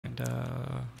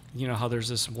you know how there's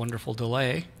this wonderful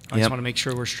delay. I just want to make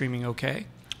sure we're streaming okay.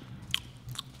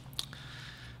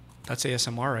 That's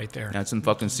ASMR right there. That's some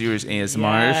fucking serious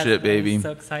ASMR shit, baby. I'm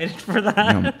so excited for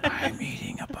that. I'm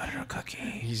eating a butter cookie.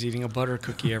 He's eating a butter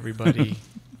cookie, everybody.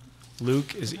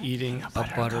 Luke is eating a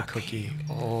butter cookie.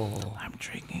 Oh. I'm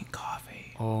drinking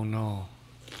coffee. Oh, no.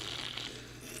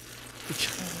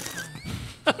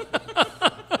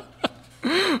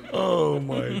 Oh,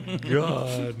 my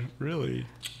God. Really?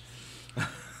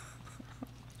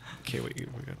 Okay, wait.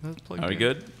 We got that plugged in. Are we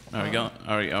good? Are we going?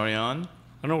 Are we on?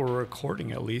 I know we're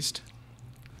recording at least,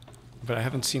 but I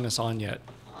haven't seen us on yet.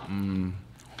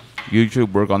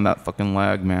 YouTube, work on that fucking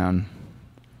lag, man.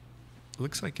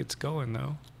 Looks like it's going,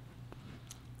 though.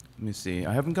 Let me see.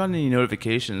 I haven't gotten any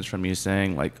notifications from you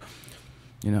saying, like,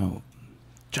 you know,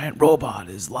 giant robot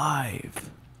is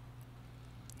live.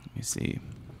 Let me see.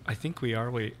 I think we are.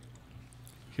 Wait.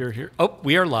 Here. Oh,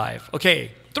 we are live.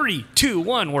 Okay. 3, 2,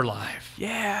 1, we're live.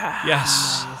 Yeah.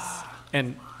 Yes. Nice.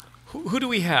 And who do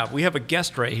we have? We have a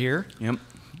guest right here. Yep.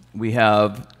 We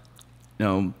have, you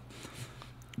know,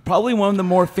 probably one of the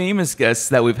more famous guests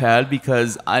that we've had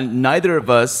because neither of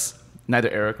us, neither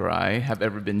Eric or I, have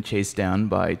ever been chased down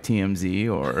by TMZ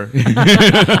or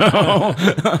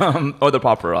or the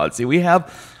paparazzi. We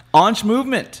have Onch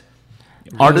Movement,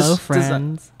 Hello,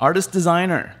 friends. artist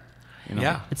designer. You know.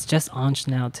 Yeah. It's just Onch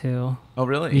now too. Oh,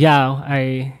 really? Yeah,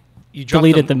 I You dropped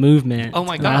deleted the movement. Oh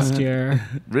my God. Last year.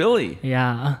 Really?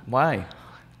 Yeah, Why?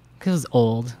 because it was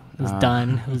old. It was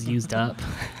done. It was used up.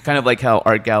 Kind of like how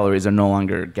art galleries are no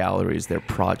longer galleries; they're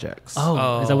projects.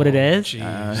 Oh, is that what it is? Geez.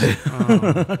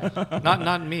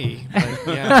 Not me. But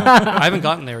yeah, I haven't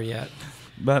gotten there yet.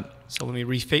 But So let me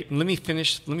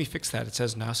fix that. It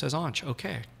says Onch.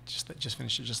 Okay, just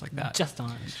finish it just like that. Just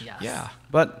Onch. Yes. Yeah.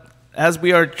 But as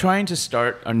we are trying to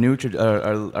start our new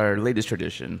our latest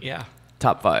tradition, Yeah.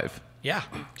 top 5. Yeah.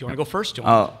 Do you want to go first? Do you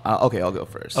want Okay, I'll go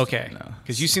first. Okay. No.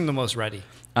 Because you seem the most ready.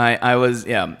 I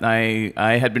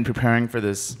had been preparing for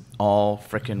this all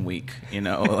frickin' week, you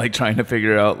know, like trying to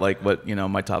figure out like what, you know,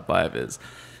 my top 5 is.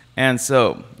 And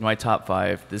so my top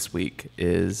 5 this week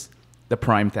is the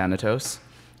Prime Thanatos,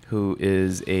 who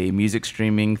is a music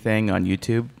streaming thing on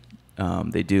YouTube.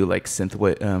 They do like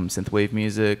synthwave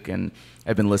music, and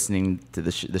I've been listening to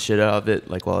the shit out of it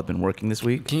like while I've been working this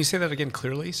week. Can you say that again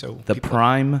clearly? So The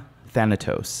Prime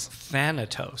Thanatos.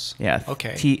 Thanatos. Yeah.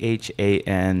 Okay. Thanatos.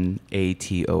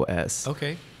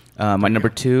 Okay. My number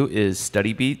 2 is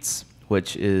Study Beats,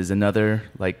 which is another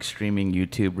like streaming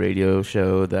YouTube radio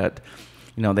show that,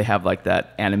 you know, they have like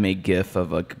that anime gif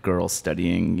of a girl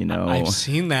studying, you know. I've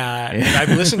seen that.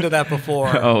 I've listened to that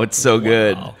before. Oh, it's so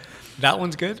good. That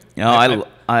one's good? You know,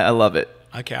 I love it.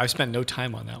 Okay, I've spent no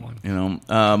time on that one. You know,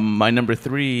 my number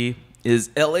 3 is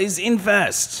LA Zine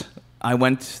Fest. I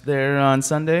went there on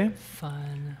Sunday.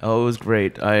 Fun. Oh, it was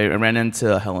great. I ran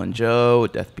into Helen Joe,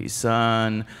 Death P.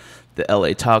 Sun, the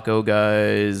LA Taco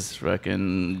guys,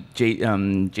 reckon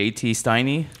JT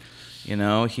Steiny. You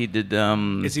know, he did.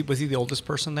 Was he the oldest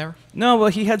person there? No, well,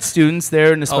 he had students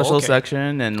there in the special okay.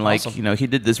 section, and like Awesome. you know, he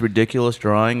did this ridiculous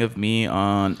drawing of me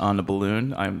on a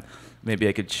balloon. Maybe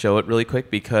I could show it really quick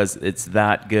because it's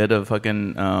that good of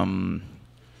fucking.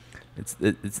 It's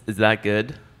that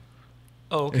good.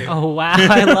 Oh, okay. Oh wow,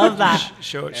 I love that.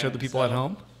 Show the people at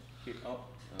home.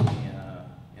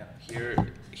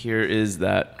 Here is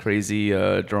that crazy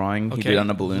drawing he did on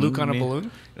a balloon. Luke on a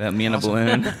balloon. Me on a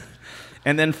balloon.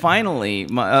 And then finally,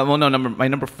 my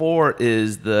number 4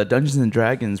 is the Dungeons and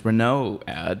Dragons Renault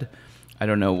ad. I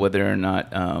don't know whether or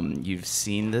not you've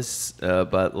seen this,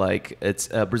 but like it's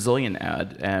a Brazilian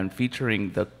ad and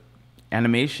featuring the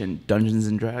animation Dungeons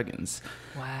and Dragons.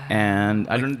 Wow. And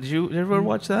I don't. Did you ever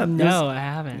watch that? No, I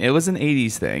haven't. It was an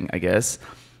 '80s thing, I guess.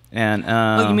 And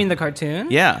Oh, you mean the cartoon?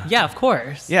 Yeah. Yeah, of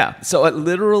course. Yeah. So it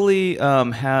literally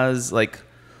has like,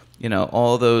 you know,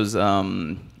 all those,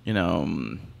 you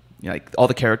know, like all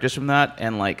the characters from that,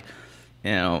 and like,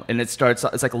 you know, and it's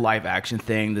like a live action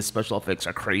thing. The special effects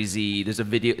are crazy. There's a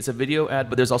video. It's a video ad,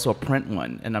 but there's also a print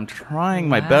one, and I'm trying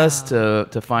my best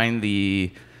to find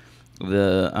the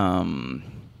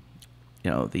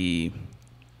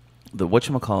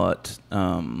whatchamacallit,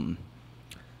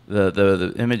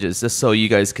 the images, just so you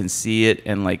guys can see it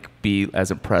and like be as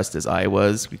impressed as I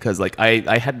was, because like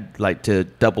I had like to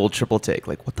double triple take,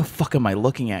 like what the fuck am I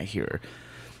looking at here,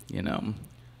 you know?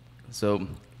 So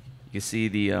you see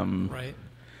the Right.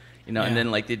 You know, and Yeah.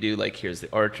 then like they do like here's the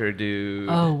archer dude.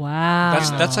 Oh wow.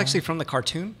 That's actually from the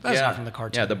cartoon. That's not from the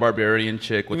cartoon. Yeah, the barbarian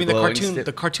chick You with mean the the glowing cartoon? stick.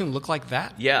 The cartoon looked like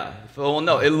that? Yeah. Well,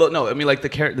 no, no. I mean, like the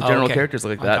general okay. characters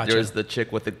look like I that. gotcha. There's the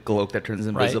chick with the cloak that turns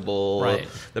invisible. right.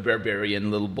 The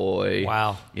barbarian little boy.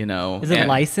 Wow. You know. Is it and-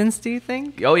 licensed? Do you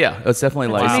think? Oh yeah, it's definitely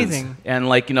That's licensed. amazing. And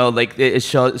like you know, like it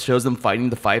shows them fighting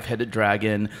the 5-headed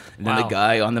dragon, and then Wow. the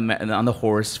guy on the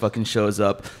horse fucking shows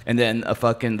up, and then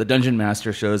the dungeon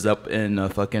master shows up in a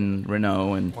fucking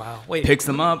Renault and Wow. Wait. picks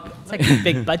them up. It's like a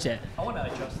big budget. I want to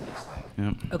adjust this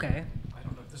thing. Yeah. Okay. I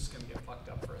don't know if this is going to get fucked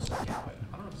up for a second, but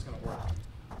I don't know if it's going to work.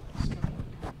 It's gonna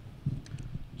work.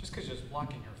 Just because you're just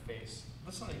blocking your face.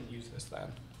 Let's not even use this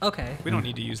then. Okay. We don't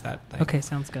need to use that thing. Okay,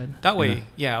 sounds good. That way,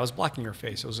 yeah, I was blocking your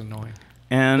face. It was annoying.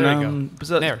 And There you go.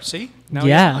 so There, see? Now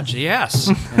Yeah. you watch. Yes.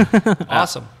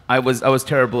 Awesome. I was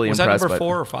terribly Was that impressed. number by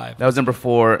 4 or 5? That was number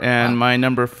 4, and Wow. my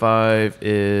number 5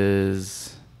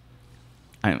 is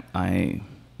I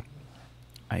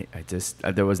just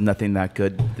there was nothing that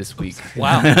good this week.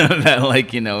 Wow. That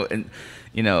like it's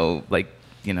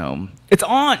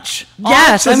Onch.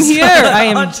 Yes, Onch I'm is- here. I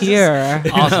am Onch is- here.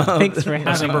 Awesome. Thanks for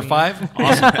That's having number me. 5?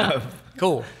 Awesome.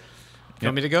 Cool. You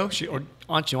want me to go? Or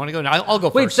Aunt, you want to go? No, I'll go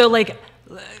Wait, first. so like,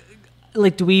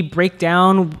 do we break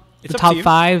down It's the up to top you.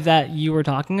 5 that you were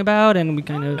talking about, and we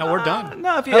kind of? No, we're done.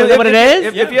 No, if you, Oh, is that what it is?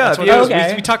 That's what if it you, is.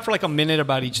 Okay. We talked for like a minute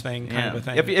about each thing, kind of a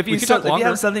thing. If We you could still, talk if you longer.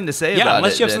 have something to say Yeah, about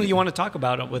unless it, you have then- something you want to talk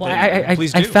about with Well, it,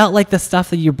 please do. I felt like the stuff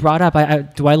that you brought up.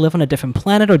 Do I live on a different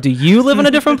planet, or do you live on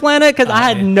a different planet? Because I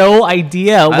had no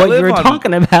idea I what you live were on-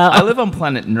 talking about. I live on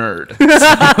planet Nerd.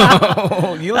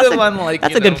 So you live on like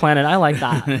That's you a good know, planet. I like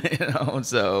that. You know,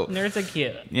 so Nerds are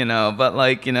cute. you know, but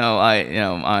like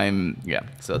I'm yeah.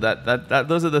 So that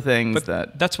those are the things But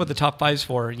that that's what the top 5's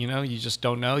for. You know, you just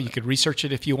don't know. You could research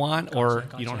it if you want, or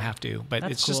you don't have to. But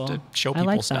That's it's just to cool. show I people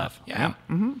like that. stuff. Yeah.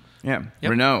 yeah.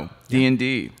 Yep. Renault,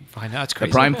 D&D, I know it's the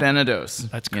crazy. Prime Thanatos.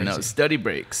 That's You know, crazy. study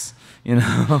breaks. You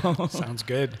know. Sounds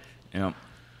good. Yeah.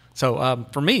 So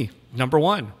for me, number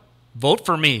 1, vote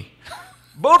for me.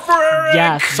 Vote for Eric.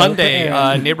 Yes. Sunday, vote for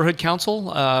Aaron. neighborhood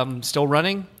council still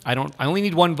running. I only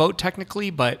need 1 vote technically,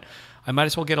 but I might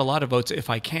as well get a lot of votes if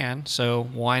I can. So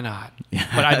why not? But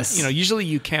Yes. usually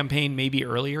you campaign maybe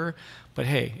earlier. But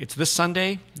hey, it's this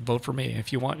Sunday. Vote for me.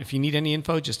 If you need any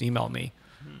info, just email me.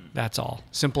 That's all.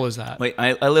 Simple as that. Wait,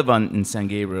 I live in San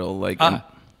Gabriel. Like,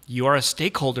 You are a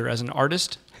stakeholder as an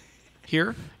artist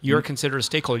here. You're considered a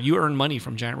stakeholder. You earn money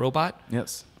from Giant Robot.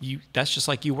 yes. That's just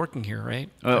like you working here, right?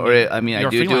 I you're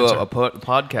a do freelancer. a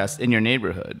podcast in your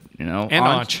neighborhood. You know, And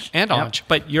Onch. And Yep. Onch.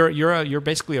 But you're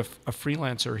basically a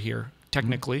freelancer here,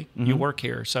 technically. You work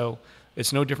here. So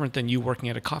it's no different than you working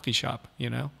at a coffee shop, you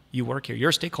know? You work here.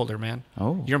 You're a stakeholder, man.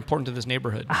 Oh. You're important to this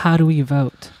neighborhood. How do we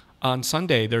vote? On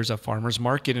Sunday, there's a farmer's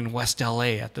market in West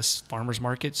LA at this farmer's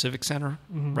market civic center,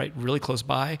 right, really close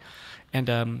by. And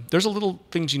there's a little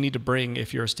things you need to bring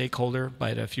if you're a stakeholder.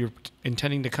 But if you're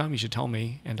intending to come, you should tell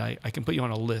me, and I can put you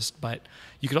on a list. But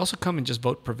you could also come and just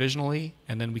vote provisionally,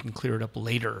 and then we can clear it up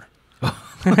later. You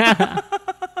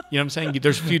know what I'm saying?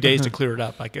 There's a few days to clear it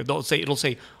up. Like it'll say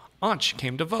Onch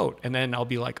came to vote, and then I'll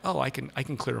be like, oh, I can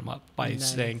clear him up by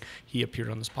Nice. saying he appeared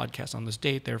on this podcast on this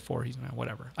date, therefore he's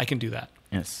whatever. I can do that.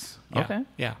 Yes. Yeah. Okay.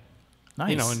 Yeah. Nice.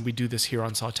 You know, and we do this here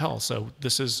on Sawtell, so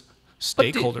this is But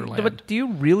stakeholder land. But do you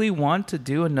really want to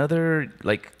do another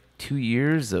 2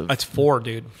 years of It's 4,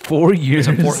 dude. 4 years?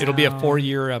 It'll be a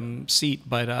 4-year seat,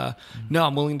 but no,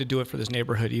 I'm willing to do it for this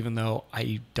neighborhood, even though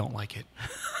I don't like it.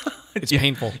 It's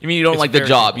painful. You mean you don't It's like the very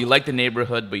job? painful. You like the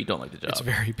neighborhood, but you don't like the job. It's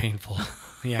very painful.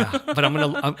 Yeah, but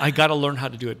I got to learn how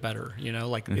to do it better. You know,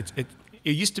 like it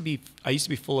used to be. I used to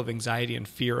be full of anxiety and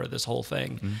fear of this whole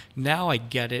thing. Now I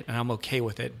get it and I'm okay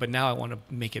with it. But now I want to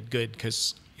make it good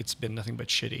because it's been nothing but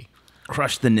shitty.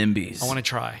 Crush the NIMBYs. I want to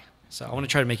try. So I want to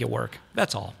try to make it work.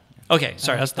 That's all. Okay,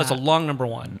 sorry. That's a long number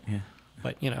 1. Yeah.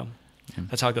 But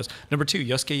that's how it goes. Number 2,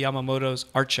 Yosuke Yamamoto's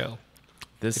art show.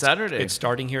 This Saturday. It's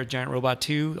starting here at Giant Robot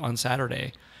 2 on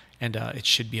Saturday, and it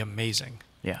should be amazing.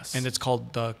 Yes. And it's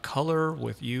called The Color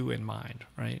with You in Mind,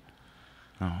 right?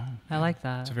 I like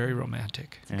that. It's very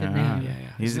romantic. a good name. Yeah.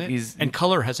 He's, Isn't it? he's And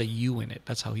color has a U in it.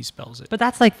 That's how he spells it. But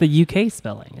that's like the UK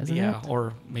spelling, isn't yeah, it?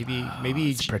 or maybe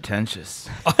it's pretentious.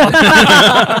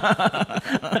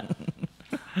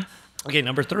 Okay,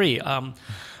 number 3.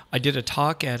 I did a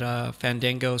talk at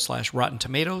Fandango / Rotten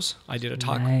Tomatoes. I did a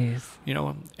talk, Nice.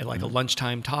 at like a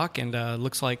lunchtime talk, and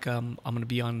looks like I'm going to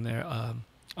be on there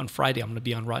on Friday. I'm going to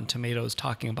be on Rotten Tomatoes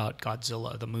talking about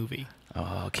Godzilla, the movie.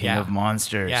 Oh, King Yeah. of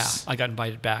Monsters. Yeah, I got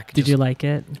invited back. Did you like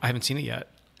it? I haven't seen it yet.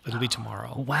 It'll be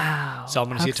tomorrow. Wow. So I'm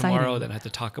going to How see it tomorrow, exciting. then I have to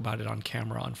talk about it on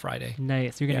camera on Friday.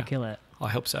 Nice. You're going to Yeah. kill it. I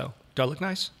hope so. Do I look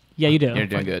nice? Yeah, you do. You're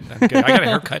doing good. I'm good. I got a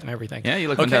haircut and everything. Yeah, you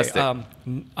look okay,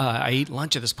 fantastic. I ate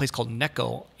lunch at this place called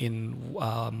Necco in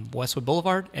Westwood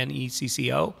Boulevard,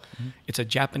 Necco. It's a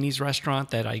Japanese restaurant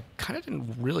that I kind of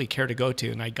didn't really care to go to,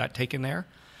 and I got taken there,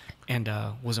 and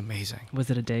was amazing. Was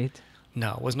it a date?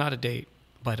 No, it was not a date,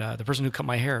 but the person who cut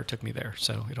my hair took me there,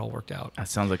 so it all worked out. That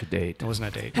sounds like a date. It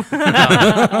wasn't a date.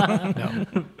 No.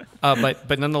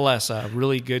 But nonetheless,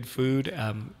 really good food.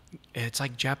 It's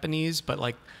like Japanese, but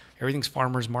like everything's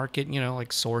farmer's market, like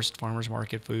sourced farmer's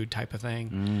market food type of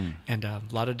thing. And a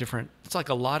lot of different, it's like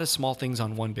a lot of small things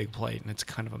on one big plate, and it's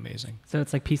kind of amazing. So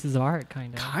it's like pieces of art,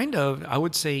 kind of. Kind of, I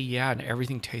would say, yeah, and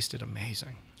everything tasted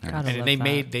amazing. God, I And love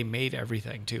they that. made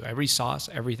everything too. Every sauce,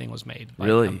 everything was made by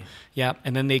Really? them. Yeah,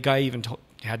 and then the guy even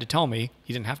had to tell me.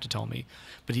 He didn't have to tell me,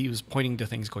 but he was pointing to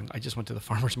things, going, "I just went to the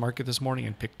farmer's market this morning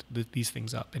and picked these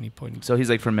things up." And he pointed. So he's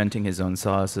like fermenting his own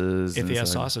sauces. If and he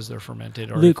has stuff. sauces, they're fermented.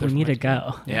 Or Luke, if they're we need to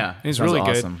fermented. go. Yeah, And it's sounds really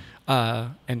awesome.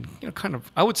 good. And kind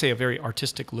of, I would say a very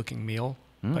artistic looking meal,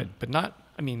 but not.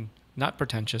 I mean, not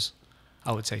pretentious.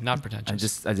 I would say not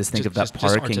pretentious. I just think of that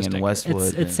parking artistic. in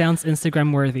Westwood. It sounds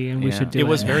Instagram worthy, and we Yeah. should do it. It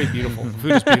was very beautiful. The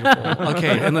food is beautiful.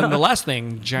 Okay, and then the last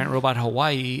thing, Giant Robot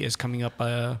Hawaii is coming up.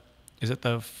 Is it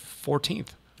the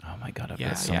 14th? Oh my God, I've Yeah,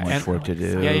 got so yeah. much And- work to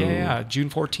do. Yeah.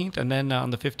 June 14th, and then on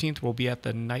the 15th we'll be at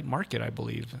the night market, I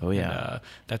believe. Oh, yeah. And,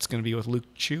 that's going to be with Luke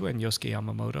Chu and Yosuke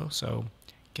Yamamoto. So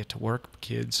get to work,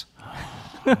 kids.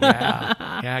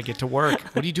 Yeah, get to work.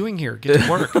 What are you doing here? Get to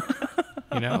work.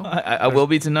 I will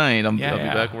be tonight. I'll be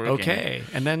back working. Okay,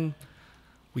 and then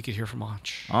we could hear from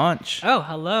Onch. Onch. Oh,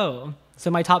 hello.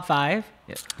 So my top 5.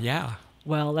 Yeah.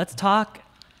 Well, let's talk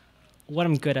what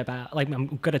I'm good about. Like,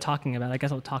 I'm good at talking about. I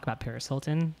guess I'll talk about Paris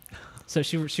Hilton. So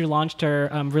she launched her,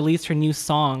 released her new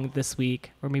song this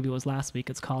week, or maybe it was last week.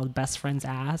 It's called Best Friend's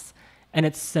Ass. And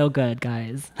it's so good,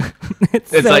 guys.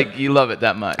 It's like you love it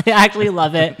that much. I actually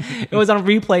love it. It was on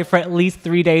replay for at least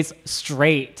 3 days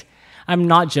straight. I'm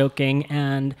not joking.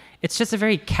 And it's just a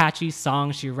very catchy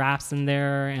song. She raps in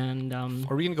there. And Are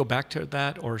we going to go back to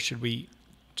that, or should we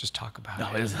just talk about No,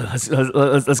 it?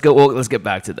 let's go. Well, let's get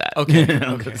back to that. Okay.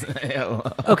 Okay.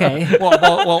 okay.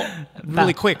 well,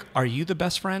 really quick. Are you the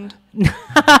best friend?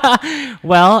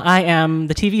 Well, I am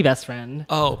the TV best friend.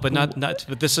 Oh, but not.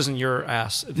 But this isn't your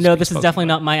ass. No, this is definitely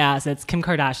not my ass. It's Kim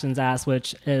Kardashian's ass,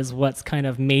 which is what's kind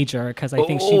of major because I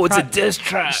think it's a diss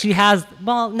track. She has.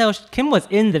 Well, no, Kim was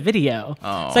in the video, so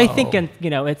I think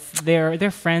it's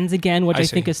they're friends again, which I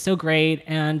think is so great,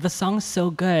 and the song's so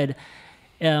good.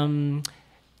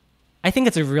 I think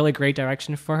it's a really great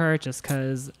direction for her, just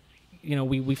because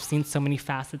we've seen so many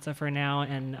facets of her now,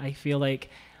 and I feel like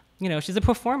she's a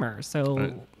performer,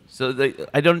 so.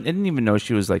 I didn't even know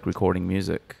she was like recording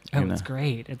music. Oh, it's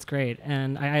great. It's great.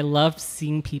 And I love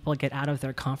seeing people get out of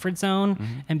their comfort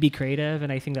zone and be creative.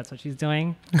 And I think that's what she's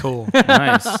doing. Cool.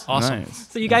 Nice. Awesome. Nice.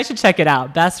 So you guys should check it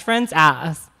out. Best Friend's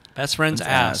Ass. Best friend's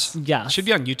ass. Yeah. Should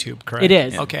be on YouTube, correct? It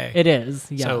is. Okay. It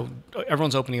is. Yeah. So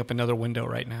everyone's opening up another window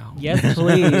right now. Yes,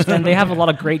 please. And they have a lot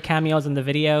of great cameos in the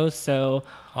video. So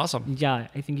Awesome. yeah,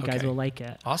 I think you guys Okay. will like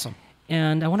it. Awesome.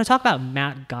 And I want to talk about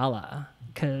Met Gala,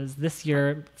 because this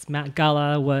year Met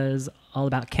Gala was all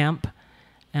about camp.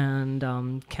 And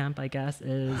camp, I guess,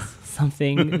 is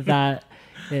something that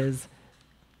is...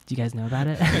 Do you guys know about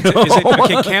it?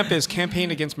 Okay, camp is Campaign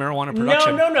Against Marijuana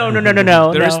Production.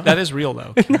 No. That is real,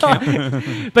 though.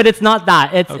 Camp. But it's not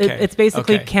that. Okay. It's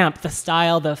basically Okay. camp, the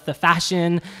style, the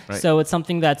fashion. Right. So it's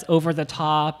something that's over the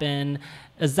top and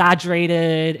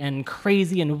exaggerated and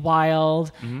crazy and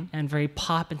wild and very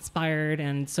pop inspired.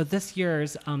 And so this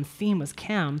year's theme was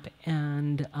camp.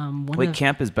 And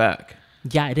Camp is back.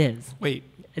 Yeah, it is. Wait.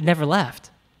 It never left.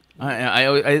 I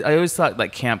always thought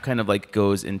like camp kind of like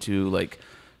goes into like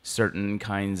certain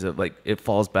kinds of like it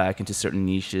falls back into certain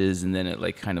niches and then it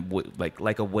like kind of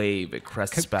like a wave it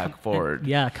crests back forward.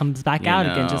 Yeah, it comes back you out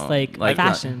know? again, just like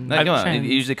fashion. It trends.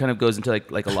 usually kind of goes into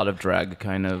like a lot of drag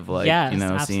kind of like Yes, scenes,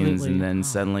 absolutely. and then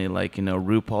suddenly like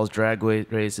RuPaul's Drag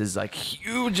Race is like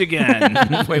huge again.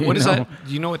 Wait, what is that?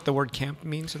 Do you know what the word camp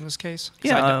means in this case?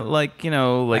 'Cause I Yeah, don't. like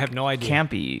I have no idea.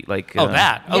 campy, like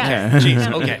That. Okay. Yes.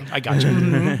 Jeez. Okay. I got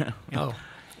you. Oh.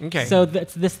 Okay. So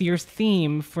that's this year's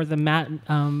theme for the Met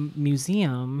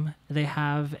Museum. They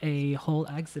have a whole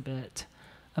exhibit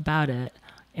about it.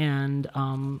 And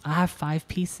I have 5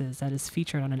 pieces that is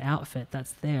featured on an outfit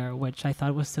that's there, which I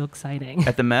thought was so exciting.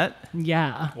 at the Met.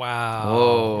 Yeah. Wow.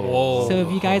 Whoa. So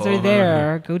if you guys are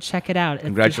there, go check it out. It's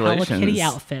Congratulations. the Hello Kitty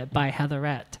outfit by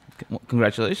Heatherette. Well,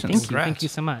 congratulations. Thank you. Congrats. Thank you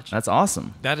so much. That's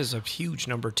awesome. That is a huge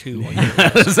number 2.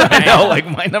 I know, like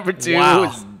my number 2 Wow.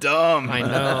 is dumb. I know.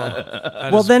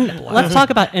 That Well, is then black. let's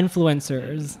talk about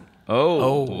influencers.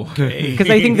 Oh. Okay. Because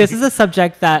I think this is a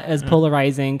subject that is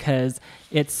polarizing because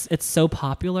it's so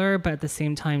popular, but at the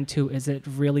same time too, is it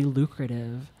really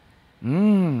lucrative?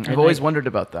 I've always wondered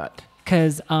about that.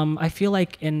 Because I feel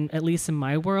like at least in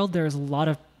my world, there's a lot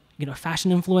of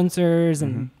fashion influencers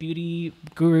and beauty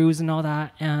gurus and all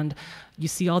that, and you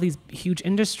see all these huge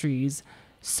industries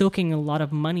soaking a lot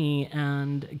of money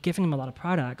and giving them a lot of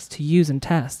products to use and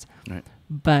test. Right.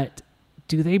 But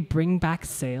do they bring back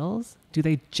sales? Do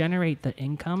they generate the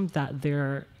income that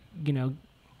they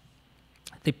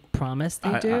promise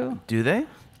they do? Do they?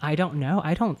 I don't know.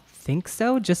 I don't think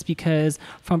so, just because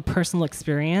from personal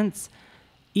experience,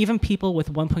 even people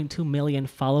with 1.2 million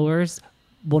followers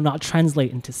will not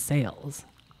translate into sales.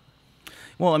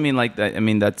 Well, I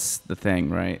mean, that's the thing,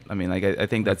 right? I mean, I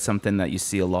think that's something that you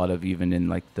see a lot of even in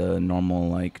like the normal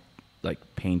like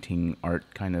painting art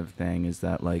kind of thing, is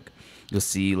that like you'll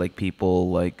see like people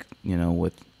like,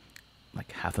 with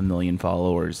like 500,000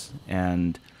 followers,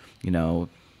 and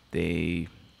they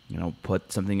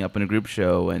put something up in a group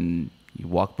show, and you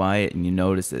walk by it and you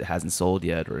notice it hasn't sold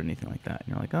yet or anything like that. And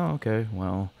you're like, oh, okay,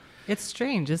 well. It's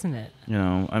strange, isn't it?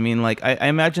 I mean, like I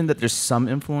imagine that there's some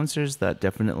influencers that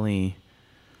definitely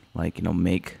like,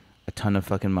 make a ton of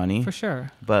fucking money. For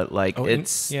sure. But like the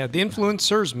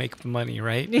influencers make the money,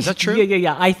 right? Is that true?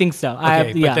 Yeah. I think so.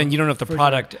 Okay, but then you don't know if the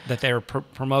product that they're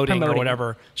promoting or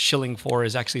whatever shilling for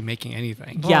is actually making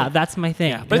anything. Yeah, that's my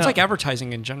thing. Yeah, but it's like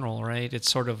advertising in general, right?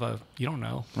 It's sort of you don't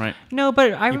know. Right. No,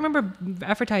 but I remember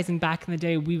advertising back in the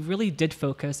day, we really did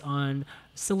focus on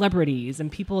celebrities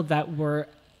and people that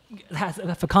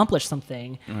have accomplished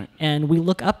something, right, and we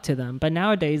look up to them. But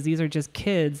nowadays, these are just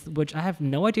kids, which I have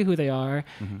no idea who they are,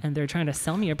 and they're trying to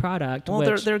sell me a product.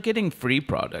 Well, they're getting free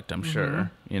product, I'm sure.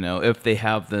 If they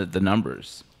have the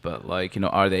numbers. But like,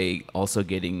 are they also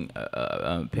getting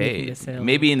paid?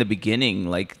 Maybe in the beginning,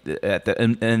 like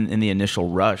in the initial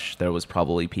rush, there was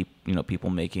probably people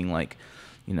making like,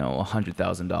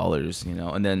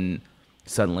 $100,000, and then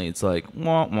suddenly it's like,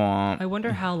 wah, wah. I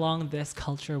wonder how long this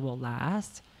culture will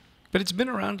last. But it's been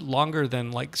around longer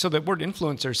than so the word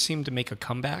influencer seemed to make a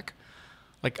comeback.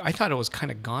 Like I thought it was kind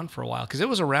of gone for a while because it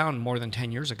was around more than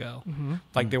 10 years ago.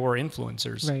 Like there were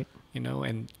influencers, right?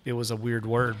 And it was a weird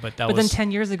word, but then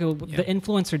 10 years ago, the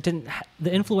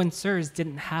influencers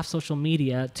didn't have social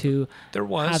media to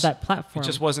have that platform. It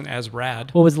just wasn't as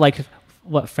rad. What was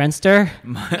Friendster?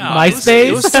 No,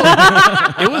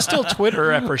 MySpace? It was still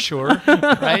Twitter for sure,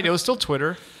 right? It was still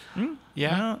Twitter.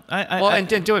 Yeah. And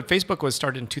didn't do it. Facebook was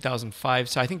started in 2005.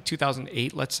 So I think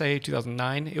 2008, let's say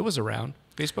 2009, it was around.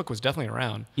 Facebook was definitely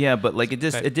around. Yeah, but like it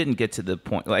didn't get to the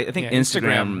point. Like I think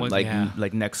Instagram was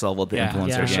like next level the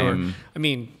influencer game. Sure. I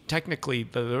mean, technically,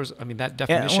 that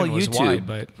definition was YouTube, wide,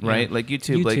 but right, like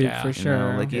YouTube, for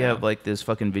sure. Like you have like this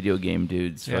fucking video game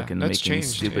dudes fucking making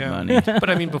stupid money. But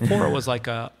I mean, before it was like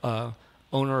a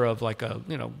owner of like a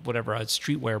whatever a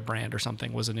streetwear brand or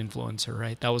something was an influencer,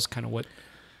 right? That was kind of what.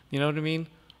 You know what I mean?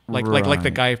 Like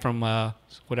the guy from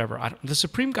whatever. The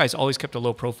Supreme guys always kept a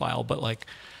low profile, but like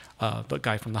the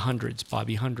guy from the Hundreds,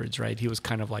 Bobby Hundreds, right? He was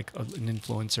kind of like an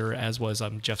influencer, as was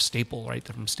Jeff Staple, right?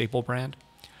 From Staple brand.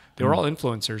 They were all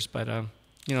influencers, but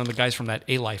the guys from that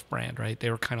A-Life brand, right? They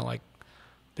were kind of like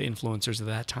the influencers of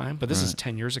that time, but this is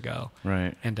 10 years ago,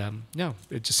 right? And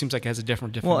it just seems like it has a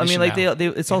different definition. Well, I mean, like now.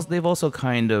 they've also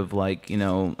kind of like the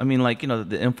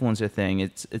influencer thing.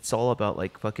 It's all about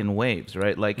like fucking waves,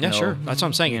 right? Like sure, that's what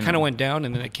I'm saying. It kind of went down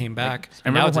and then it came back,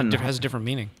 and now it has a different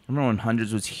meaning. I remember when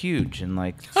Hundreds was huge, and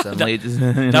like suddenly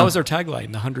that was their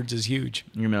tagline. The Hundreds is huge.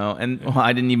 And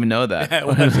I didn't even know that.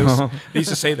 They used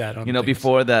to say that. On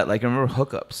before that, like I remember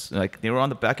hookups, like they were on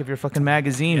the back of your fucking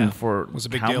magazine for it was a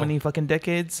big how deal. Many fucking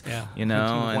decades? Yeah,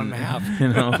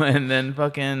 1.5. And then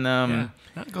fucking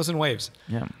it goes in waves.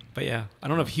 Yeah, but I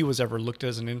don't know if he was ever looked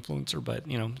as an influencer, but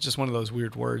just one of those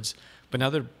weird words. But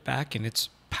now they're back and it's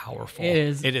powerful.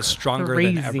 It is stronger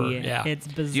crazy. than ever. Yeah, it's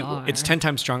bizarre. It's 10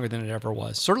 times stronger than it ever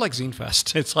was. Sort of like Zine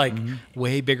Fest. It's like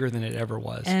way bigger than it ever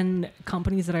was. And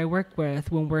companies that I work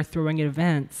with, when we're throwing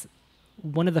events,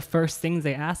 one of the first things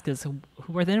they ask is,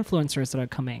 who are the influencers that are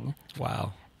coming?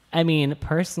 Wow. I mean,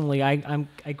 personally, I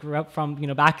grew up from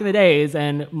back in the days,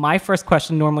 and my first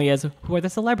question normally is, who are the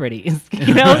celebrities?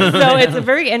 So it's a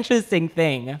very interesting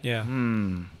thing. Yeah.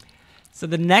 So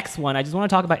the next one, I just want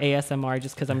to talk about ASMR,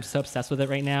 just because I'm so obsessed with it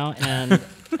right now, and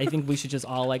I think we should just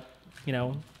all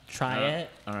try it.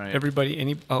 All right.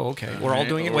 Everybody, okay. We're all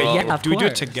doing it. Wait, of do we do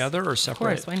it course. together or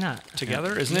separate? Of course, why not?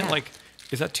 Together? Isn't it like?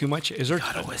 Is that too much? Is there?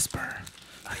 Gotta whisper.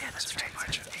 Oh yeah, that's right.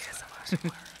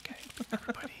 ASMR. Okay.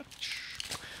 Everybody.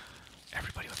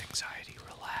 Everybody with anxiety,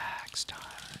 relax time.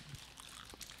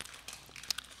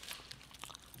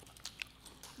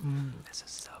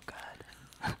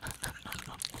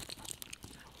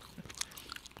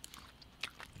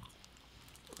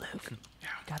 Luke, you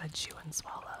gotta chew and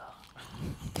swallow.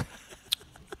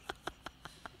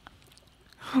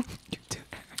 You do.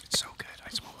 It's so good. I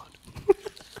swallowed.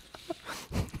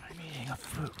 I'm eating a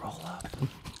fruit roll-up.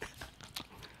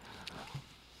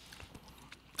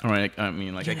 All right, I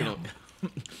mean, like, I can...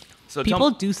 So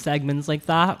People do segments like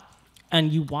that,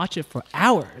 and you watch it for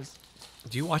hours.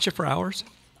 Do you watch it for hours?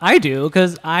 I do,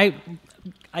 because I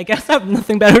guess I have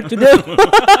nothing better to do.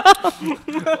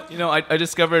 You know, I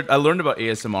learned about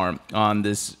ASMR on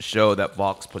this show that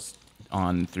Vox puts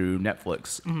on through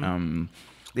Netflix. Mm-hmm.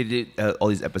 They did all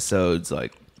these episodes,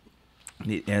 like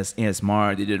the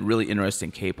ASMR. They did a really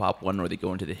interesting K-pop one where they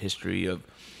go into the history of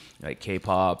like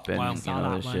K-pop and Wow. you Saw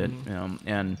know that the shit. one. You know,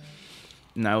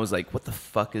 and I was like, what the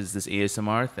fuck is this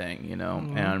ASMR thing? You know,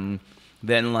 and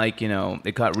then like, you know,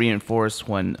 it got reinforced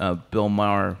when Bill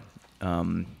Maher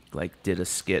like did a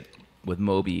skit with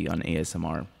Moby on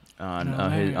ASMR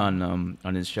on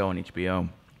his show on HBO,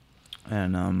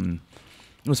 and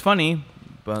it was funny,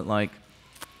 but like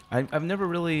I've never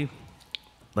really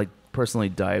like personally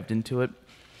dived into it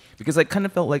because I kind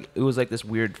of felt like it was like this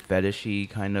weird fetishy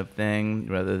kind of thing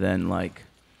rather than like,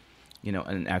 you know,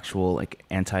 an actual like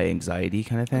anti-anxiety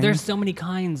kind of thing. There's so many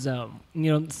kinds of,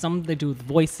 you know, some they do with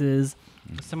voices,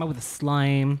 some are with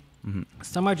slime,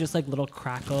 some are just like little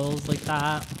crackles like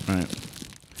that. Right.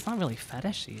 It's not really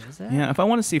fetishy, is it? Yeah, if I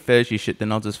want to see fetishy shit,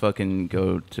 then I'll just fucking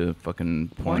go to fucking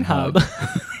Pornhub.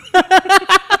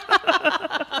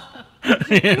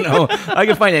 You know, I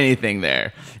can find anything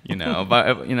there. You know,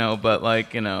 but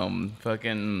like, you know,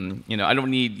 fucking, you know, I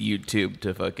don't need YouTube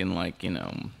to fucking like, you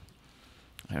know,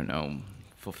 I don't know,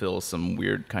 fulfill some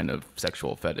weird kind of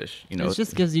sexual fetish. You know, It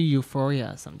just gives you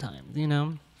euphoria sometimes, you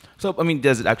know? So I mean,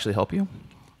 does it actually help you?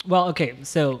 Well, okay,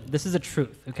 so this is a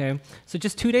truth, okay? So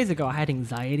just 2 days ago, I had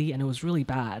anxiety, and it was really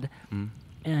bad.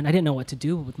 And I didn't know what to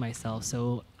do with myself,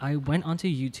 so I went onto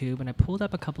YouTube, and I pulled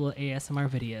up a couple of ASMR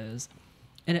videos,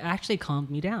 and it actually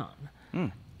calmed me down.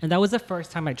 And that was the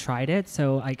first time I tried it,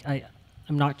 so I'm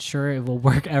not sure it will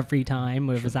work every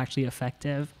time, or if it's actually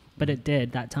effective, but it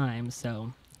did that time,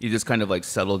 so... You just kind of like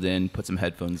settled in, put some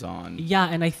headphones on. Yeah,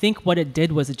 and I think what it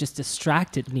did was it just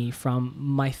distracted me from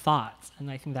my thoughts,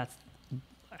 and I think that's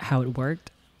how it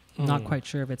worked. I'm not quite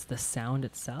sure if it's the sound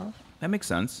itself. That makes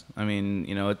sense. I mean,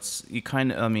 you know, it's you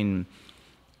kind of. I mean,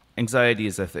 anxiety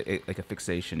is like a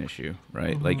fixation issue,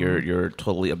 right? Like you're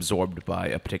totally absorbed by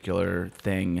a particular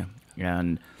thing,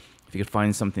 and if you could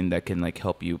find something that can like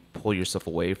help you pull yourself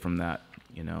away from that,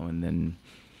 you know, and then,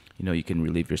 you know, you can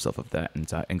relieve yourself of that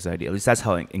anxiety. At least that's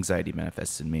how anxiety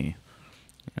manifests in me.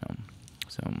 You know,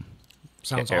 so.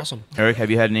 Sounds awesome. Eric,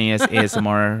 have you had any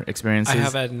ASMR experiences? I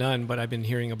have had none, but I've been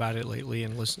hearing about it lately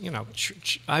and listen. You know,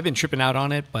 I've been tripping out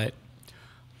on it, but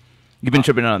You've been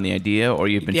tripping out on the idea, or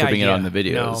you've been tripping out on the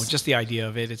videos? No, just the idea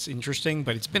of it. It's interesting,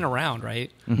 but it's been around, right?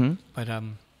 Mm-hmm. But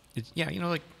you know,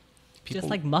 like people,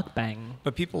 Just like mukbang.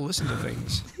 but people listen to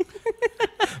things.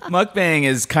 Mukbang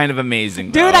is kind of amazing,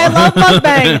 Dude, though. I love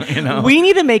mukbang. You know? We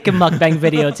need to make a mukbang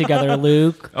video together,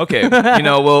 Luke. Okay, you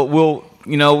know, we'll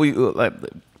you know, we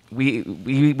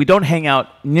don't hang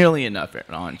out nearly enough at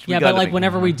Onch. Yeah, but like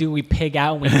whenever we do, we pig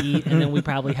out and we eat, and then we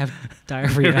probably have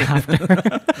diarrhea after.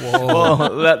 Whoa.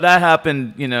 Well, that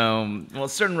happened, you know. Well,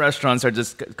 certain restaurants are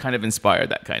just kind of inspired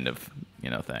that kind of, you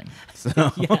know, thing.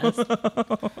 So, Yes.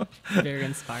 Very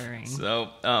inspiring. so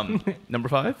number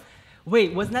 5?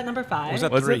 Wait, wasn't that number 5? Was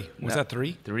that Was 3? it? Was No. that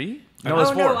 3? 3? Oh, No, it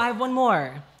was 4. no, I have one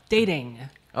more. Dating.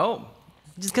 Oh,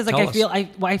 Just because like Tell us.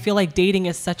 I feel like dating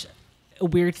is such a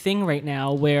weird thing right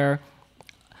now, where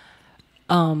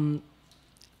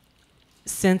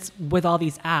since with all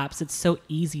these apps, it's so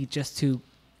easy just to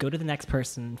go to the next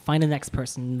person, find the next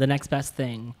person, the next best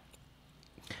thing.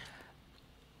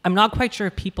 I'm not quite sure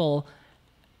if people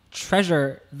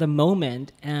treasure the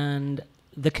moment and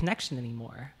the connection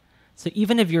anymore. So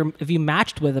even if you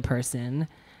matched with a person,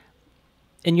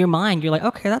 in your mind you're like,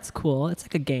 okay, that's cool. It's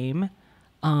like a game.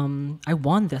 I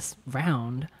won this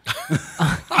round.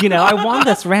 You know, I won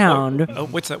this round. Oh,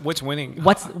 what's winning?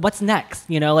 What's next?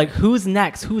 You know, like who's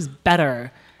next? Who's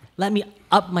better? Let me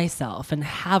up myself and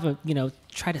have a, you know,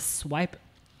 try to swipe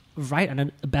right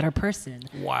on a better person.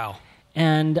 Wow.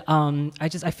 And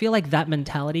I feel like that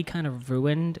mentality kind of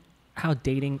ruined how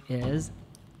dating is.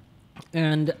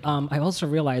 And I also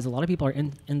realize a lot of people are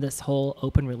in this whole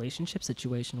open relationship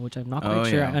situation, which I'm not quite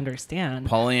sure I understand.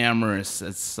 polyamorous.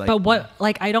 It's like, But what,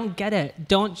 like, I don't get it.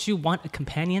 Don't you want a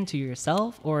companion to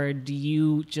yourself, or do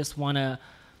you just want to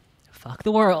fuck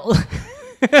the world?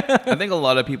 I think a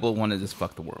lot of people want to just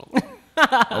fuck the world.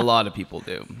 A lot of people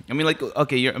do. I mean, like,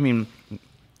 okay,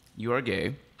 you are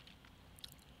gay.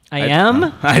 I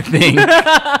am. I think.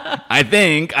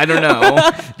 I don't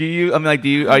know. Do you? I mean, like,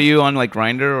 are you on like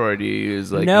Grindr or do you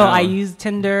use like? No, I use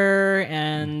Tinder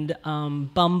and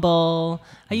Bumble.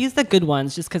 I use the good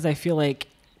ones just because I feel like,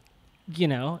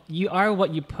 you are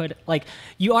what you put. Like,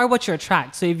 you are what you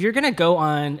attract. So if you're gonna go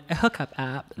on a hookup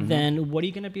app, then what are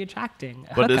you gonna be attracting?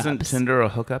 But isn't Tinder a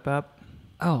hookup app?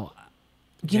 Oh,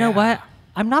 you know what?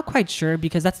 I'm not quite sure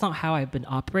because that's not how I've been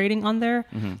operating on there.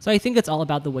 So I think it's all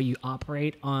about the way you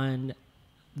operate on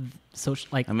social,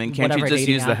 like, I mean, can't you whatever just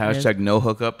dating use the app is. hashtag no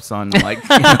hookups on like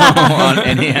on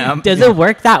any app? Does it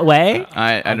work that way?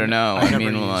 I don't know.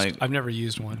 I've never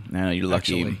used one. No, you're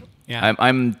lucky. Actually. Yeah.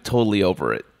 I'm totally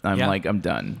over it. I'm Yeah. like, I'm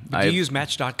done. Do you use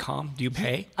Match.com? Do you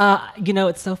pay?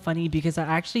 It's so funny because I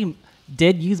actually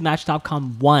did use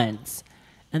Match.com once,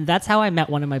 and that's how I met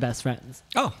one of my best friends.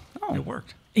 Oh, it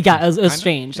worked. Yeah, it was Kinda?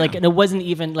 strange. Yeah. Like, and it wasn't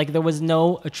even like there was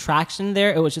no attraction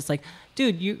there. It was just like,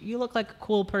 dude, you look like a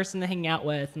cool person to hang out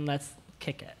with, and let's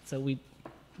kick it. So we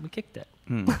kicked it,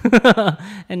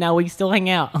 and now we still hang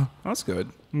out. That's good.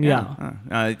 Yeah.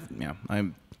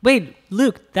 I'm. Wait,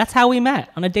 Luke, that's how we met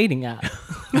on a dating app.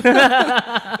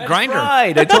 Grindr.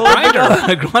 Right, I told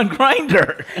Grindr. On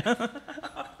Grindr.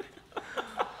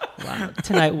 Wow,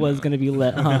 tonight was gonna be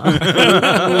lit,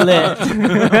 huh?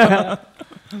 Lit.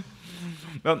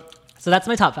 Well, So that's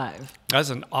my top 5. That's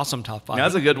an awesome top 5.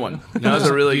 that's a good one. That was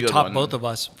a really you good topped one. both of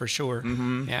us for sure.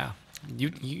 Yeah,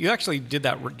 you actually did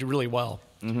that really well.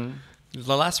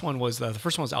 The last one was the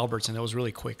first one was Albert's, and it was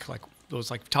really quick. Like it was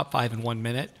like top 5 in 1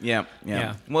 minute. Yeah.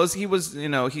 Well, he was,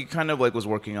 he kind of like was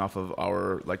working off of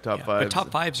our like top 5. But top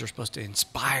 5s are supposed to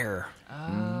inspire.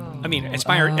 I mean,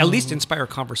 at least inspire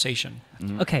conversation.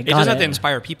 Okay, It got doesn't have to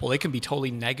inspire people. They can be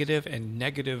totally negative and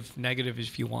negative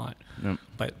if you want. Yep.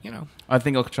 But I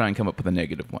think I'll try and come up with a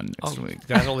negative one next week.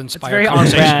 that'll inspire very on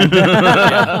conversation.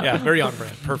 brand. yeah, very on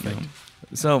brand. Perfect.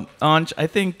 So, Onch, I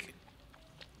think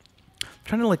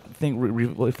trying to like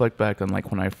reflect back on like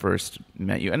when I first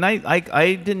met you, and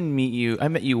I didn't meet you. I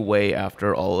met you way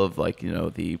after all of like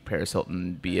the Paris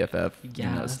Hilton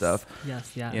BFF stuff.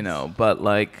 Yes. But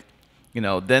like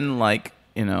then like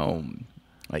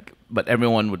but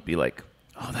everyone would be like,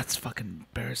 oh, that's fucking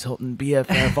Paris Hilton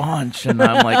BFF Onch, and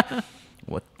I'm like,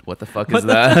 what the fuck is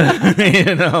that?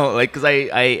 Because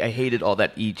I hated all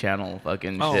that E-channel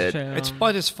fucking shit.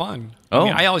 It's fun. Oh. I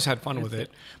mean, I always had fun with it,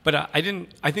 but I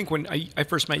think when I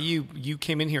first met you, you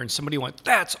came in here and somebody went,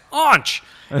 "That's Onch,"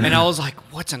 and I was like,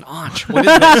 "What's an Onch? What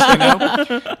is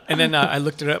this?" And then I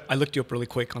looked it up. I looked you up really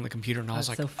quick on the computer, and I was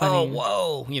That's like, so funny. "Oh,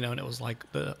 whoa!" And it was like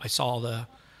I saw the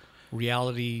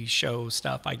reality show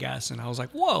stuff, I guess, and I was like,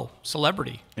 "Whoa,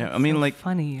 celebrity!" Yeah, I mean, like,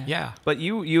 funny. Yeah. but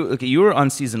you were on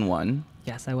season 1.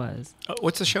 Yes, I was.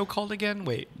 What's the show called again?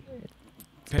 Wait.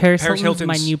 Paris Hilton's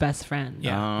my new best friend.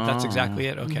 Yeah, that's exactly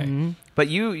it. Okay. But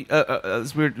you,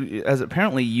 as weird as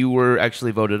apparently you were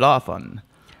actually voted off on.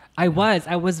 I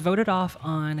was voted off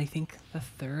on, I think, the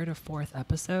 3rd or 4th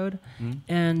episode.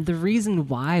 And the reason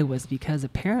why was because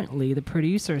apparently the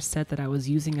producer said that I was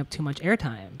using up too much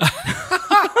airtime.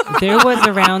 There was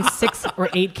around 6 or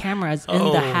 8 cameras in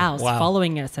the house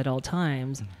following us at all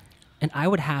times. And I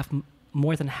would have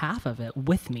more than half of it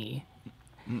with me.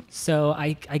 So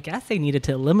I guess they needed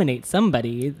to eliminate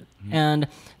somebody. And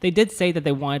they did say that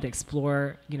they wanted to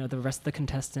explore, the rest of the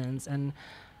contestants. And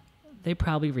they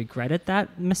probably regretted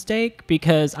that mistake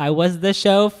because I was the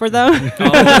show for them.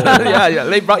 Yeah,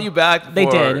 they brought you back for They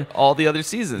did. all the other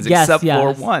seasons Yes, except yes.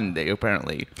 for one, they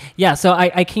apparently. Yeah, so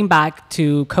I came back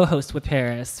to co-host with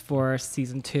Paris for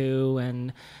season 2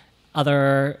 and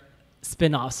other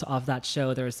spin-offs of that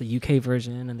show. There's the UK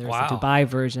version and there's the Dubai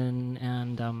version,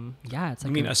 and it's like You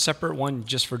mean a separate one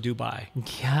just for Dubai?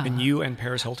 Yeah. And you and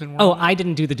Paris Hilton were Oh, on it? I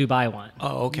didn't do the Dubai one.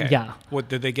 Oh, okay. Yeah. What,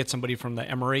 did they get somebody from the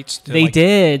Emirates? They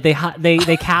did. They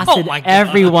casted my God.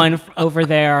 everyone over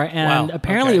there, and Wow,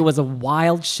 apparently okay. it was a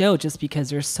wild show just because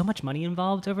there's so much money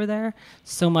involved over there,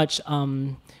 so much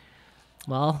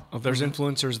Well, there's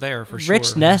influencers there for sure.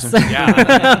 richness.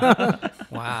 Yeah.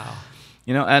 Wow.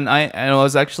 And I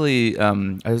was actually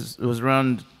it was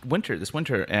around this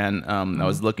winter, and I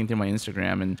was looking through my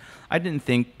Instagram, and I didn't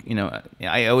think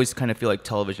I always kind of feel like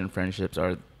television friendships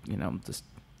are just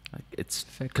like it's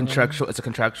Fickle. contractual. It's a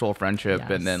contractual friendship,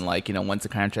 and then once the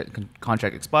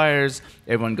contract expires,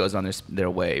 everyone goes on their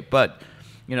way. But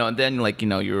and then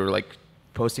you're like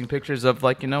posting pictures of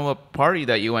a party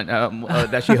that you went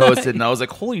that she hosted, and I was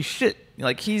like, holy shit,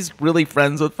 he's really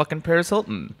friends with fucking Paris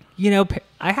Hilton.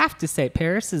 I have to say,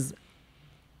 Paris is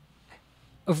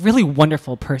a really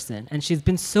wonderful person, and she's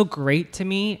been so great to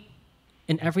me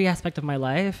in every aspect of my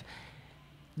life.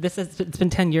 it's been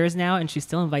 10 years now, and she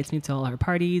still invites me to all her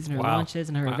parties and her Wow. launches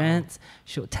and her Wow. events.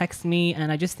 She'll text me,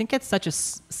 and I just think it's such a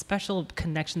special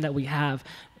connection that we have.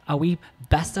 Are we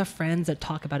best of friends that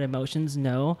talk about emotions?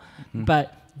 No.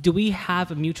 But do we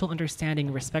have a mutual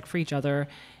understanding, respect for each other,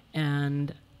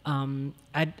 and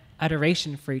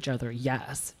adoration for each other?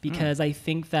 Yes. Because I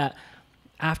think that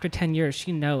after 10 years,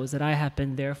 she knows that I have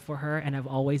been there for her, and I've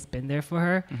always been there for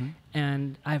her.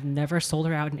 And I've never sold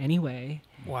her out in any way.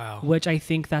 Wow. Which I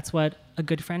think that's what a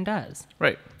good friend does.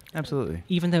 Right. Absolutely.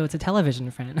 Even though it's a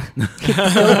television friend. It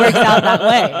still works out that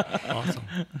way. Awesome.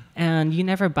 And you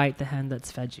never bite the hand that's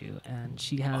fed you. And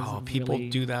she has People really,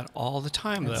 do that all the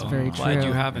time, That's though. very I'm glad true.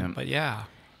 you haven't, Yeah. but yeah.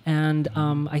 And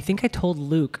I think I told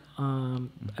Luke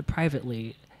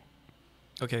privately.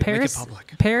 Okay, Paris, make it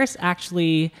public. Paris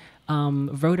actually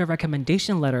wrote a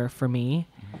recommendation letter for me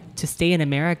to stay in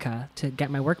America to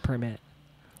get my work permit.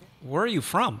 Where are you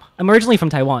from? I'm originally from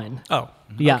Taiwan. Oh,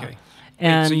 Yeah. Okay.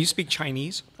 And so you speak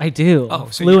Chinese? I do. Oh,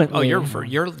 so fluently. you're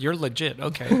legit.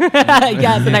 Okay.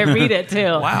 Yes, and I read it too.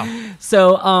 Wow.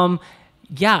 So,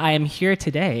 yeah, I am here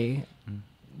today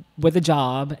with a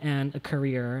job and a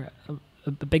career.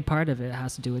 A big part of it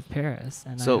has to do with Paris,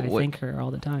 and So I thank her all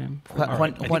the time. All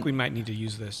right, I think we might need to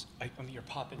use this. I mean, you're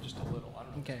popping just a little. I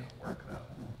don't know Okay. if it's gonna work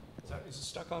though. Is it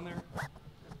stuck on there?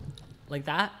 Like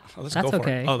that? Oh, let's That's go for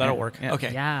okay. it. Oh, that'll work. Yeah.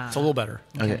 Okay. Yeah. It's a little better.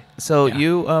 Okay. So Yeah.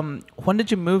 you when did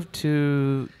you move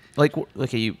to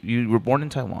okay, you were born in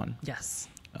Taiwan. Yes.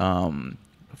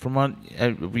 From what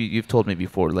you've told me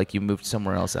before, like you moved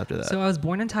somewhere else after that. So I was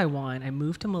born in Taiwan. I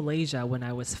moved to Malaysia when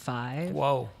I was 5.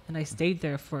 Whoa. And I stayed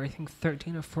there for, I think,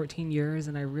 13 or 14 years.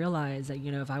 And I realized that,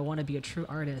 if I want to be a true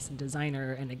artist and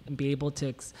designer and be able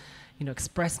to,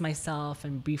 express myself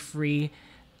and be free,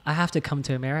 I have to come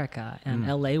to America. And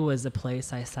LA was the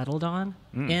place I settled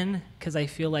in, because I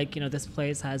feel like, this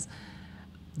place has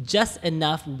just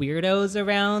enough weirdos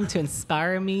around to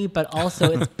inspire me, but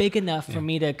also it's big enough for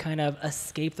me to kind of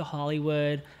escape the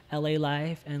Hollywood LA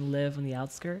life and live on the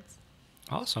outskirts.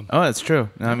 Awesome. Oh, that's true.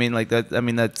 I mean, like that. I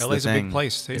mean, that's LA's the a thing. big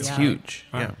place, too. It's Yeah. huge.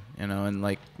 Wow. Yeah, and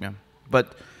like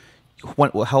But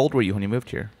how old were you when you moved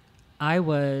here? I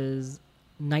was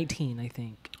 19, I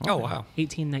think. Oh, wow.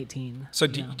 18, 19. So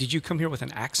yeah. did you come here with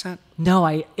an accent? No,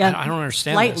 I don't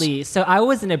understand slightly. So I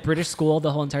was in a British school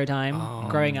the whole entire time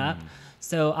growing up.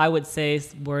 So I would say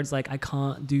words like, I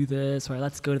can't do this, or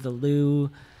let's go to the loo,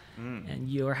 and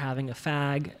you're having a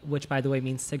fag, which, by the way,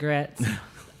 means cigarettes.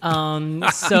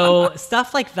 So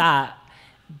stuff like that.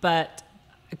 But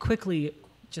I quickly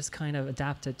just kind of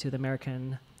adapted to the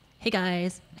American, hey,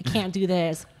 guys, I can't do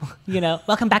this.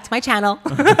 Welcome back to my channel.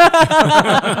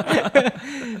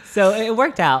 So it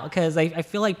worked out because I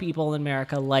feel like people in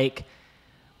America like,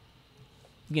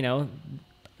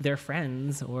 their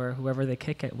friends or whoever they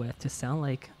kick it with to sound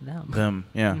like them.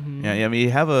 Yeah. Yeah. I mean,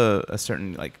 you have a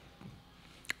certain like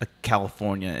a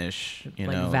California-ish,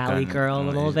 Like Valley kinda- Girl a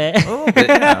little yeah. bit. A little bit,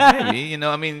 yeah, maybe.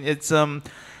 I mean, it's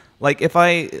like if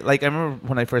I remember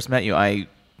when I first met you, I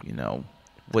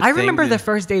would I think remember the that-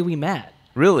 first day we met.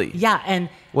 Really? Yeah, and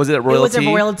Was it at It was Royalty? a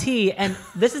royalty, and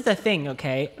this is the thing,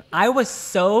 okay? I was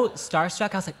so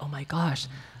starstruck. I was like, "Oh my gosh,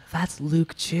 that's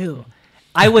Luke Chu."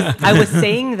 I was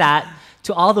saying that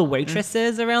to all the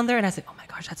waitresses around there, and I said, "Oh my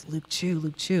gosh, that's Luke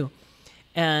Chu."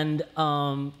 And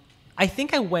I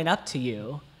think I went up to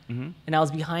you, and I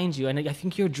was behind you, and I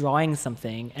think you're drawing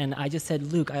something, and I just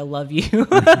said, "Luke, I love you,"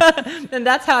 and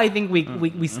that's how I think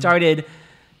we started,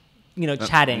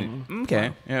 chatting,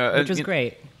 Okay. Yeah. which was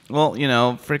great. Well,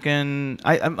 freaking,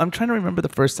 I'm trying to remember the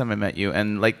first time I met you,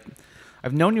 and like,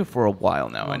 I've known you for a while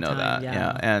now. I Long know time, that.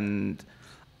 yeah.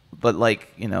 But like,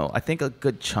 I think a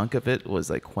good chunk of it was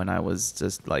like when I was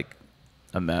just like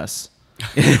a mess.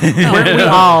 Weren't we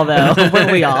all, though?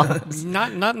 Weren't we all?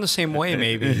 Not in the same way,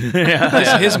 maybe.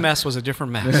 His mess was a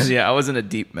different mess. Yeah, I was in a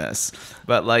deep mess.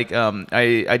 But like,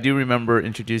 I do remember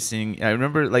introducing. I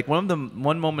remember like one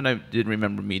moment I did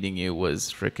remember meeting you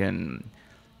was freaking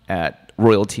at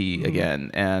Royalty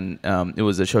again, and it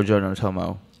was a Shoujo no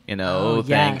Tomo, thing.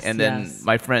 Yes, and then yes.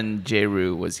 my friend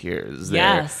Jeru was here. Was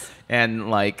there. Yes. And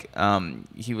like,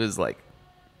 he was like,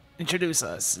 introduce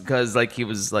us, because like he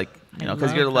was like, because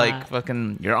love you're like that.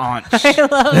 fucking your Onch. I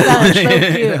love that.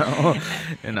 So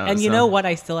cute. And you so- know what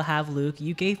I still have, Luke?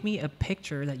 You gave me a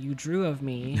picture that you drew of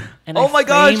me. And Oh I my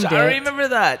gosh, framed I it. remember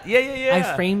that. Yeah.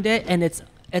 I framed it, and it's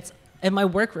in my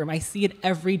workroom. I see it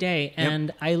every day,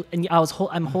 and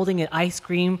I'm holding an ice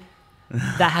cream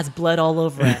that has blood all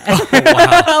over it.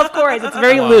 Of course, it's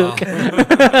very Luke.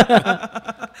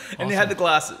 And they had the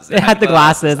glasses. They had the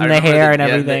glasses and I the remember hair and yeah,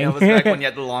 everything. That was back when you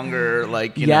had the longer,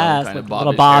 like, Yes, kind of like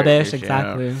little bobbish bobbish, hair,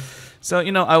 exactly. So,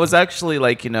 I was actually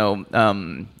like, I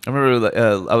remember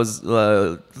I was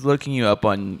looking you up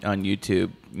on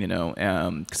YouTube,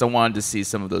 because I wanted to see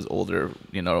some of those older,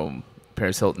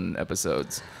 Paris Hilton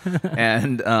episodes,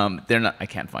 and they're not. I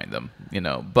can't find them,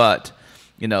 But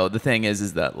the thing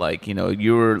is that like,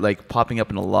 you were like popping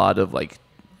up in a lot of like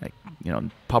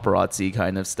paparazzi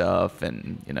kind of stuff,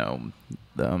 and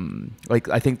like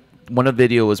I think one of the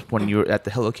video was when you were at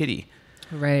the Hello Kitty.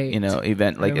 Right.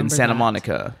 Event like in Santa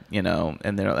Monica,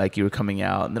 and they're like, you were coming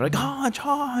out and they're like,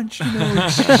 Onch.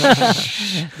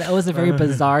 That was a very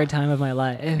bizarre time of my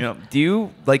life. Do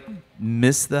you like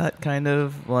miss that kind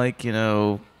of like,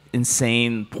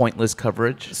 insane, pointless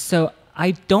coverage? So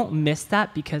I don't miss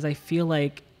that because I feel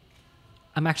like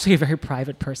I'm actually a very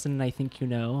private person, and I think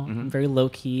I'm very low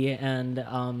key, and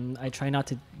I try not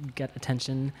to get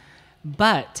attention.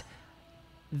 But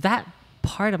that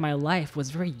part of my life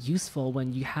was very useful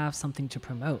when you have something to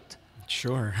promote.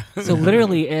 Sure. So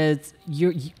literally, it's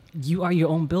you are your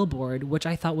own billboard, which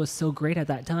I thought was so great at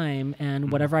that time.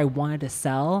 And whatever I wanted to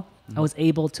sell, I was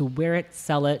able to wear it,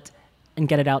 sell it, and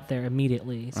get it out there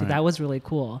immediately. So that was really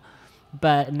cool.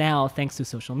 But now, thanks to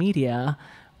social media,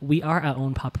 we are our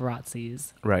own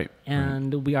paparazzis. Right.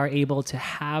 And we are able to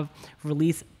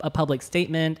release a public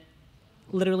statement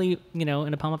literally,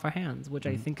 in the palm of our hands, which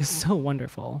I think is so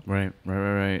wonderful. Right.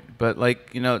 But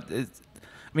like,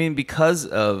 because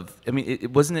of,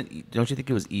 it wasn't, don't you think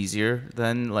it was easier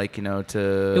then, like,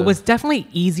 to... It was definitely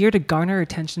easier to garner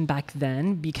attention back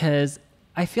then, because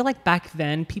I feel like back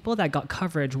then, people that got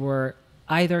coverage were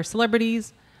either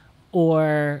celebrities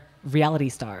or reality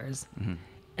stars.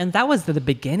 And that was the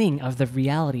beginning of the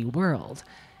reality world.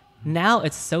 Now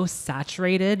it's so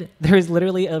saturated. There's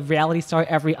literally a reality star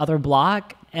every other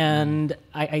block, and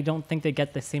I don't think they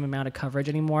get the same amount of coverage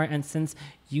anymore. And since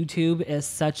YouTube is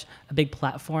such a big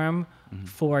platform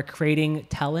for creating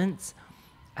talents,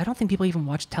 I don't think people even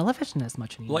watch television as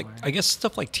much anymore. Like, I guess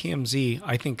stuff like TMZ,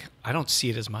 I don't see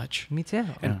it as much. Me too.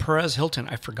 And Perez Hilton,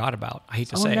 I forgot about. I hate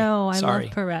to say. Oh no, I Sorry.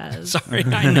 love Perez. Sorry,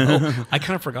 I know. I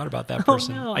kind of forgot about that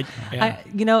person. Oh no.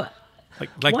 Yeah. Like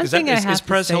one is thing I have is to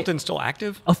Perez say- Hilton still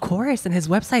active? Of course, and his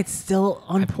website's still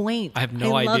on point. I have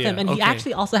no I love idea. him, and he Okay.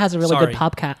 actually also has a really Sorry. good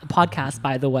podcast,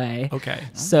 by the way. Okay.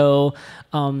 So,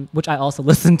 which I also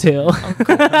listen to.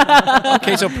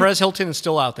 Okay, so Perez Hilton is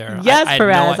still out there. Yes, I had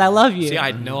Perez, I love you. See, I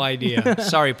had no idea.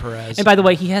 Sorry, Perez. And by the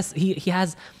way, he has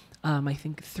I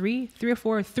think three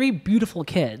beautiful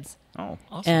kids. Oh,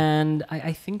 awesome. And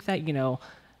I think that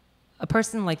a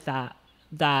person like that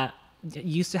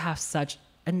used to have such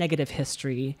a negative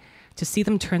history, to see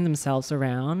them turn themselves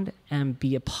around and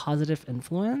be a positive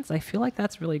influence, I feel like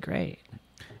that's really great.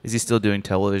 Is he still doing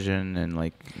television and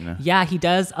like, Yeah, he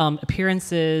does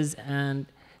appearances, and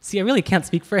see, I really can't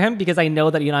speak for him because I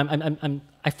know that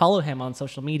I follow him on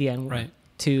social media and Right.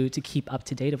 to keep up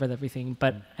to date with everything.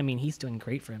 But he's doing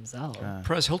great for himself.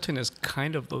 Perez Hilton is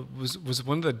kind of was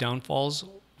one of the downfalls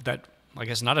that, I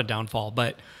guess not a downfall,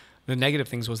 but the negative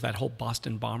things was that whole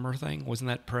Boston bomber thing. Wasn't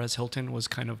that Perez Hilton was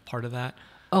kind of part of that?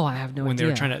 Oh, I have no When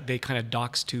idea. they kind of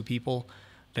doxed two people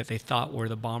that they thought were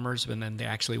the bombers, but then they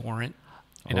actually weren't.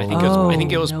 And I think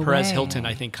it was no Perez way. Hilton,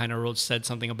 I think, kind of said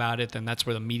something about it. Then that's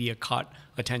where the media caught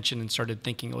attention and started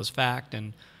thinking it was fact.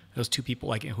 And those two people,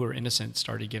 like, who were innocent,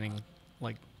 started getting,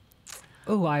 like...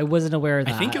 Oh, I wasn't aware of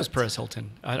that. I think it was Perez Hilton.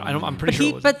 I'm pretty But, sure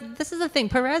it was. but this is the thing.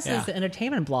 Perez Yeah. is an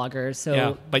entertainment blogger, so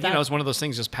Yeah, but that- it's one of those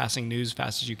things, just passing news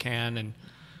fast as you can, and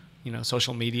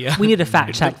social media. we need to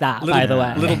fact check that, by the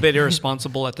way. A little bit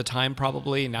irresponsible at the time,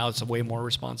 probably. Now it's way more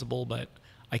responsible, but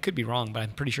I could be wrong. But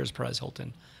I'm pretty sure it's Perez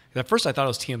Hilton. At first, I thought it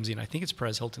was TMZ, and I think it's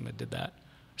Perez Hilton that did that.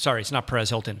 Sorry, it's not Perez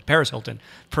Hilton. Paris Hilton.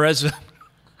 Perez.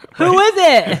 Who is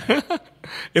it?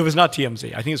 It was not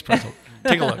TMZ. I think it's Perez Hilton.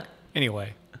 Take a look.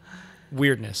 Anyway,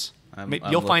 weirdness. I'm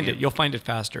You'll find looking. it. You'll find it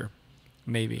faster,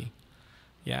 maybe.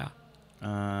 Yeah.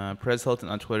 Perez Hilton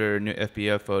on Twitter, new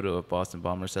FBI photo of Boston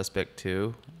bomber suspect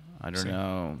 2. I don't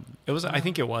know. It was. I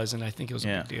think it was, and I think it was a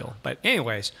Yeah. big deal. But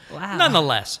anyways, Wow.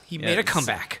 nonetheless, he made a Yes.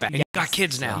 comeback. And he got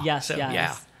kids now. Yes, So, yes.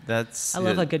 Yeah. That's I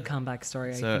love a good comeback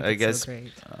story. So think I it's guess so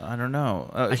great. I don't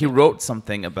know. He wrote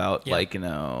something about Yeah. I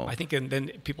I think, and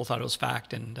then people thought it was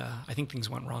fact, and I think things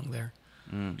went wrong there.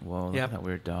 well, look Yep. at that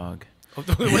weird dog. Oh,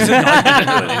 it wasn't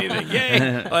anything.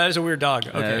 Yay! Oh, that is a weird dog.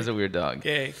 Okay. That is a weird dog.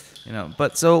 Yay.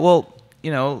 But so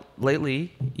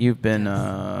lately you've been.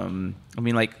 I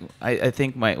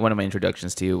think one of my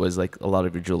introductions to you was like a lot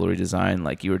of your jewelry design.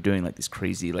 Like you were doing like these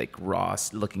crazy like raw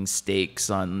looking steaks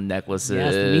on necklaces.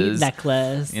 Yes, the meat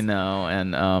necklace.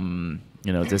 And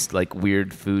just like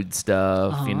weird food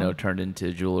stuff. Uh-huh. Turned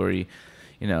into jewelry.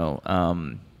 Are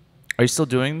you still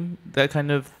doing that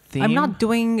kind of theme? I'm not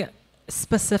doing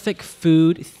specific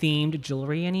food themed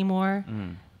jewelry anymore,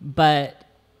 but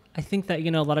I think that,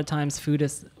 a lot of times food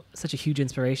is such a huge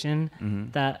inspiration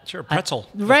that Sure, pretzel.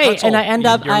 right. Pretzel. And I end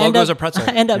up, Your logo's a pretzel.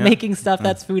 I end up making stuff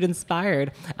that's food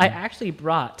inspired. I actually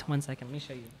brought, one second, let me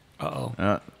show you.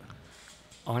 Uh-oh.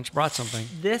 Onch brought something.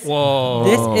 This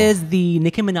Whoa. is the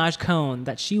Nicki Minaj cone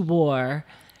that she wore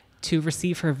to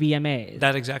receive her VMAs.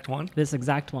 That exact one? This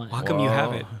exact one. How come you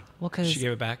have it? Well, because She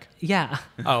gave it back? yeah,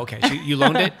 Oh, okay. So you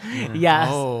loaned it? yes.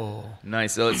 Oh.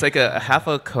 Nice. So it's like a half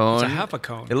a cone. It's a half a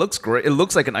cone. It looks great. It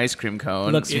looks like an ice cream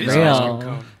cone. Looks It you is know. an ice real. cream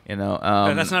cone. You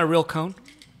know. That's not a real cone?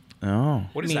 Oh.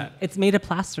 What is that? It's made of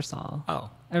plastisol. Oh.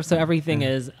 So everything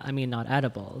is, not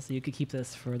edible. So you could keep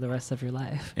this for the rest of your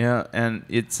life. Yeah, and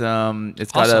it's got a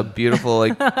Awesome. beautiful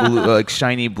like blue, like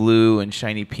shiny blue and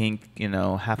shiny pink,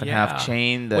 half and Yeah. half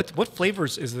chain. That What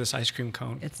flavors is this ice cream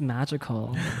cone? It's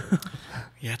magical.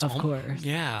 Yeah, it's Of course.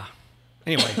 Yeah.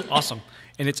 Anyway, awesome.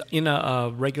 And it's in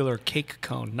a regular cake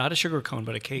cone, not a sugar cone,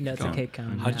 but a cake No, it's cone. a cake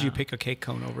cone. How did you yeah. pick a cake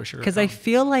cone over a sugar cone? Because I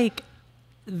feel like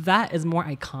that is more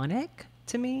iconic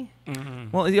to me.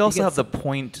 well, you also get have the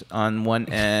point on one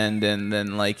end, and then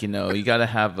you got to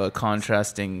have a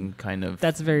contrasting kind of.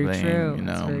 That's very thing, true. You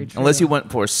know, That's very unless you true.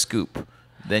 went for a scoop,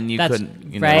 then you That's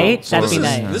couldn't. right. So That'd this be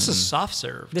is, nice. This is soft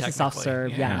serve. This is soft technically.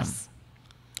 serve, Yeah. yes.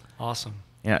 Awesome.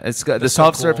 Yeah, it's got the That's so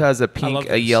soft serve cool. has a I love pink,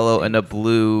 a this. yellow, and a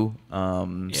blue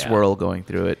swirl going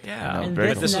through it. Yeah. And very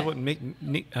this cool. This is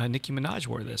ne- what Nicki Minaj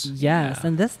wore this. Yes, Yeah.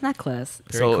 and this necklace.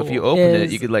 Very So cool. if you open it,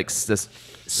 Is- you could just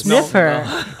Sniff her.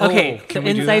 Oh, Okay, can the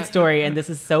we do inside that? story, and this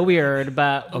is so weird,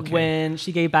 but Okay. when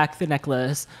she gave back the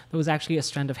necklace, there was actually a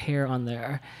strand of hair on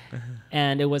there.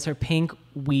 And it was her pink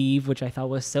weave, which I thought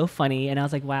was so funny. And I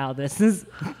was like, wow, this is...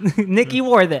 Nikki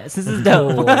wore this. This is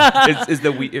dope. is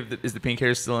the pink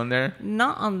hair still in there?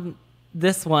 Not on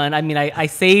this one. I mean, I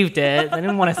saved it. I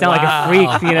didn't want to sound like a Wow. freak,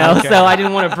 Okay. so I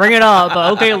didn't want to bring it up.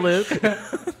 But okay, Luke.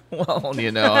 Well, I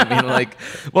mean,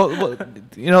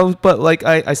 but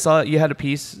I saw you had a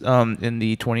piece in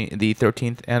the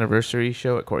 13th anniversary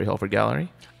show at Corey Holford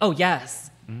Gallery. Oh,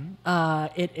 yes.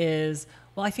 It is.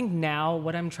 Well, I think now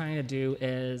what I'm trying to do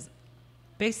is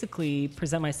basically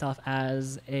present myself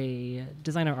as a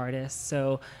designer artist.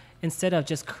 So instead of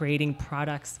just creating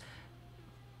products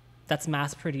that's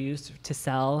mass produced to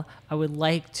sell, I would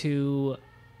like to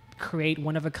create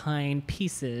one-of-a-kind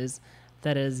pieces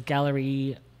that is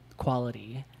gallery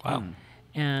quality. Wow.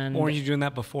 And Weren't you doing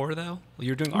that before, though?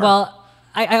 You're doing art. well,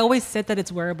 I always said that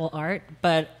it's wearable art,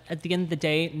 but at the end of the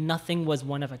day, nothing was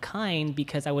one of a kind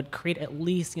because I would create at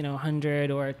least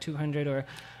 100 or 200 or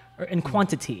in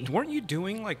quantity. Weren't you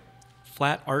doing like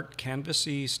flat art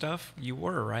canvasy stuff? You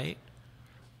were, right?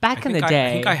 Back I in the think day,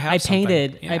 I think I have something.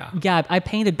 painted. Yeah. I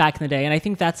painted back in the day, and I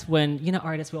think that's when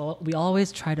artists we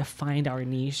always try to find our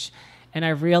niche. And I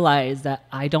realized that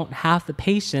I don't have the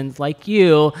patience like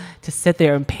you to sit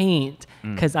there and paint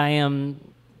because I am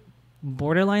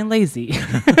borderline lazy. So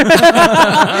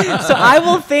I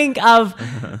will think of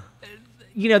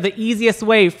the easiest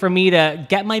way for me to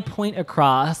get my point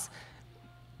across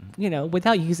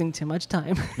without using too much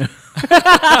time.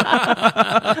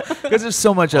 Because there's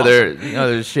so much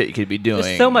other shit you could be doing.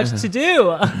 There's so much to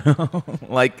do.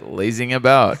 like lazing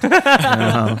about.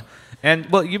 And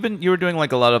well, you were doing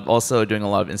a lot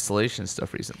of installation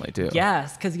stuff recently too.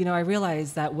 Yes, because I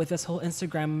realized that with this whole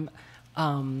Instagram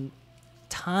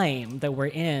time that we're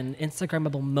in,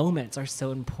 Instagrammable moments are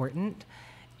so important.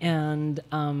 And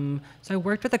so I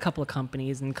worked with a couple of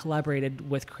companies and collaborated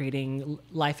with creating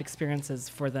life experiences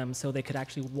for them so they could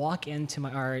actually walk into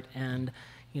my art and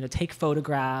take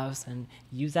photographs and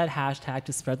use that hashtag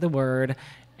to spread the word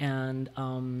and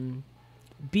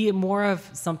be more of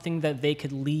something that they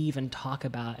could leave and talk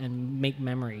about and make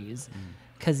memories.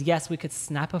 Because yes, we could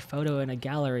snap a photo in a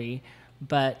gallery,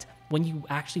 but when you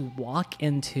actually walk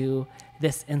into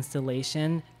this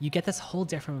installation, you get this whole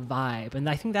different vibe. And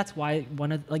I think that's why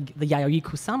one of the Yayoi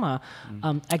Kusama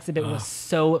exhibit was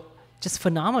so just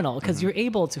phenomenal, because you're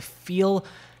able to feel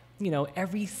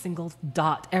every single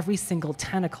dot, every single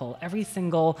tentacle, every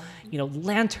single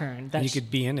lantern that And you could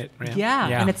be in it, right?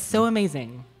 yeah, and it's so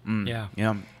amazing. Yeah.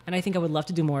 Yeah. And I think I would love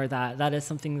to do more of that. That is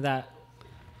something that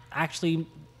actually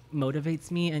motivates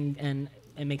me and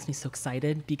it makes me so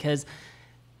excited, because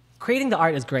creating the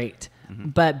art is great,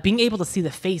 but being able to see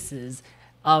the faces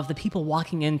of the people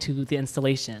walking into the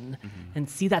installation and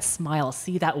see that smile,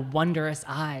 see that wondrous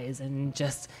eyes, and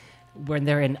just when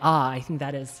they're in awe, I think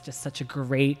that is just such a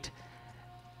great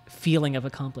feeling of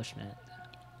accomplishment.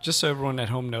 Just so everyone at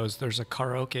home knows, there's a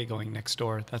karaoke going next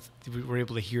door. We were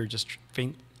able to hear just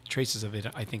faint traces of it,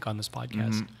 I think, on this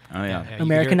podcast. Oh yeah. you can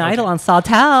American hear it. Idol on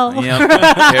Sawtell. Yep.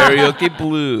 Karaoke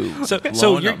Blue. So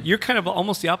Blowing up. you're kind of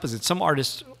almost the opposite. Some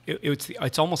artists,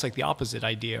 it's almost like the opposite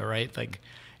idea, right? Like,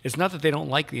 it's not that they don't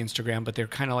like the Instagram, but they're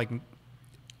kind of like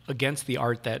against the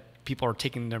art that people are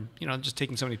taking them, just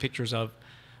taking so many pictures of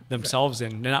themselves,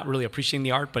 and they're not really appreciating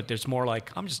the art. But there's more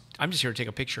like, I'm just here to take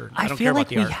a picture. I don't care feel about like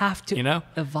the we art. have to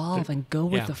evolve and go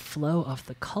with Yeah. the flow of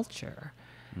the culture.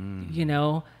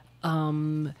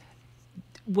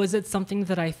 Was it something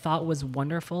that I thought was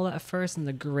wonderful at first and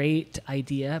the great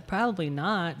idea? Probably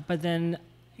not. But then,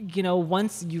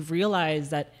 once you realize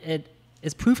that it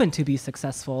is proven to be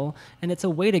successful and it's a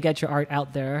way to get your art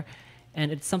out there,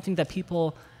 and it's something that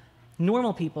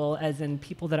normal people, as in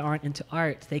people that aren't into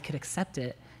art, they could accept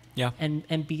it. Yeah.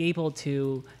 And be able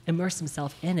to immerse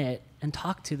themselves in it and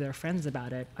talk to their friends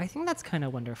about it. I think that's kind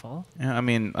of wonderful. Yeah, I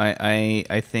mean,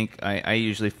 I think I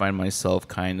usually find myself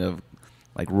kind of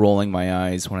like rolling my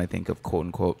eyes when I think of quote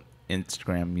unquote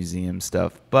Instagram museum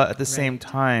stuff. But at the same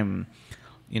time,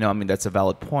 I mean, that's a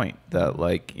valid point that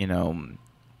like,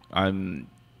 I'm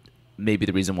maybe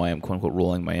the reason why I'm quote unquote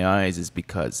rolling my eyes is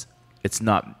because it's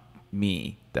not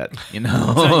me that,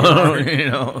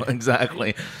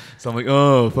 exactly. So I'm like,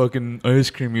 oh, fucking ice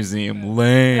cream museum,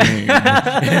 lame.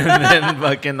 And then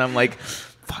fucking, I'm like,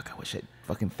 fuck, I wish I'd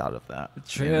fucking thought of that.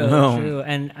 True.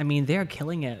 And I mean, they're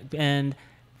killing it. And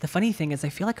the funny thing is, I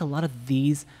feel like a lot of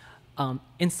these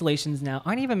installations now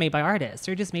aren't even made by artists.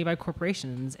 They're just made by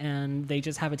corporations. And they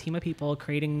just have a team of people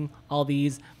creating all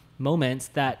these moments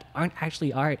that aren't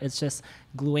actually art. It's just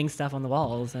gluing stuff on the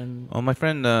walls. And Well, my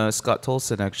friend Scott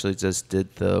Tolson actually just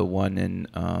did the one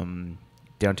in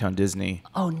downtown Disney.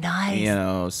 oh,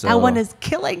 nice. So that one is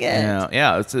killing it.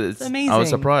 Yeah, it's amazing. I was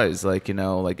surprised, like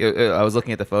I was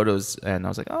looking at the photos and I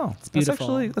was like, oh, it's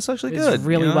beautiful. That's actually It's good.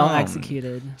 really well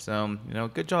executed. So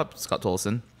good job, Scott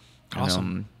Tolson.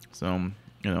 Awesome.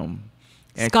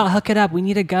 And Scott, hook it up. We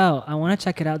need to go. I want to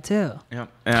check it out too.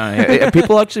 yeah,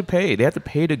 people actually pay. They have to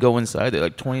pay to go inside. They're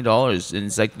like $20, and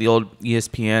it's like the old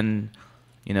ESPN.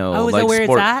 Is like that where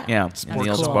sport, it's at? Yeah, That's in the old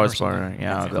cool. sports bar.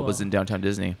 Yeah, That's that was cool. in downtown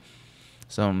Disney.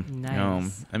 So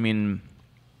Nice. I mean,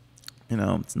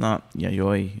 it's not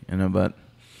yayoi, but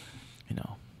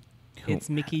cool. It's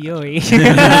Mickey Yoi.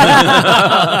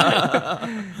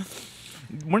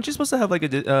 Weren't you supposed to have like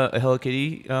a Hello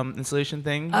Kitty installation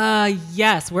thing?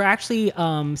 Yes, we're actually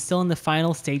still in the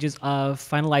final stages of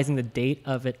finalizing the date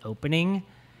of it opening.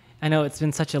 I know it's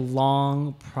been such a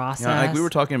long process. Yeah, like we were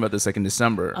talking about this like in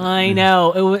December. I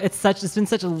know it's been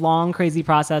such a long, crazy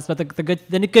process. But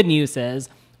the good news is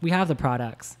we have the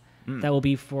products that will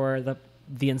be for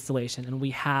the installation, and we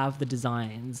have the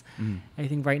designs. I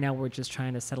think right now we're just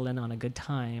trying to settle in on a good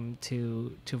time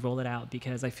to roll it out,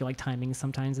 because I feel like timing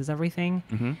sometimes is everything,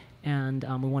 and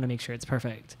we want to make sure it's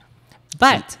perfect.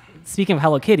 But speaking of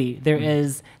Hello Kitty, there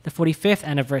is the 45th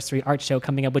anniversary art show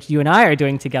coming up, which you and I are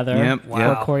doing together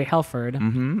for Corey Helford.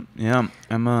 Yeah,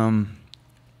 I'm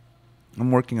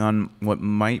working on what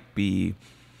might be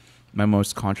my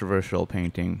most controversial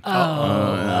painting.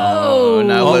 And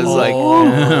I was like,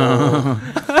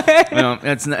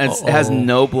 it has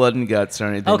no blood and guts or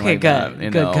anything. Okay, like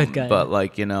good. that, Good. But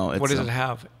like, it's, What does it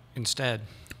have instead?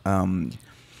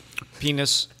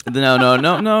 Penis.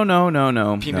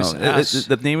 No. Penis No. ass.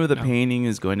 The name of the painting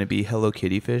is going to be Hello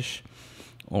Kitty Fish,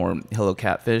 or Hello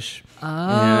Catfish. Oh,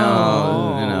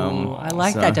 I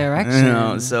like that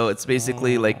direction. So it's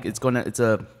basically like it's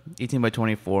a 18 by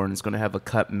 24, and it's going to have a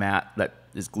cut mat that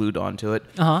is glued onto it.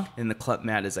 And the cut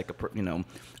mat is like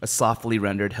a softly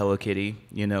rendered Hello Kitty,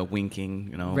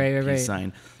 winking, Right. peace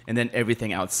sign, and then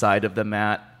everything outside of the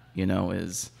mat,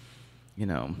 is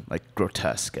like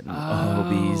grotesque and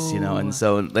obese, and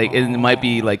so like it might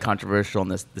be like controversial in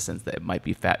the sense that it might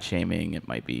be fat shaming, it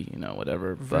might be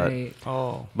whatever, Right.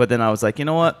 but then I was like, you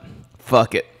know what,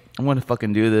 fuck it, I'm gonna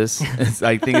fucking do this.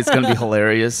 I think it's gonna be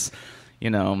hilarious,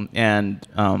 and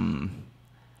I mean,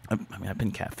 I've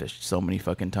been catfished so many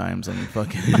fucking times on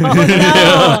fucking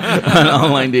on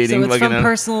online dating. So it's from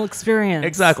personal experience.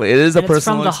 Exactly, it is a And personal. It's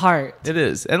from the heart. It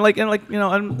is, and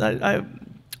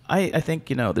I think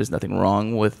there's nothing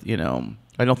wrong with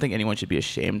I don't think anyone should be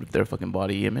ashamed of their fucking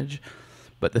body image,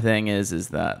 but the thing is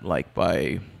that like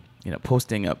by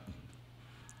posting up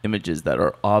images that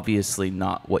are obviously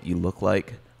not what you look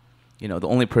like, the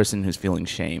only person who's feeling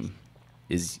shame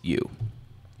is you.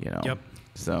 Yep.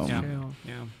 So Yeah. True.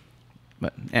 Yeah.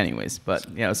 but anyways,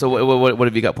 so what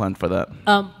have you got planned for that?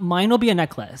 Mine will be a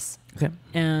necklace. Okay.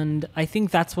 And I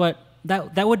think that's what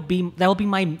that will be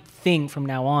my thing from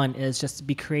now on, is just to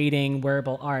be creating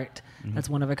wearable art that's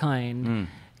one of a kind.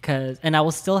 And I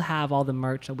will still have all the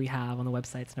merch that we have on the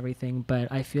websites and everything,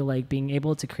 but I feel like being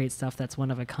able to create stuff that's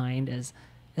one of a kind is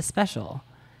special.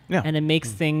 Yeah. And it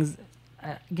makes things,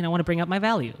 I want to bring up my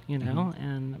value, and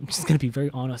I'm just going to be very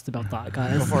honest about that,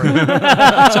 guys.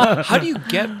 So how do you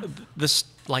get this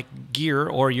like gear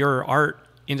or your art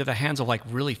into the hands of like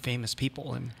really famous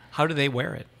people, and how do they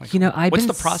wear it? Like, I've what's been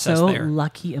the process so there?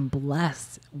 lucky and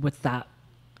blessed with that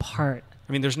part.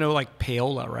 I mean, there's no like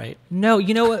payola, right? No,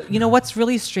 what's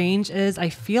really strange is I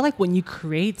feel like when you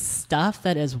create stuff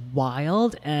that is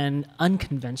wild and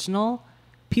unconventional,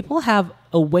 people have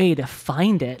a way to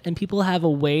find it, and people have a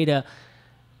way to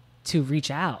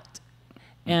reach out.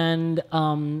 And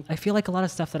I feel like a lot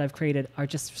of stuff that I've created are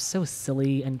just so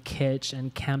silly and kitsch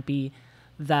and campy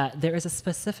that there is a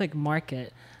specific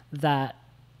market that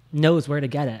knows where to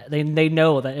get it. They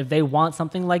know that if they want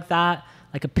something like that,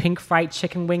 like a pink fried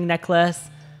chicken wing necklace,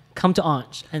 come to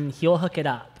Onch and he'll hook it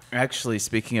up. Actually,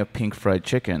 speaking of pink fried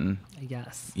chicken,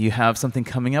 Yes. you have something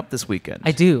coming up this weekend.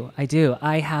 I do.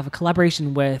 I have a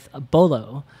collaboration with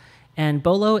Bolo. And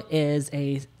Bolo is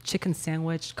a chicken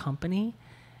sandwich company.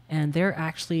 And they're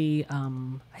actually,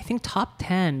 I think, top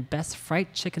 10 best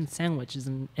fried chicken sandwiches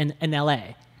in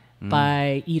LA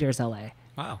by Eaters LA.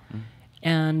 Wow.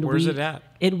 And Where's it at?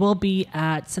 It will be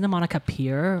at Santa Monica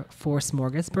Pier for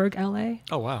Smorgasburg, LA.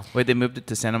 Oh, wow. Wait, they moved it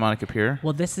to Santa Monica Pier?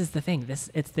 Well, this is the thing.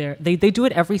 They do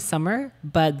it every summer,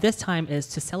 but this time is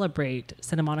to celebrate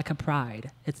Santa Monica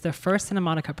Pride. It's their first Santa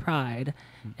Monica Pride,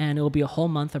 and it will be a whole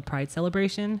month of Pride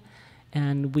celebration.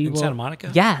 And we In will Santa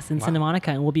Monica? Yes, in Wow. Santa Monica,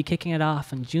 and we'll be kicking it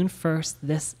off on June 1st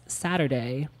this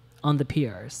Saturday on the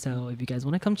pier. So if you guys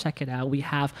want to come check it out, we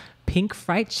have pink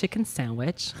fried chicken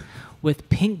sandwich with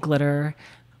pink glitter,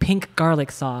 pink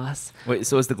garlic sauce. Wait,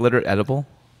 so is the glitter edible?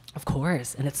 Of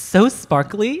course, and it's so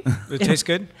sparkly. It tastes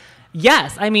good?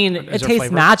 Yes, I mean, it there tastes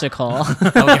flavor? magical.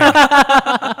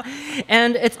 Okay.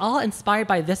 And it's all inspired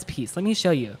by this piece. Let me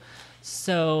show you.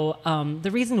 So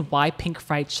the reason why pink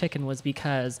fried chicken was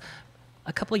because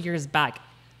a couple of years back,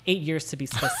 8 years to be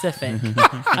specific,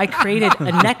 I created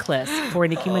a necklace for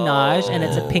Nicki Minaj, and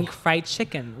it's a pink fried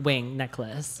chicken wing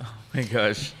necklace. Oh my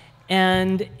gosh.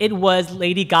 And it was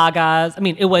Nicki Minaj's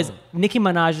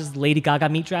Lady Gaga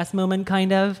meat dress moment,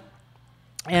 kind of.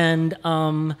 And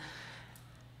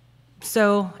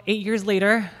so 8 years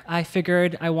later, I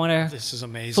figured I want to This is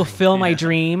amazing. fulfill my Yeah.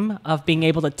 dream of being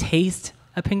able to taste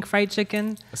a pink fried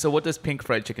chicken. So what does pink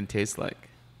fried chicken taste like?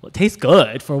 Well, it tastes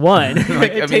good, for one.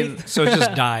 Like, It I mean, tastes- So it's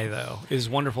just dye, though. Is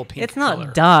wonderful pink it's not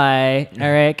color. dye,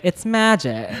 Eric. It's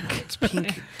magic. It's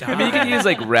pink dye. I mean, you can use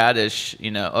like radish,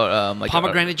 or like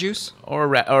pomegranate juice, or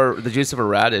the juice of a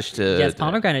radish to. Yes,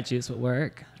 pomegranate juice would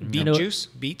work. beet And it'll- juice,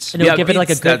 beets. And it'll Yeah, give it like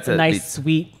a beets, good, that's it, nice, beets.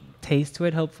 sweet taste to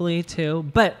it, hopefully, too.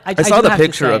 But I I saw do the have to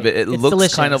picture say, of it. It it's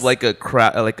looks kind of delicious. like a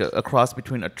crab, like a cross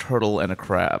between a turtle and a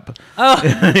crab. Oh.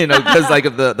 Because like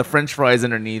of the French fries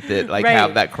underneath it, like Right.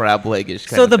 have that crab leggish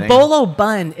kind So of the thing. bolo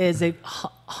bun is a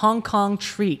Hong Kong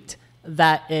treat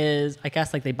that is, I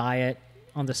guess, like they buy it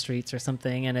on the streets or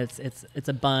something, and it's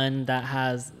a bun that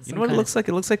has. You know what it looks like?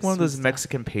 It looks like one of those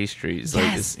Mexican pastries. like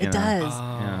Yes, it does.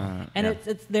 Yeah, And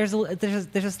yeah. there's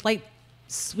a slight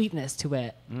sweetness to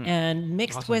it, and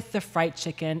mixed Awesome. with the fried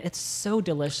chicken, it's so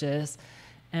delicious.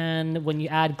 And when you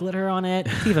add glitter on it,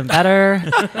 it's even better.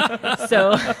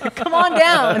 So come on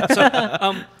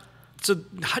down. So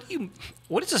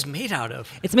what is this made out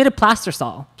of? It's made of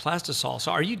plastisol. Plastisol.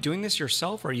 So are you doing this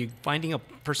yourself, or are you finding a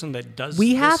person that does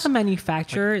We this? have a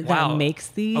manufacturer wow. that makes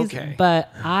these, Okay.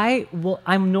 but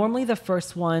I'm normally the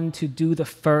first one to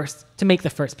make the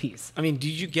first piece. I mean,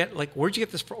 where'd you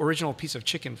get this original piece of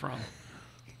chicken from?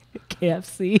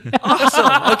 KFC.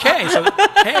 Awesome. Okay. So,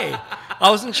 hey, I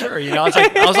wasn't sure.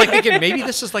 I was like thinking maybe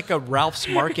this is like a Ralph's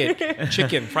Market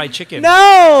fried chicken.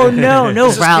 no,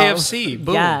 This Ralph. is KFC.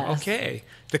 Boom. Yes. Okay.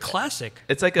 The classic.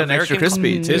 It's like an American extra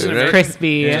crispy too, Isn't it right? Crispy,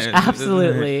 Yeah.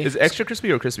 absolutely. Is it extra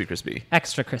crispy or crispy crispy?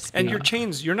 Extra crispy. And your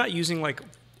chains, you're not using like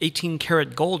 18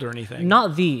 karat gold or anything.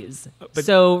 Not these. But-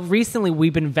 So recently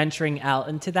we've been venturing out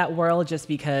into that world just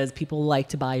because people like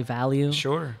to buy value.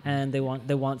 Sure. And they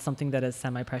want something that is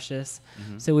semi-precious.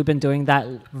 So we've been doing that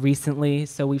recently.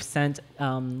 So we've sent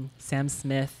Sam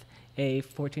Smith a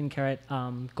 14 karat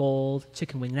gold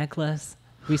chicken wing necklace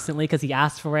recently because he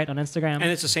asked for it on Instagram. And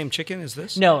it's the same chicken as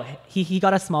this? No, he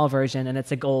got a small version and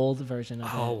it's a gold version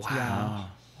of Oh, it. wow.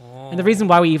 Yeah. And the reason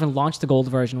why we even launched the gold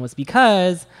version was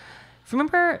because,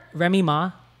 remember Remy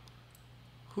Ma?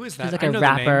 Who is that? She's like I a know the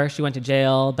rapper. name. She went to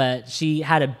jail, but she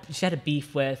had a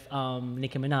beef with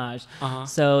Nicki Minaj. Uh-huh.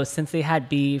 So since they had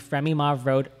beef, Remy Ma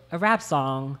wrote a rap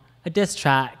song, a diss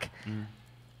track,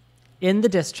 in the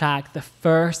diss track, the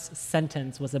first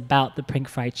sentence was about the pink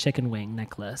fried chicken wing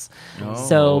necklace.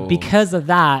 So because of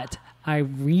that, I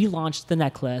relaunched the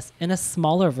necklace in a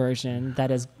smaller version that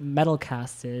is metal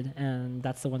casted, and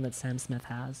that's the one that Sam Smith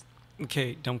has.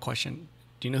 Okay, dumb question.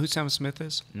 Do you know who Sam Smith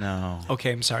is? No.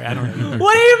 Okay, I'm sorry. I don't know.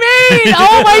 What do you mean?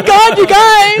 Oh my God, you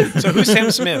guys! So who's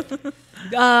Sam Smith?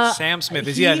 Sam Smith.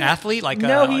 Is he an athlete?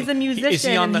 No, he's a musician.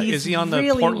 Is he on the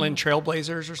really, Portland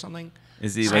Trailblazers or something?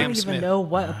 Is he I like? don't even know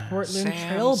what a Portland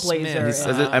Sam Trailblazer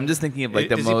Smith. is. I'm just thinking of like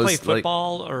the Does most he play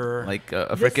football or like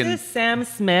a This freaking. is Sam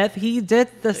Smith. He did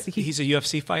this. he's a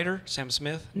UFC fighter, Sam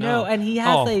Smith? No, and he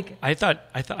has, like- I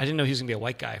didn't know he was gonna be a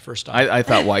white guy first off. I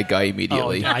thought white guy Oh,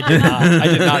 immediately. yeah, I did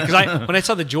not. Because when I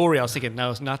saw the jewelry, I was thinking, no,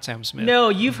 it's not Sam Smith. No,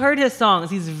 you've heard his songs.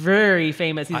 He's very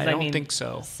famous. He's I don't think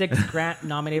so.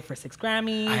 Nominated for 6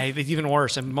 Grammys. It's even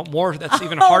worse and more. That's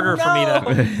even harder for me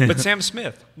to. But Sam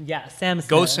Smith, Yeah, Sam Smith.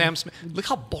 go Sam Smith. Look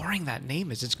how boring that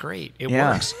name is. It's great. It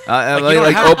Yeah. works. You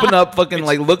don't have- open up fucking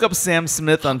look up Sam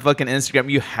Smith on fucking Instagram.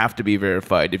 You have to be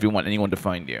verified if you want anyone to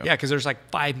find you. Yeah, because there's like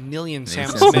 5 million Sam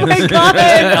Sam Smiths Oh my in God.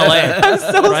 LA. I'm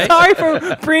so right? sorry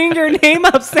for bringing your name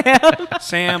up, Sam.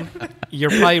 Sam, you're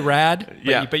probably rad,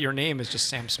 Yeah. but your name is just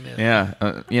Sam Smith. Yeah.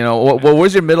 What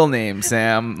was your middle name,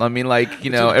 Sam? I mean,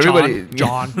 everybody.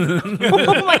 John.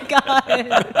 Oh my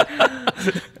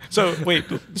God. So wait,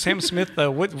 Sam Smith.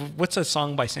 What's a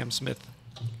song by Sam Smith?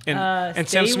 And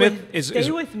Sam Stay Smith with, is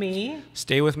Stay With Me.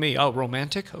 Stay With Me. Oh,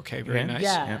 romantic. Okay, very Yeah. nice.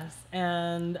 Yes.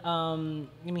 And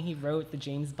he wrote the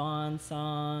James Bond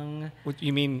song. What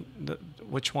you mean?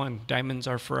 Which one? Diamonds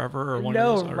Are Forever or one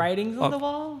No, of those? Or- Writings on oh, the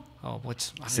Wall. Oh,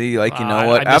 what's? See, what?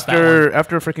 I missed that one.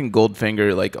 After freaking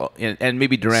Goldfinger, and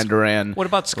maybe Duran. What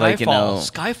about Skyfall?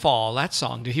 Like, Skyfall, that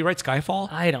song. Did he write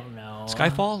Skyfall? I don't know.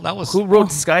 Skyfall? That was Who wrote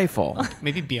Skyfall?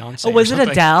 maybe Beyonce. Oh, was or it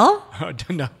something. Adele?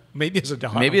 No, maybe it's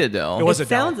Adele. Maybe Adele. It was It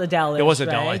Adele. sounds Adele. It was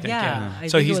Adele, right? I think. Yeah. Yeah. I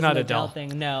So think it he's was not an Adele.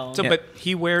 thing. No. So, Yeah. but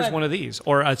he wears But- one of these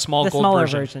or a small the gold smaller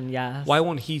version. yes. Why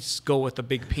won't he go with the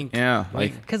big pink? Yeah,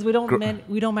 ring? Because we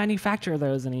don't manufacture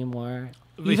those anymore.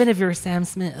 Even if you're Sam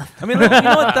Smith. I mean, you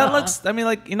know what? That looks. I mean,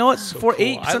 you know what? For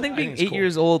cool. something I being think it's 8 cool.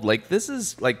 years old, this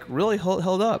is really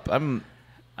held up. I'm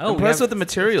we impressed have with the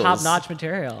materials. Top-notch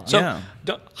material. So,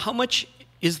 Yeah. how much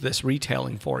is this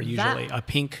retailing for usually? A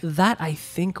pink? That I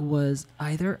think was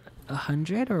either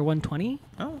 100 or 120.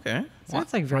 Oh, okay. So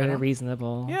that's like very Right on.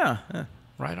 reasonable. Yeah.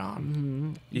 Right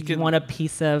on. You can- want a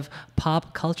piece of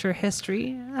pop culture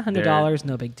history? $100,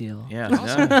 no big deal. Yeah.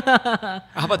 yeah.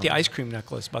 How about the ice cream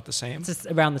necklace? About the same? It's just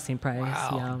around the same price.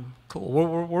 Wow. Yeah. Cool.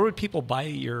 Where would people buy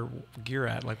your gear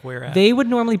at? Like where at? They would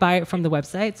normally buy it from the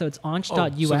website, so it's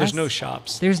onch.us. so there's no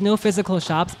shops. There's no physical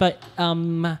shops, but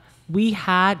we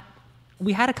had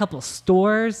a couple of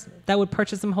stores that would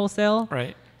purchase them wholesale,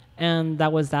 Right. and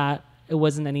that was that. It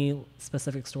wasn't any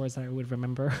specific stores that I would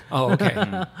remember. Oh, okay.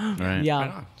 Right. Yeah. Right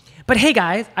on. But hey,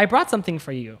 guys, I brought something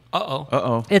for you. Uh-oh.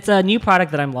 Uh-oh. It's a new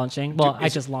product that I'm launching. Well, I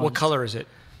just launched. What color is it?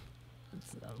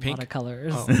 A Pink? lot of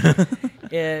colors. Oh.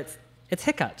 It's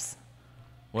hiccups.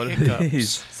 What are Hiccups.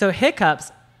 these? So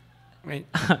hiccups. Right.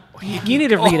 You need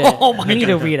to read it. Oh my you need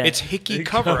God. to read it. It's hickey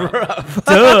cover up.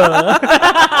 Duh.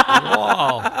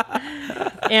 Wow.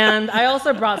 And I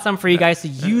also brought some for you guys to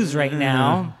use right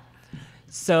now.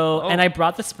 So, and I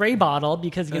brought the spray bottle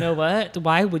because you know what?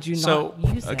 Why would you So-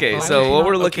 not use it? Okay, Why would so you what not-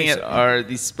 we're looking Okay, at so- are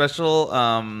these special,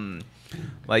 I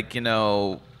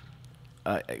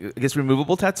guess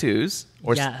removable tattoos.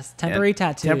 Yes, temporary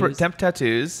tattoos. Temp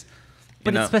tattoos.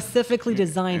 But it's specifically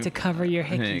designed to cover your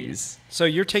hickeys. Hickeys. So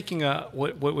you're taking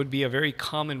what would be a very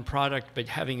common product, but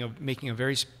making a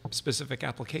very specific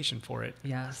application for it.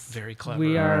 Yes. Very clever.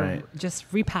 We are Alright. just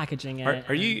repackaging it.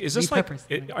 Are you? and Is this like?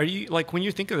 repurposing it. Are you like when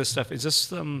you think of this stuff? Is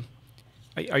this Are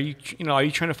you are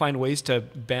you trying to find ways to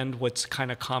bend what's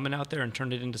kind of common out there and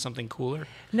turn it into something cooler?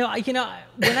 No,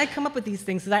 when I come up with these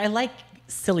things, I like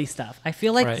silly stuff. I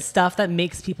feel like Right. stuff that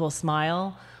makes people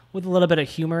smile with a little bit of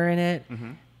humor in it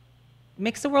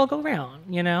makes the world go round,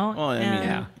 Well, I mean, And-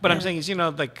 Yeah. But I'm saying is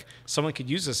like someone could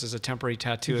use this as a temporary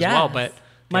tattoo as Yes. well. But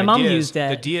the My mom idea is- used it.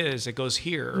 The idea is it goes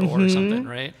here or something,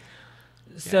 right?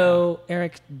 So,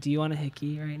 Eric, do you want a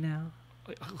hickey right now?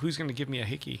 Who's going to give me a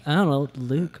hickey? I don't know,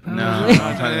 Luke. No.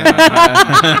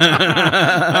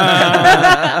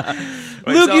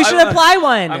 Luke, you should apply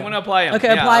one. I'm gonna apply them. Okay,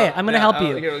 Yeah, apply it. I'm gonna help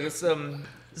you. Here, let's,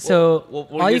 So we'll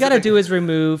all you use gotta it- do is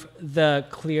remove the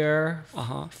clear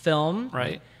Uh-huh. film.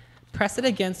 Right. Press it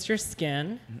against your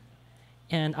skin,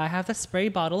 and I have the spray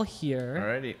bottle here.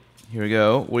 Alrighty. Here we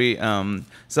go.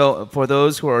 So for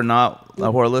those who are not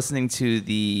who are listening to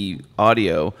the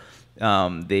audio,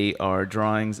 they are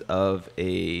drawings of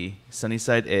a sunny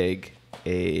side egg,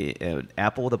 an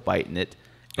apple with a bite in it,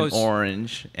 and Oh,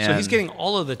 orange. And So he's getting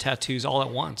all of the tattoos all at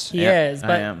once. He Yeah, is, I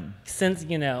but am. since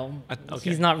Okay.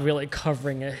 he's not really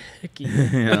covering a hickey.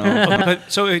 you know,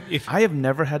 But so if I have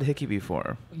never had hickey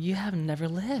before. You have never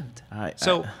lived.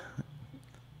 so,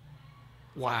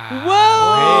 wow.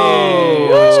 Whoa!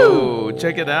 Whoa!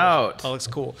 Check it out. Oh, looks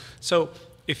cool. So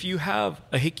if you have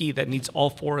a hickey that needs all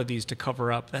 4 of these to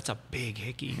cover up, that's a big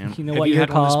hickey. You know Have what you you're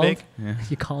had one this called? big?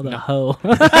 You called a hoe.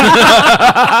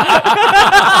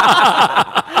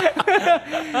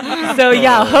 So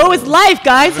yeah, hoe is life,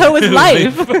 guys. Hoe is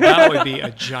life. That would be a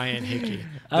giant hickey.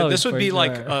 Oh, This would for be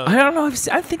like sure. I don't know.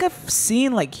 I think I've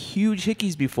seen like huge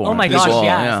hickeys before. Oh my This gosh, wall,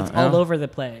 yes, it's all over the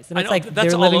place, and I it's know, like that's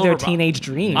they're all living their over, but teenage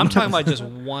dream. I'm talking about just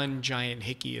one giant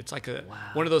hickey. It's like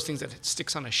one of those things that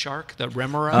sticks on a shark, the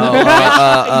remora.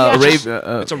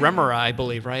 It's a remora, I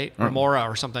believe, right? Remora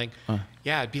or something.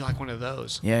 Yeah, it'd be like one of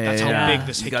those. That's how big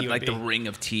this You hickey got would like be. the ring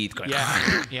of teeth. Going,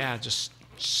 Yeah, just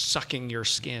sucking your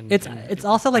skin. It's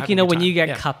also like having a good when time. you get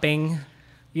Yeah. cupping.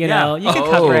 You Yeah. know, you can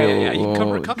cover it. Yeah, you can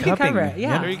cover a cupping. You can cover it.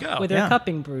 Yeah, There you go. With their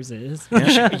cupping bruises.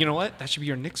 You know what? That should be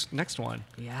your next one.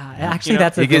 Yeah, actually, You know,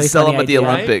 that's a you really can sell funny them at the idea.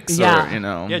 Olympics, Yeah. or you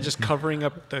know. Yeah, just covering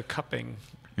up the cupping.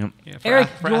 Yep. Yeah, for Eric,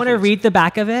 for do you want to athletes. read the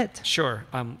back of it? Sure.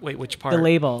 Wait, which part? The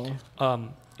label.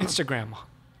 Instagram.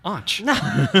 Onch.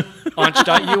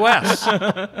 Onch.us.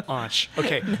 Onch.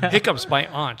 Okay. Hiccups by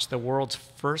Onch, the world's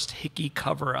first hickey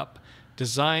cover-up,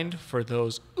 designed for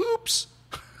those oops.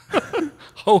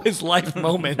 Oh, his life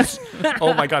moments.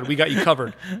 Oh my God, we got you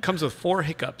covered. Comes with 4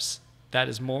 hiccups. That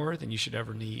is more than you should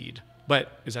ever need.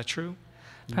 But is that true?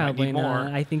 You might Probably need more.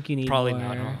 not. I think you need Probably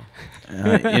more. not. Huh? You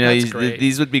know, That's great.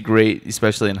 these would be great,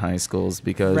 especially in high schools,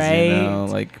 because Right. you know,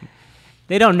 like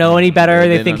They don't know any better.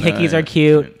 They They think don't know. hickeys are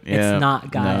cute. Yeah. It's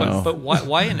not, guys. No. But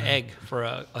why an egg for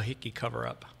a hickey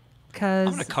cover-up? I'm Because,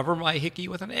 going to cover my hickey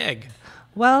with an egg.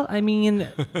 well, I mean,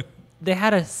 they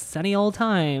had a sunny old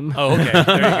time. Oh, okay.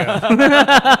 There you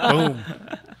go. Boom.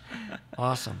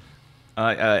 Awesome.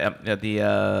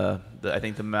 yeah, I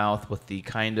think the mouth with the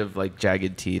kind of like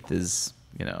jagged teeth is,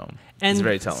 you know, And it's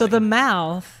very telling. so the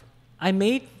mouth, I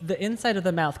made the inside of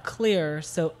the mouth clear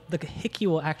so the hickey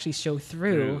will actually show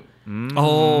through,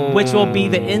 Oh. which will be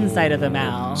the inside of the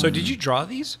mouth. So did you draw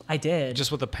these? I did.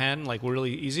 Just with a pen, like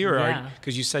really easy? Or Yeah.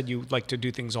 because you said you like to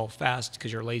do things all fast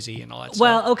because you're lazy and all that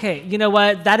Well, stuff. okay, you know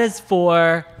what? That is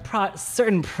for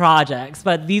certain projects,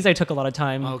 but these I took a lot of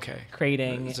time Okay.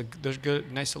 creating. There's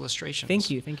good, nice illustrations.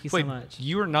 Thank you so Wait, much.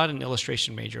 You were not an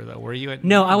illustration major though, were you?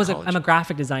 No, in college? I'm a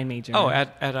graphic design major. Oh,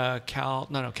 at Cal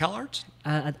Arts?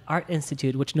 At Art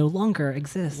Institute, which no longer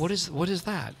exists. What is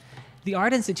that? The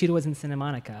Art Institute was in Santa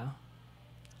Monica.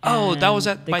 Oh, that was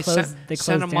And at they by closed- they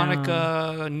Santa closed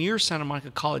Monica, near Santa Monica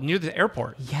College, near the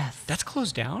airport. Yes. That's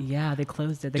closed down. Yeah, they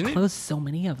closed it. They Didn't it- closed so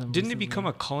many of them. Didn't it recently. become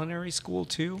a culinary school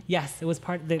too? Yes, it was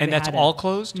part. They And that's had all it.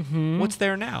 closed. What's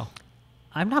there now?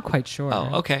 I'm not quite sure.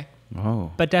 Oh, okay.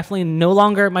 oh, But definitely no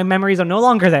longer. My memories are no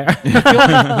longer there.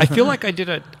 I feel like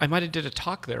I might have did a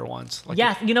talk there once. Like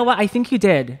yes, you know what? I think you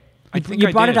did. I You- think you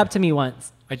I brought did. it up to me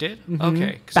once. I did.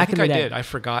 Okay, 'cause Back I think in the I day. did. I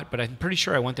forgot, but I'm pretty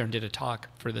sure I went there and did a talk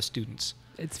for the students.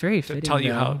 It's very fitting. tell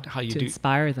you though, how you to do-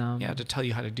 inspire them. Yeah, to tell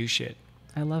you how to do shit.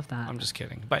 I love that. I'm just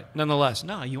kidding, but nonetheless,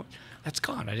 no, that's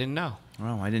gone. I didn't know.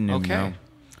 wow, I didn't even Okay. know.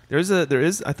 There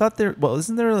is. I thought well,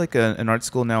 isn't there like an art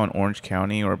school now in Orange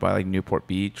County or by like Newport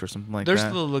Beach or something like There's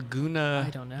that? the Laguna. I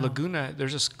don't know. Laguna.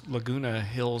 There's Laguna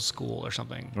Hills School or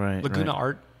something. Right, Laguna right.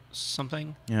 Art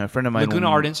something. Yeah, a friend of mine. Laguna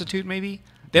went- Art Institute maybe.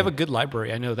 They have a good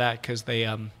library. I know that because they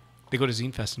go to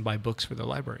Zine Fest and buy books for their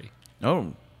library.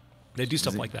 Oh, They do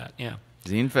stuff like that. Yeah.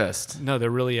 Zine Fest. No, they're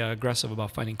really aggressive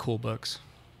about finding cool books.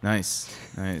 Nice,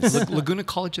 nice. Laguna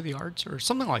College of the Arts or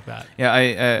something like that. Yeah,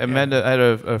 I met I had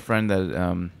a friend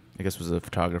that I guess was a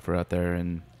photographer out there,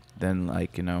 and then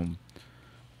like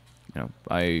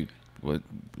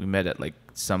we met at like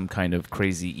some kind of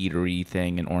crazy eatery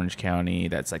thing in Orange County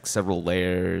that's like several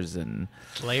layers and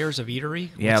Layers of eatery.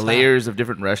 yeah, What's that? layers of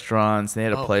different restaurants. They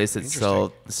had a Oh, place that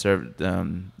interesting. served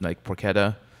like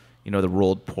porchetta, the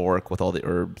rolled pork with all the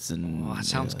herbs and. Oh, that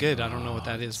sounds good. I don't know what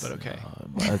that is, but okay.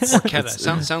 It's, Porchetta.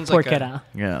 Sounds like Porchetta.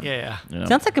 yeah. Yeah. you know.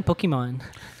 Sounds like a Pokemon.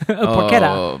 A porchetta.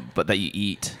 Oh, but that you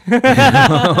eat.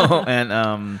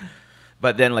 And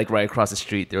but then like right across the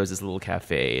street there was this little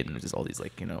cafe and there's just all these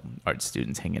like art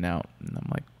students hanging out, and I'm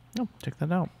like, oh, check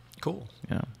that out. Cool.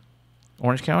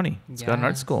 Orange County, it's got an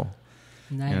art Yes. school.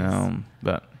 Nice.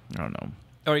 But I don't know.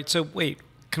 All right. So wait,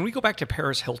 can we go back to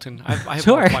Paris Hilton? I have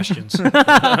Sure. more questions. Go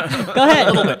ahead.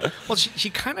 A little bit. Well, she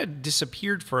kind of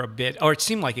disappeared for a bit, or it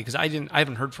seemed like it because I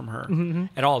haven't heard from her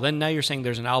at all. Then now you're saying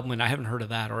there's an album and I haven't heard of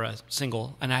that, or a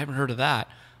single and I haven't heard of that.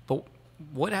 But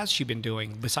what has she been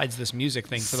doing besides this music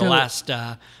thing for the So- last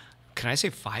can I say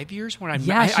 5 years? When I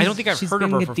don't think I've she's heard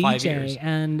of her being for a 5 DJ, years.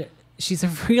 and she's a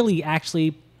really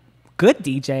actually good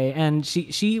DJ, and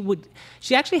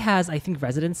she actually has, I think,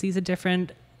 residencies at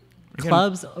different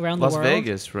clubs around the Las world.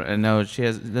 Vegas, right? No,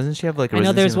 doesn't she have like a I know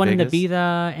residency there's one in Vegas?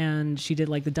 Ibiza, and she did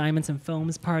like the Diamonds and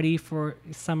Foams party for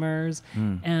summers.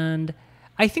 And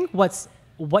I think what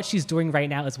she's doing right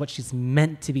now is what she's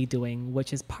meant to be doing,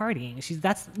 which is partying. She's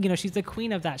the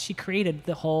queen of that. She created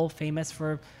the whole famous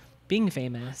for being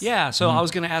famous. Yeah, so I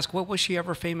was going to ask, what was she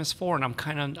ever famous for? And I'm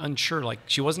kind of unsure. Like,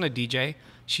 she wasn't a DJ.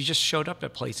 She just showed up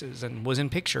at places and was in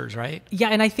pictures, right? Yeah,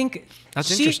 and I think That's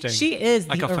interesting. She is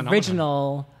Like a the phenomenon.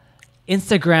 original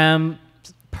Instagram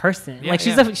person. Yeah, like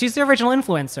she's the original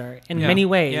influencer in Yeah, many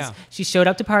ways. yeah. She showed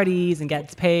up to parties and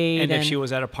gets paid. And if she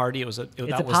was at a party, it's a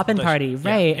pop-in party,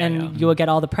 right? You will get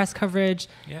all the press coverage.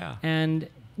 Yeah. And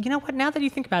you know what? Now that you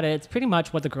think about it, it's pretty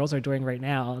much what the girls are doing right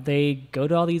now. They go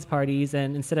to all these parties,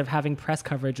 and instead of having press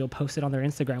coverage, they'll post it on their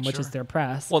Instagram, which is their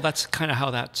press. Well, that's kind of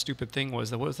how that stupid thing was.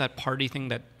 What was that party thing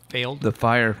that failed? The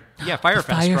Fire. Yeah, Firefest,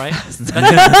 Fyre right? Fest.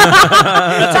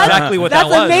 That's exactly what that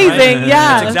was. That's amazing, right?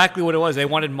 yeah. That's exactly what it was. They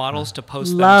wanted models to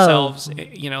post Love. themselves,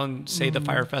 and say the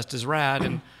Firefest is rad,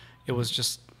 and it was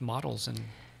just models, and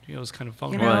it was kind of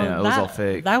phony. Well, yeah, it was all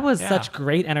fake. That was Yeah. such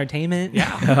great entertainment.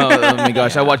 Yeah. Oh my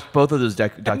gosh, I watched both of those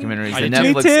documentaries, I the did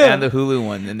too. Netflix Me too. and the Hulu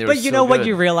one, and they were But you so know what good.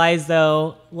 you realize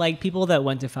though, like people that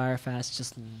went to Firefest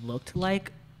just looked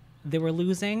like they were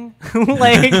losing.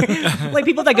 like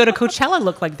people that go to Coachella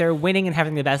look like they're winning and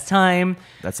having the best time.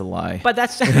 That's a lie. But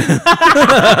that's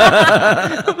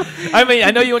I mean,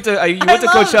 I know you went to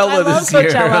Coachella I love this year.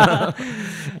 Coachella.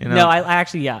 You know? No, I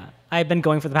actually, yeah. I've been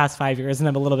going for the past 5 years, and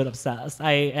I'm a little bit obsessed.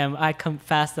 I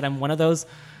confess that I'm one of those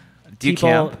Do you people.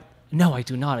 camp? No, I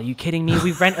do not. Are you kidding me?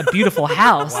 We rent a beautiful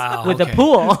house Wow, with okay. a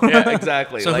pool. Yeah,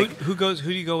 exactly. So like, who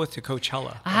do you go with to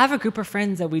Coachella? I have a group of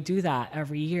friends that we do that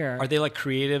every year. Are they like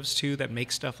creatives too that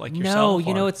make stuff like No, yourself?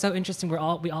 you know, or- it's so interesting. We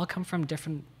all come from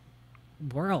different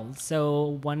worlds.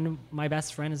 So my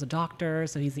best friend is a doctor,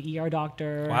 so he's the ER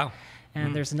doctor. Wow.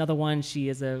 And there's another one. She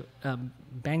is a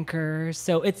banker.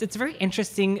 So it's a very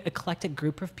interesting, eclectic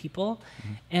group of people.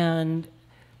 And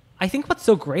I think what's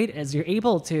so great is you're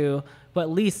able to, well, at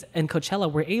least in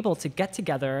Coachella, we're able to get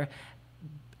together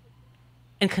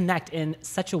and connect in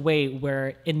such a way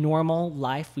where in normal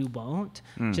life we won't,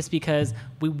 just because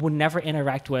we would never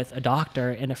interact with a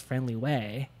doctor in a friendly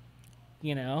way.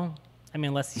 You know? I mean,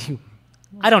 unless you...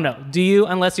 I don't know. Do you?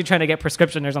 Unless you're trying to get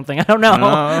prescription or something. I don't know.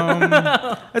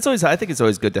 I think it's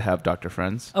always good to have doctor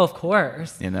friends. Oh, of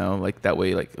course. You know, like that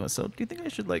way. Like, so do you think I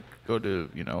should like go to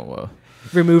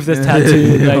Remove this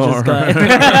tattoo that I just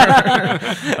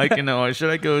got. like should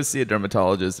I go see a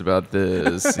dermatologist about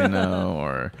this?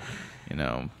 Or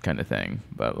kind of thing.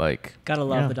 But like, Gotta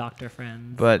love yeah. the doctor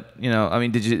friends. But I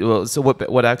mean, did you? Well, so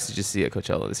what acts did you see at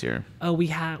Coachella this year? Oh, we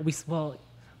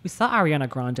saw Ariana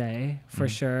Grande for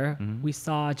sure. We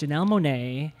saw Janelle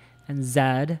Monáe and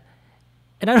Zed,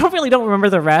 and I don't remember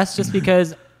the rest just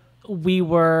because we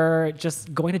were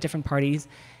just going to different parties.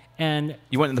 And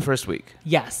You went in the first week.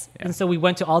 yes, Yeah. and so we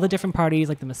went to all the different parties,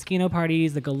 like the Moschino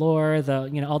parties, the Galore,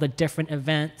 all the different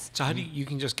events. So how do you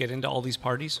can just get into all these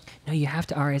parties? No, you have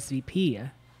to RSVP,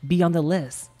 be on the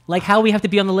list, like how we have to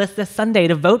be on the list this Sunday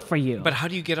to vote for you. But how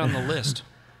do you get on the list?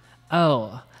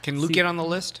 Oh. Can Luke get on the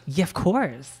list? Yeah, of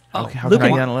course. Okay, how Luke,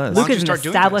 can I get on the list? Why Luke don't you is an start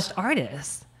doing established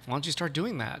artist. Why don't you start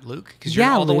doing that, Luke? Because you're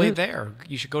Yeah, all the way Luke. there.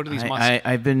 You should go to these.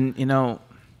 I've been,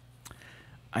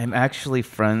 I'm actually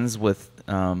friends with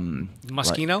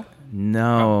Moschino?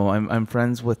 No, I'm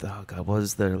friends with. Oh God, what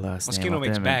was their last name? Moschino Oh,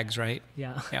 makes damn it. bags, right?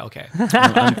 Yeah. Yeah. Okay.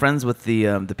 I'm friends with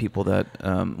the people that.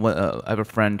 I have a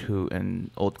friend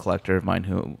an old collector of mine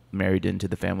who married into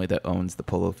the family that owns the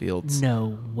polo fields.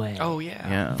 No way. Oh yeah.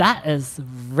 Yeah. That is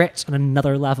rich on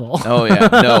another level. Oh yeah.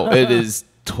 No, it is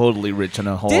totally rich on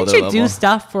a whole Didn't other you level. do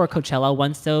stuff for Coachella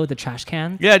once though? The trash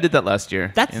cans. Yeah, I did that last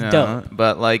year. That's dope.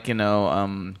 But like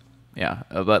yeah.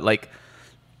 But like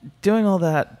doing all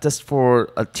that just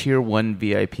for a tier 1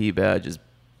 VIP badge is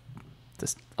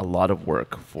just a lot of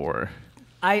work for.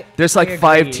 There's like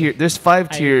five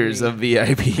tiers of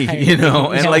VIP, and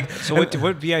Yeah. like So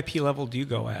what VIP level do you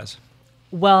go as?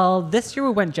 Well, this year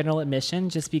we went general admission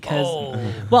just because.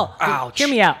 Oh. Well, Ouch. hear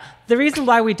me out. The reason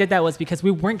why we did that was because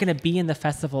we weren't going to be in the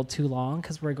festival too long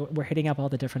because we're hitting up all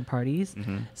the different parties.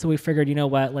 So we figured, you know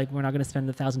what, like we're not going to spend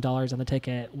 $1,000 on the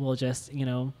ticket. We'll just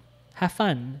have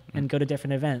fun and go to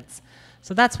different events.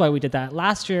 So that's why we did that.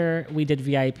 Last year we did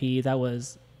VIP. That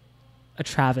was a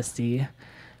travesty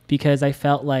because I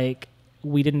felt like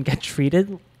we didn't get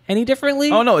treated any differently.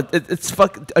 Oh no, it's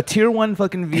a tier 1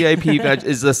 fucking VIP badge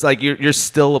is just like you're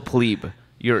still a plebe.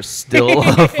 you're still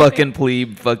a fucking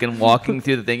plebe fucking walking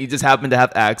through the thing. You just happen to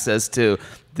have access to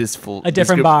this A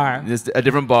different bar. A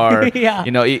different bar. Yeah.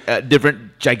 You know, a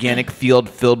different gigantic field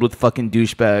filled with fucking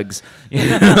douchebags. You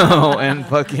know, and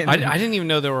fucking. I didn't even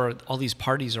know there were all these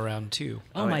parties around too.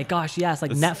 Oh my gosh, yes!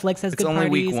 Like It's- Netflix has It's good only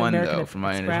parties. week one American though, from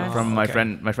my Express. Okay.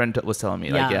 friend. My friend was telling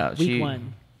me like, yeah, week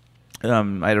one.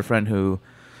 I had a friend who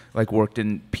like worked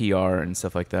in PR and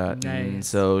stuff like that. And Nice.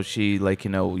 so she like,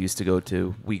 you know, used to go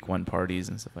to week one parties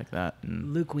and stuff like that.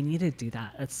 And Luke, we need to do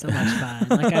that. It's so much fun.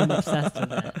 Like I'm obsessed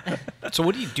with it. So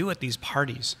what do you do at these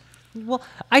parties? Well,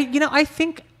 I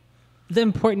think the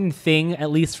important thing,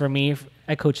 at least for me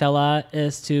at Coachella,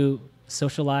 is to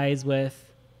socialize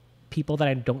with people that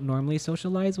I don't normally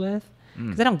socialize with,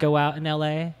 because I don't go out in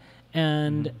LA,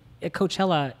 and at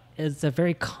Coachella is a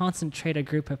very concentrated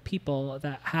group of people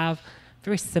that have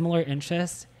very similar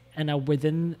interests and are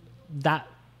within that,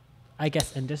 I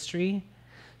guess, industry.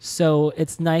 So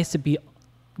it's nice to be,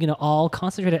 all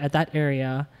concentrated at that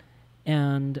area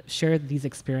and share these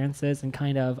experiences and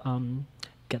kind of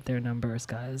get their numbers,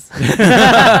 guys. Get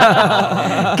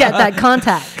that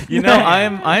contact. you know,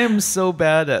 I am so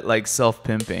bad at like self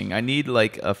pimping. I need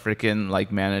like a freaking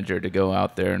like manager to go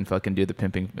out there and fucking do the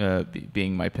pimping,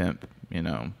 being my pimp. You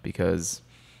know, because,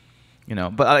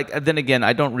 but like then again,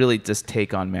 I don't really just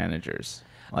take on managers.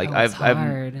 Like It's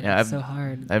hard. It's so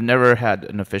hard. I've never had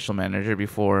an official manager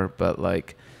before, but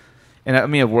like, and I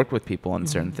mean, I've worked with people on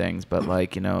certain things, but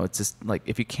like, it's just like,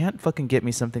 if you can't fucking get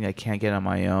me something I can't get on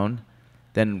my own,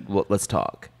 then let's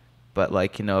talk. But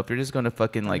like, if you're just going to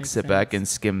fucking like makes sit back sense. and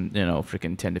skim,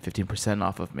 freaking 10 to 15%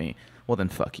 off of me, well then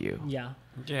fuck you. Yeah,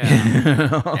 Yeah.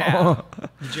 Yeah.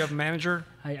 Did you have a manager?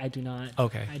 I do not.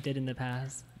 Okay. I did in the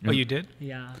past. Oh, you did?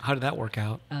 Yeah. How did that work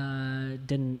out?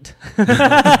 Didn't.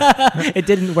 It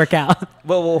didn't work out.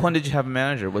 Well, when did you have a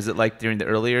manager? Was it like during the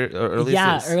earlier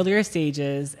stages? Earlier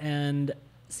stages. And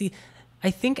see, I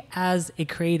think as a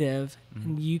creative,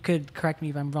 and you could correct me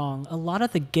if I'm wrong, a lot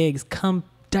of the gigs come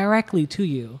directly to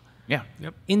you. Yeah.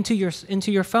 Yep. Into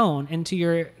your phone, into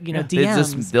your Yeah,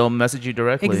 DMs. they'll message you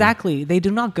directly. Exactly. They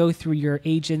do not go through your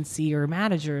agency or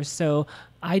manager. So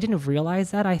I didn't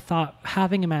realize that. I thought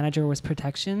having a manager was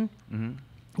protection. Mm-hmm.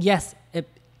 Yes,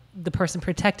 the person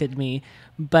protected me,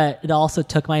 but it also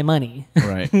took my money.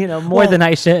 Right. More than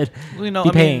I should be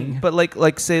paying. But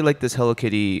like say like this Hello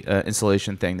Kitty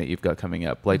installation thing that you've got coming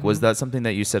up. Like, was that something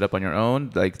that you set up on your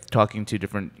own, like talking to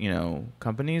different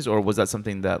companies, or was that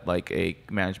something that like a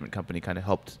management company kind of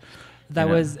helped? That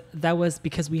was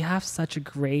because we have such a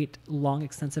great, long,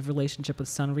 extensive relationship with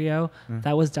Sunrio.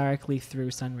 That was directly through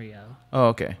Sunrio. Oh,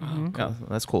 okay. Yeah,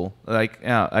 that's cool. Like,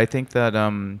 yeah, I think that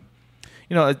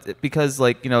because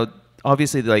like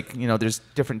obviously like there's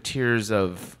different tiers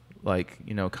of like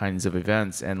kinds of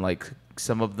events, and like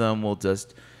some of them will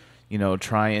just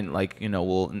try and like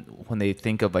will, when they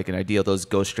think of like an idea, those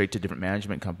go straight to different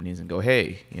management companies and go,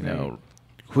 hey, Right.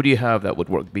 who do you have that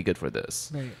would be good for this?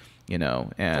 Right.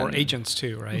 And Or agents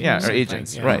too, right? Yeah, or Same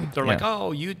agents, thing, right, They're yeah. like,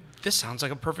 oh, this sounds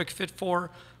like a perfect fit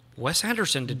for Wes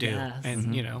Anderson to do. Yes.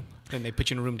 And, then they put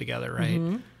you in a room together,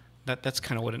 right? That's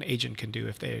kind of what an agent can do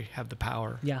if they have the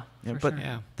power. Yeah, Yeah, for but sure.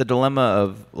 Yeah. the dilemma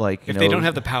of like If they don't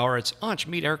have the power, it's Onch,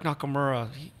 meet Eric Nakamura.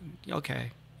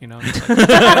 Okay. It's like,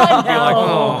 you're like,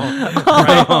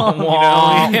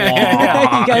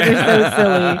 right? You guys are so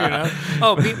silly.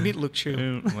 Oh, meet Luke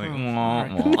Chu. like,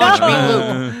 Onch, meet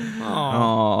Luke.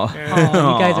 Oh, you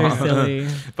guys are silly.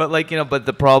 But like but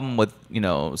the problem with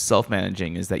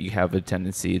self-managing is that you have a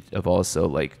tendency of also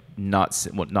like not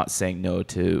saying no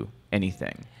to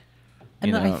anything.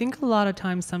 And I think a lot of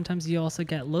times, sometimes you also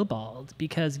get lowballed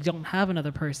because you don't have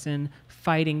another person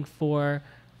fighting for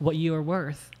what you are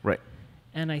worth. Right.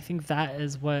 And I think that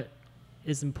is what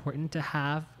is important, to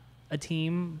have a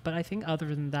team. But I think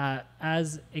other than that,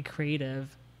 as a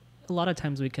creative, a lot of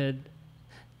times we could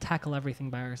tackle everything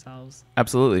by ourselves.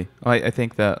 Absolutely. I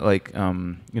think that like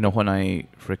when I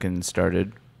freaking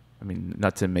started, I mean,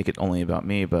 not to make it only about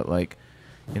me, but like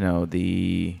in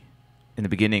the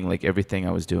beginning, like everything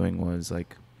I was doing was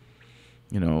like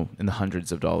in the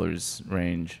hundreds of dollars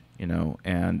range,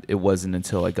 and it wasn't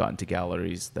until I got into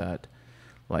galleries that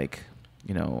like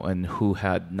and who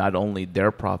had not only their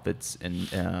profits in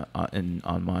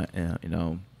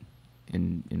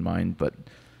mind, but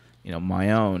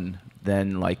my own,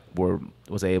 then like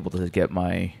was able to get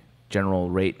my general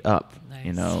rate up.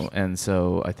 Nice. And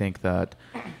so I think that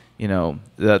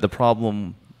the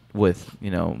problem with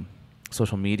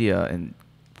social media and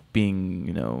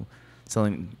being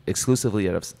selling exclusively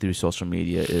through social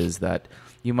media is that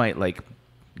you might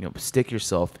stick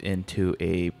yourself into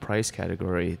a price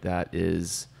category that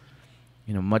is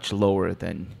much lower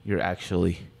than you're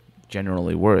actually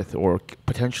generally worth or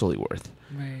potentially worth.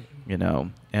 Right.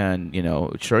 And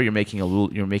sure, you're making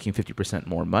 50%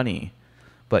 more money,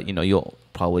 but you'll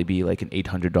probably be like an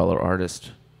 $800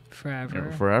 artist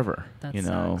forever. That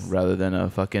sucks. Rather than a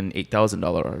fucking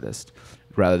 $8,000 artist,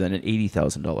 rather than an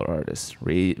 $80,000 artist,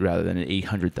 rather than an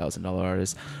 $800,000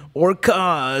 artist, or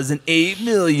cause an $8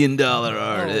 million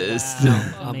artist.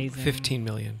 Wow. Amazing. 15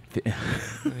 million.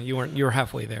 You were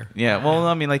halfway there. Yeah, well,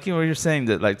 I mean, like you're saying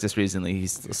that, like, just recently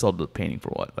he's sold the painting for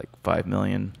what, like 5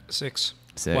 million? 6.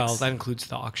 6. Well, that includes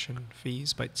the auction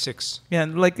fees, but 6. Yeah,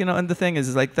 and like and the thing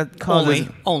is like that cause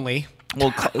only.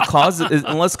 Well,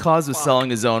 unless Cause was selling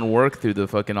his own work through the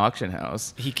fucking auction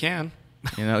house. He can.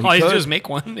 He All he could. do is make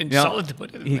one and sell it to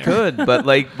put it in He there. could, but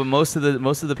most of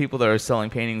the people that are selling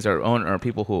paintings are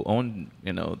people who own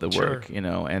the work,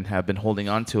 Sure. and have been holding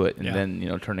on to it and Yeah.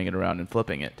 then turning it around and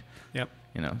flipping it. Yep.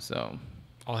 So.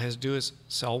 All he has to do is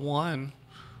sell one.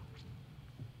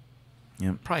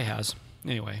 Yeah. Probably has.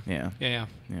 Anyway. Yeah. Yeah.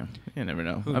 Yeah. You never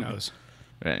know. Who knows?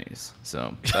 But anyways,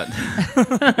 so. But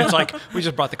It's like we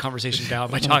just brought the conversation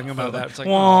down by talking about that. It's like,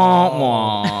 wah,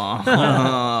 wah.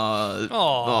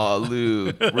 Aw.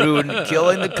 Rude,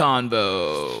 killing the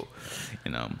convo.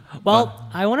 Well,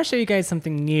 I want to show you guys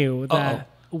something new that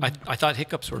I thought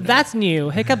hiccups were new. that's new.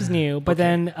 Hiccup's new, but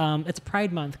then it's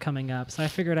Pride Month coming up, so I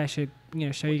figured I should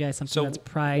show you guys something So that's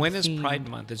Pride. when is themed. Pride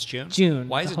Month? It's June? June.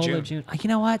 Why is the it whole June? of June? You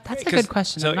know what? That's a 'Cause- good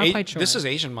question. So I'm not quite sure. This is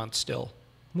Asian month still.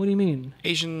 What do you mean?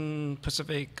 Asian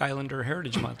Pacific Islander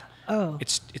Heritage Month. Oh.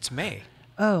 It's May.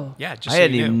 Oh. Yeah, just I so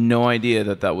had you knew. even no idea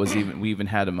that was we even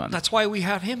had a month. That's why we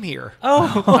have him here.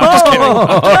 Oh.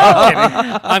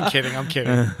 I'm kidding.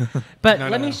 But No,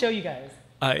 let no. me show you guys.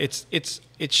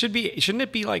 It should be. Shouldn't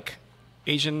it be like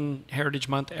Asian Heritage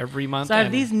Month every month? So I have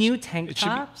and these new tank it should be.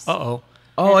 tops. Oh,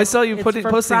 I saw you It's posting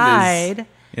for this. Pride,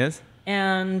 Yes.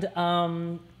 and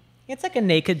it's like a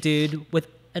naked dude with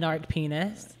an art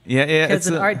penis. Yeah. Because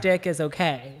an art dick is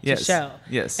okay Yes, to show.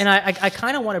 yes. And I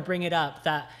kind of want to bring it up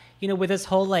that, with this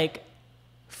whole like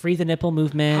free the nipple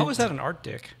movement. How is that an art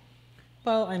dick?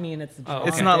 Well, I mean, it's a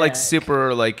It's Okay. not like dick.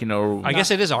 super like I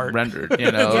guess it is art. rendered. Yeah.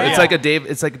 It's like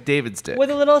it's like David's dick. with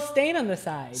a little stain on the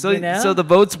side. So so the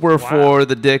votes were for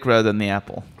the dick rather than the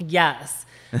apple. yes.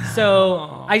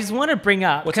 So I just want to bring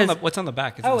up What's on the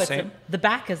back? Is it the it's same? the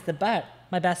back is the butt.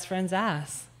 My best friend's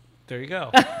ass. There you go.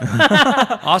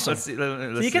 Awesome. Let's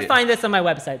So you can find this on my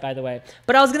website, by the way.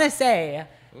 But I was gonna say,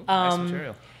 nice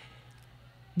material.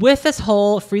 with this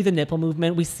whole free the nipple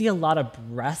movement, we see a lot of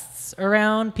breasts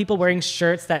around. People wearing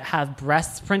shirts that have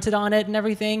breasts printed on it and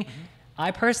everything.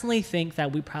 I personally think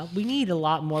that we need a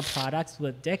lot more products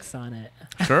with dicks on it.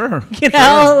 Sure.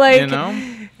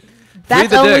 That's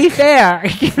the only dick. fair.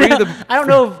 I don't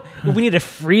know if we need to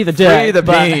free the dick. Free the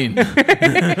but-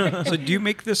 bean. So do you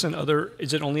make this in other?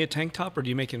 Is it only a tank top, or do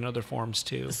you make it in other forms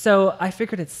too? So I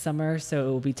figured it's summer, so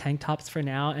it will be tank tops for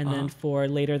now, and then for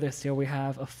later this year we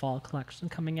have a fall collection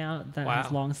coming out that has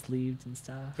Wow. long sleeves and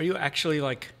stuff. Are you actually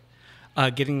like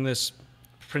getting this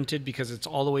printed because it's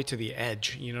all the way to the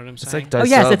edge? You know what I'm saying? like Oh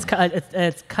yes, sub.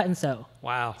 it's cut and sew.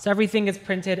 Wow. So everything is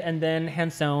printed and then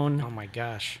hand sewn Oh my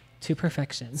gosh. to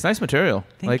perfection. It's nice material.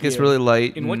 Thank It's you. really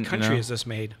light. In what and, country is this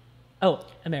made? Oh,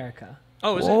 America,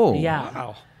 Oh, is Whoa. it? Yeah.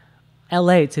 Wow.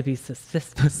 L.A. to be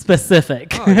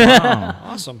specific. Oh, wow.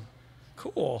 Awesome.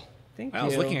 Cool. Thank I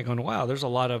was you. looking at going, wow, there's a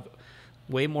lot of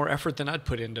way more effort than I'd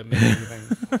put into making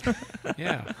anything.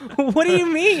 Yeah. What do you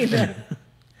mean?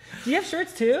 Do you have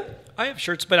shirts too? I have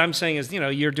shirts, but I'm saying is,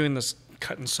 you're doing this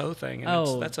cut and sew thing, and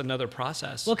Oh. that's another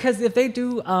process. Well, because if they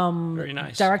do Very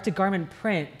nice. direct to garment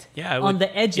print, Yeah, it on would-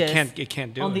 the edges, it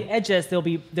can't do on it. the edges there'll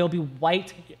be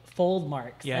white fold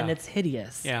marks, Yeah. and it's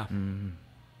hideous. Yeah.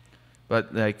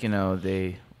 But they.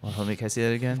 Well, let me. Can I see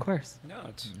that again? Of course. No,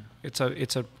 it's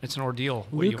an ordeal.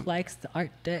 What Luke likes the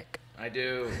art dick. I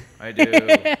do.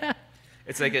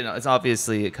 It's like it's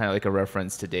obviously kind of like a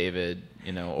reference to David,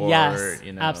 or Yes,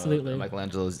 absolutely.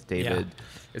 Michelangelo's David.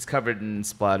 It's covered in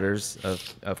splatters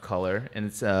of color, and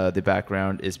it's the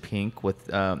background is pink with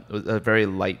a very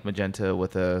light magenta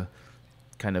with a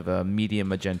kind of a medium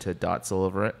magenta dots all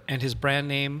over it And his brand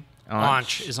name, Onch.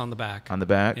 Onch, is on the back. on the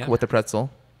back Yeah. with the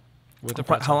pretzel. With the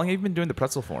How long have you been doing the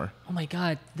pretzel for? Oh my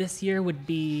God! This year would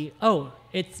be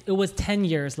it was 10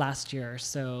 years last year.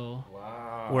 So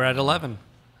We're at 11.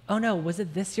 oh no, was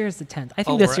it this year is the 10th? I think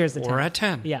Oh, this we're year at- is the 10th. we're at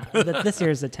 10. Yeah, this year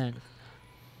is the 10th.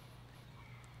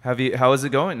 How is it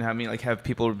going? Have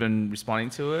people been responding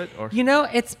to it or?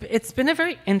 It's been a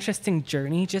very interesting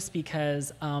journey just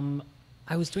because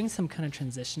I was doing some kind of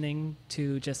transitioning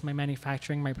to just my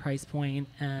manufacturing, my price point,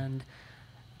 and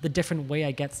the different way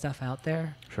I get stuff out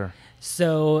there. Sure.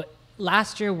 So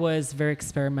last year was very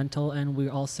experimental, and we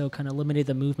also kind of limited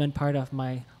the movement part of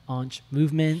my Onch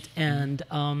movement, and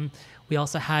we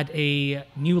also had a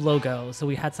new logo. So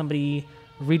we had somebody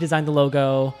redesign the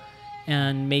logo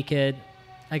and make it,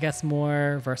 I guess,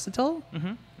 more versatile.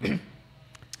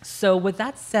 So with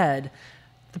that said,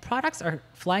 the products are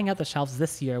flying out the shelves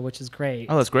this year, which is great.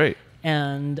 Oh, that's great.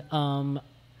 And I'm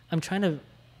trying to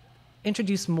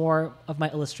introduce more of my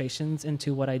illustrations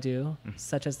into what I do,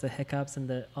 such as the hiccups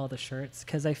and all the shirts,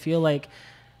 because I feel like,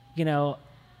 you know,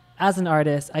 as an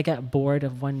artist, I get bored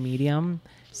of one medium.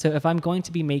 So if I'm going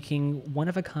to be making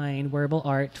one-of-a-kind wearable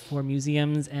art for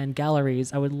museums and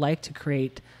galleries, I would like to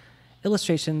create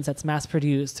illustrations that's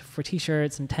mass-produced for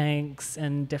T-shirts and tanks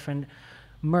and different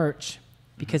merch,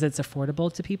 because it's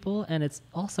affordable to people and it's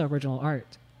also original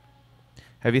art.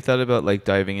 Have you thought about like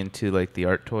diving into like the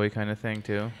art toy kind of thing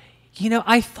too? You know,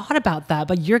 I thought about that,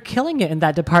 but you're killing it in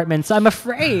that department, so I'm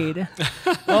afraid.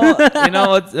 Well, you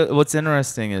know what's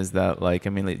interesting is that like I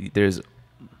mean like, there's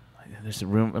a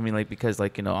room. I mean like because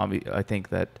like you know I think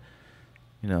that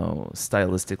you know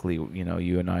stylistically you know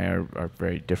you and I are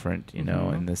very different you know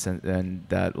in the sense and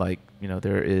that like you know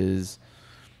there is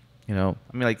you know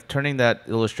I mean like turning that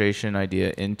illustration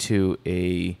idea into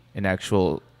an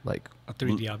actual like A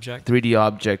 3D object. 3D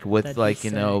object with That'd be like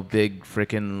you know sick. big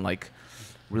freaking like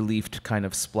relieved kind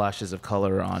of splashes of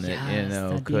color on it, you Yes, know,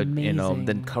 that'd be could you know then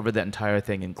amazing. cover that entire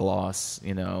thing in gloss,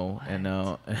 you know, and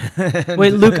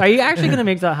Wait, Luke, are you actually gonna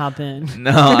make that happen?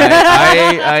 no,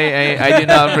 I do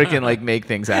not freaking like make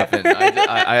things happen.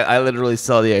 I literally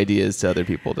sell the ideas to other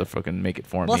people to fucking make it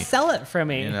for Well, me. sell it for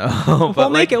me. You know, We'll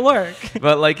make it work.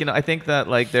 But like you know, I think that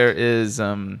like there is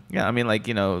yeah, I mean like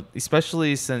you know,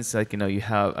 especially since like you know you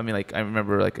have I mean like I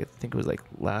remember like I think it was like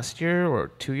last year or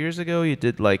 2 years ago you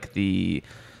did like the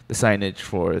signage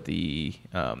for the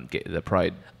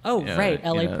Pride. Oh, right,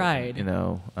 LA you know, Pride. You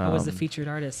know, I was the featured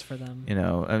artist for them. you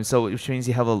know, and so which means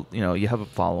you have a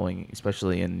following,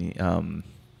 especially in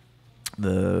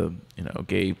the you know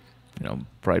gay you know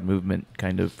Pride movement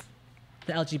kind of.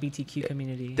 The LGBTQ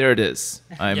community. There it is.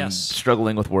 I'm Yes.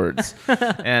 struggling with words.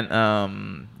 And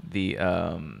you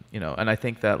know, and I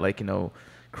think that like, you know,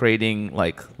 creating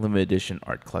like limited edition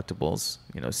art collectibles,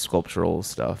 you know, sculptural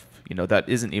stuff, you know, that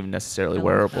isn't even necessarily I like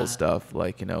wearable that. stuff,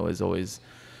 like, you know, is always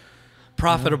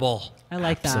Profitable. I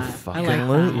like that. I like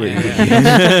Abso-fucking-lutely. that.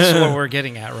 That's what we're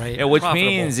getting at, right? Yeah, which Profitable.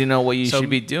 means, you know, what you So should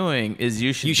be doing is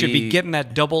you should be getting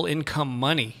that double income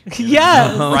money,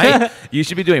 Yes. right? you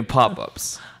should be doing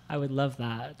pop-ups, I would love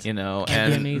that. you know,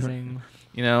 That'd and be amazing.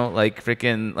 you know, like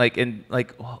freaking, like, and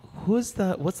like, what's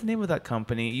the name of that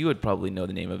company? You would probably know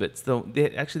the name of it. So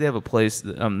they have a place,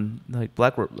 like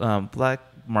Black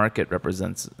Market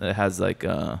represents, it has like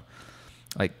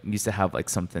used to have like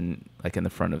something like in the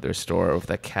front of their store with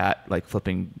that cat like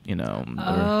flipping, you know.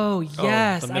 Oh,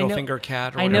 yes. the I middle know, finger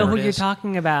cat. Or I know whatever who it you're is.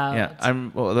 talking about. Yeah, I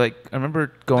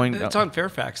remember going. It's on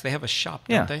Fairfax. They have a shop,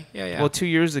 don't Yeah. they? Yeah, yeah. Well, 2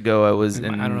 years ago I was I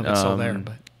in. don't know if it's still there,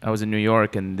 but I was in New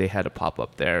York and they had a pop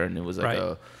up there, and it was like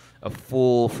Right. a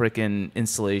full freaking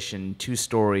installation,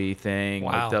 2-story thing.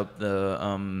 Wow. Like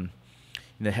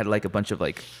they had like a bunch of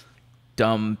like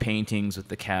dumb paintings with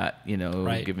the cat, you know,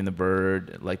 Right. giving the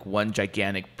bird, like one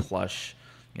gigantic plush,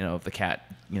 you know, of the cat,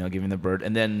 you know, giving the bird,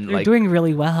 and then You're like doing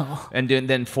really well. and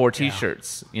then 4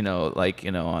 T-shirts, you know, like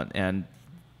you know, and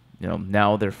you know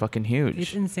now they're fucking huge.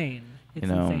 It's insane. It's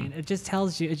You know. insane. It just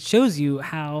it shows you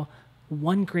how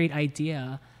one great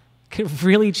idea could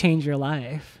really change your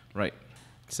life. Right.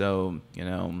 So, you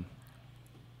know,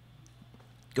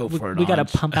 go for it. We got to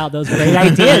Onch. pump out those great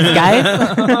ideas, guys.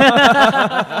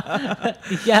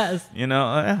 Yes. You know,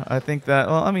 I think that.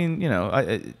 Well, I mean, you know,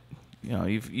 you know,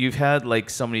 you've had like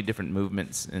so many different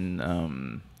movements in,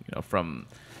 you know, from,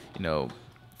 you know,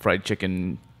 fried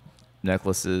chicken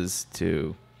necklaces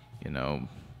to, you know,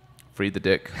 free the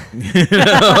dick.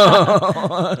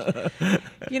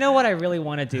 You know what I really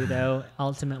want to do, though,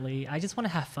 ultimately? I just want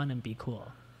to have fun and be cool,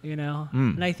 you know?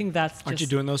 And I think that's just... aren't you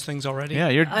doing those things already? Yeah,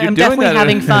 you're I'm doing definitely that,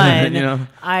 having fun. You know,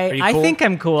 Are you I cool? think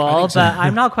I'm cool, I think so. but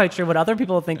I'm not quite sure what other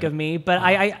people think of me. But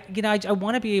I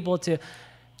want to be able to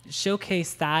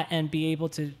showcase that and be able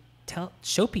to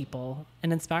show people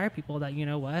and inspire people that, you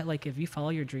know what, like if you follow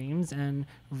your dreams and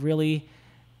really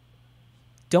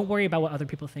don't worry about what other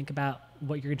people think about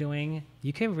what you're doing,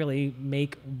 you can really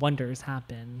make wonders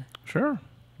happen. sure.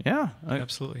 Yeah, I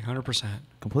Absolutely, 100%.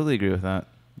 completely agree with that.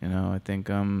 You know, I think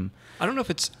I don't know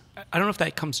if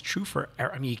that comes true for.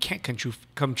 I mean, you can't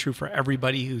come true for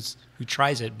everybody who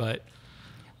tries it, but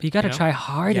But you got to You know? try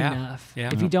hard Yeah. enough. Yeah.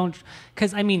 If you don't,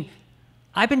 because I mean,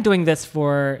 I've been doing this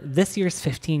for this year's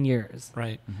 15 years.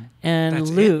 Right. And That's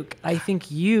Luke, I think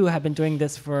you have been doing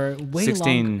this for way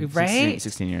 16, longer, right?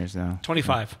 16 years now.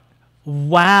 25.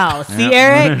 Wow. See,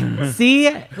 Eric? See?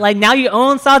 Like, now you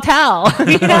own Sawtell.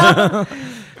 You know?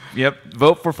 Yep.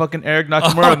 Vote for fucking Eric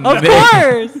Nakamura. Of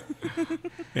course.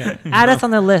 Yeah. Add us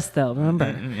on the list, though. Remember.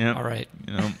 Yep. All right.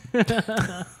 You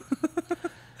know.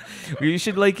 You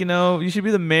should you should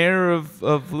be the mayor of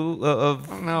No.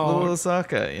 Little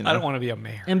Osaka. You know? I don't want to be a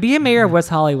mayor. And be a mayor of West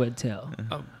Hollywood, too.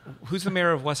 Who's the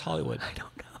mayor of West Hollywood? I don't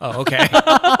know. Oh, okay.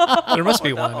 There must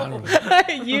be one. I don't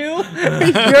know.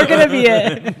 You're going to be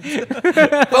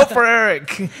it. Vote for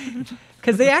Eric.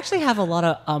 Because they actually have a lot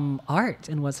of art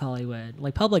in West Hollywood,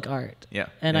 like public art. Yeah.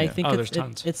 And Yeah, I yeah. think there's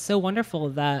tons. it's so wonderful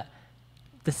that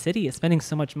the city is spending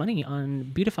so much money on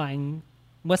beautifying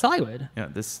West Hollywood. Yeah,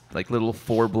 this like little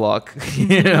 4-block,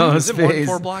 you know, Is it more than space.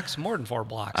 4 blocks? More than 4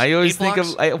 blocks. I always 8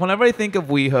 think blocks? whenever I think of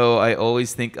WeHo, I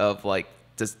always think of like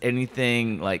just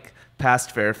anything like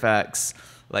past Fairfax,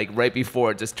 like right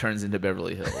before it just turns into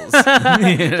Beverly Hills.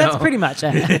 That's pretty much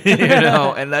it. you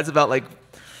know, and that's about like,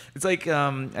 it's like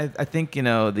I think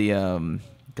the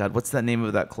God, what's that name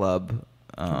of that club?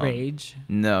 Rage.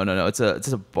 No, it's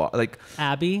a bar, like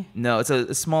Abbey. no, it's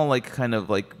a small like kind of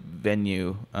like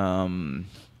venue. I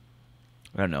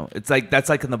don't know. It's like that's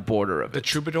like on the border of The it.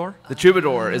 Troubadour? The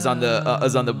Troubadour is on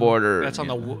the border. That's on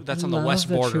the Love west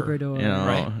the border. Troubadour. you know,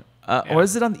 Right. Yeah. Or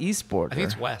is it on the east border? I think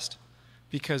it's west.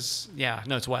 Because,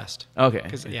 it's west. Okay.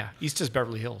 Because, east is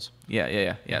Beverly Hills.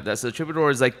 Yeah. That's the Troubadour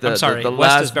is like the I'm sorry, the west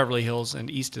last is Beverly Hills and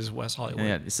east is West Hollywood.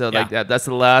 Yeah, so like that's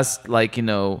the last like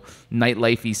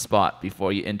nightlifey spot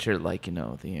before you enter like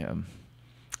the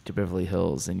to Beverly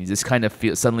Hills, and you just kind of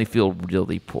suddenly feel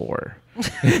really poor.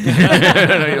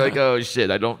 You're like, oh shit,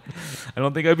 I don't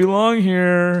think I belong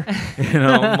here.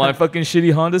 My fucking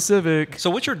shitty Honda Civic. So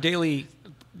what's your daily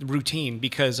routine?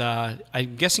 Because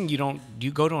I'm guessing do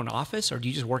you go to an office or do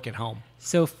you just work at home?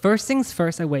 So first things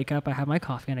first, I wake up, I have my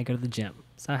coffee, and I go to the gym.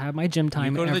 So I have my gym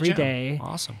time You go to the every gym. day.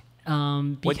 Awesome.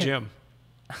 What Because- gym?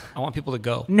 I want people to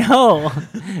go. No,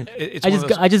 It's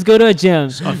I just go to a gym.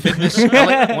 a fitness,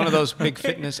 LA, one of those big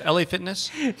fitness, LA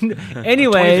Fitness.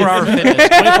 Anyways, 24-hour fitness.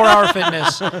 24-hour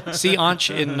fitness. See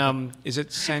Onch in is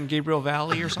it San Gabriel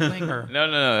Valley or something? Or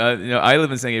No. I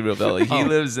live in San Gabriel Valley. He Oh.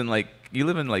 lives in you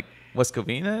live in like West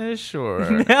Covina-ish or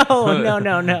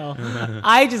no.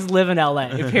 I just live in LA,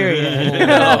 period.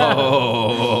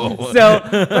 Oh. So,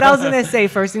 but I was going to say,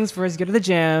 first things first, go to the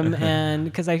gym. And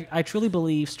because I truly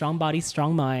believe strong body,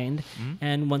 strong mind.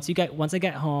 And once I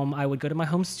get home, I would go to my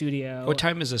home studio. what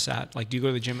time is this at? Like, do you go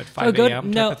to the gym at I would 5 go-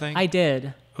 a.m. No, type of thing? I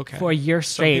did. Okay. For a year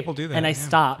Some straight. people do that, and I yeah.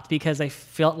 stopped because I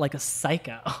felt like a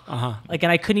psycho. Uh-huh. Like,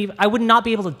 and I would not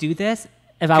be able to do this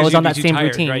if I was on that same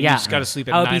routine. Right? Yeah. You just got to sleep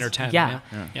at I would 9 be- or 10. Yeah.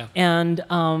 Yeah. And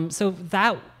so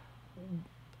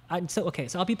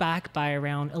I'll be back by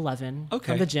around 11 Okay.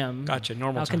 from the gym. Gotcha.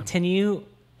 Normal I'll time. continue,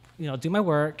 do my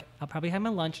work. I'll probably have my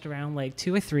lunch at around like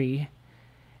 2 or 3,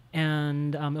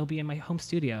 and it'll be in my home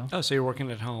studio. Oh, so you're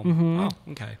working at home. Mm-hmm.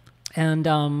 Oh, okay. And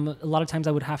a lot of times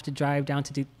I would have to drive down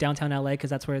to downtown LA because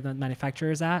that's where the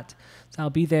manufacturer is at. So I'll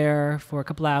be there for a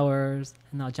couple hours,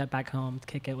 and I'll jet back home to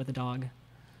kick it with the dog.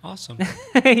 Awesome.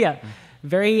 Yeah,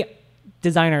 very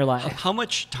designer life. How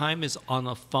much time is on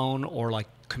the phone or like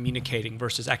communicating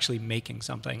versus actually making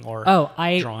something or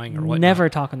I drawing or whatnot? never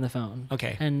talk on the phone.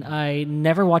 Okay. And I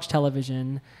never watch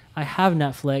television. I have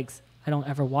Netflix. I don't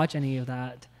ever watch any of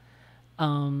that.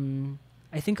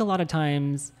 I think a lot of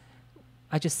times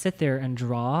I just sit there and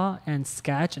draw and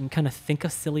sketch and kind of think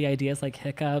of silly ideas like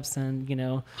hiccups and,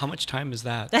 How much time is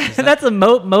that? that's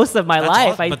most of my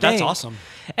life, I think. That's awesome.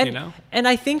 And, and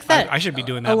I think that I should be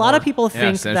doing that a lot of more. people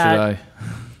think so that should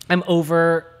I'm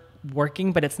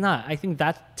overworking, but it's not. I think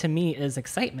that to me is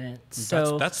excitement.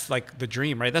 So that's like the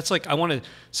dream, right? That's like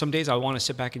some days I want to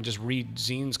sit back and just read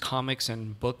zines, comics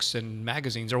and books and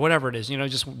magazines or whatever it is,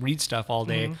 just read stuff all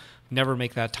day, Mm-hmm. never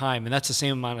make that time. And that's the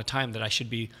same amount of time that I should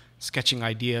be sketching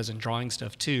ideas and drawing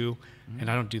stuff too. And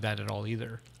I don't do that at all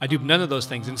either. I do none of those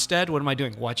things. Instead, what am I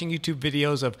doing? Watching YouTube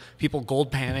videos of people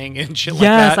gold panning and shit like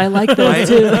that. Yes, I like those right?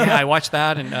 too. Yeah, I watch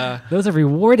that and those are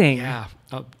rewarding. yeah.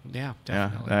 Oh, yeah, Yeah,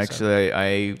 definitely. actually,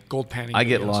 I gold panning. I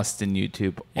get videos. lost in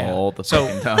YouTube Yeah. all the so,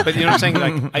 fucking time. But you know what I'm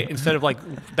saying? Like, instead of like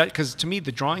that, because to me,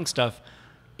 the drawing stuff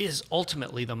is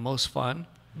ultimately the most fun.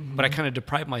 But I kind of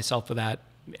deprive myself of that,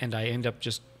 and I end up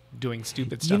just doing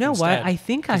stupid stuff. You know instead, what? I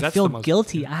think 'cause I that's feel the most-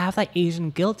 guilty. I have that Asian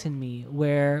guilt in me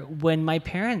where when I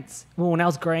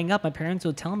was growing up, my parents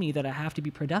would tell me that I have to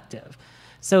be productive.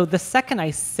 So the second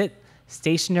I sit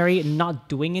stationary and not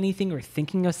doing anything or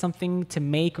thinking of something to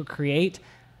make or create,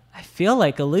 I feel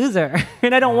like a loser,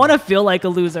 and I don't want to feel like a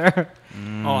loser.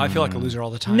 Oh, I feel like a loser all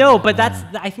the time. No, but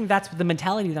I think that's the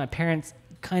mentality that my parents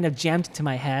kind of jammed into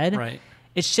my head. Right.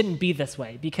 It shouldn't be this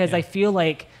way because Yeah. I feel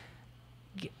like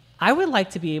I would like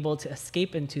to be able to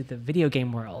escape into the video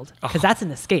game world because that's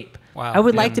an escape. Wow. I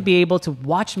would Yeah. like to be able to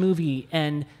watch movie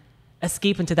and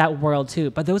escape into that world too.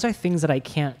 But those are things that I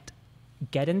can't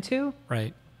get into.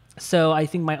 Right. So I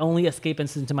think my only escape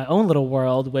is into my own little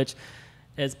world, which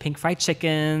is pink fried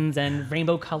chickens and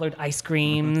rainbow colored ice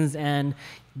creams and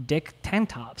dick tank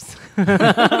tops.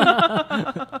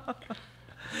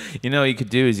 You know, what you could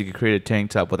do is you could create a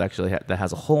tank top with actually that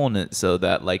has a hole in it, so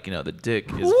that like the dick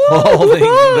is holding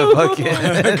the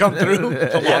bucket. Come through.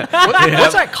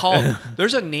 What's that called?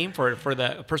 There's a name for it for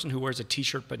the person who wears a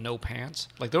T-shirt but no pants.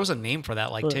 Like there was a name for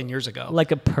that like 10 years ago.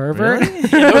 Like a pervert?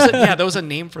 There was a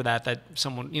name for that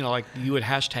someone like you would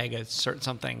hashtag a certain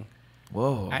something.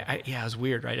 Whoa. Yeah, it was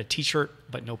weird, right? A T-shirt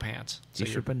but no pants. So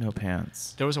T-shirt but no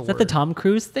pants. there was a Is word. that the Tom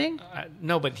Cruise thing?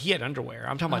 No, but he had underwear.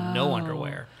 I'm talking about no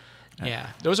underwear. Yeah,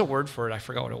 there was a word for it. I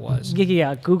forgot what it was.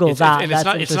 Yeah. Google It's, that. and That's it's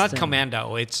not interesting.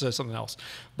 commando. It's something else.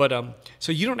 But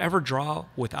so you don't ever draw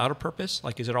without a purpose?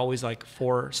 Like, is it always like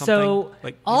for something? So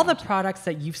like all the products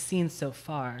that you've seen so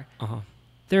far, Uh-huh.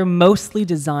 they're mostly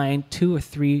designed 2 or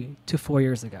 3 to 4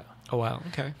 years ago. Oh wow.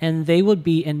 Okay. And they would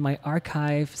be in my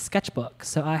archive sketchbook.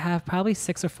 So I have probably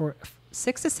 6 to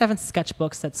 7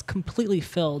 sketchbooks that's completely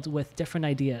filled with different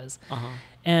ideas. Uh-huh.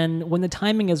 And when the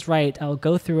timing is right, I'll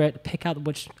go through it, pick out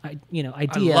which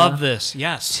idea I love this.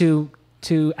 Yes. to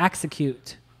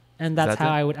execute, and that's that how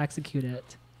it? I would execute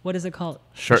it. What is it called?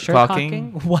 Shirt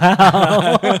cocking?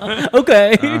 Wow.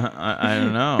 Okay. I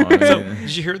don't know. I So mean,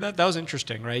 did you hear that? That was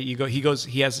interesting, right?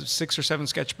 He has 6 or 7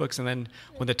 sketchbooks, and then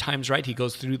when the time's right, he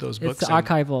goes through those books the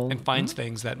archival. and finds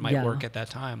things that might Yeah. work at that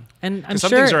time. And 'Cause I'm some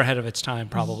sure things are ahead of its time,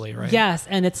 probably, right? Yes,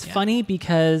 and it's funny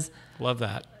because Love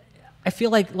that. I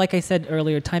feel like I said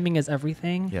earlier, timing is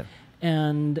everything. Yeah.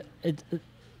 And it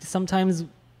sometimes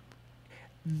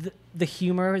the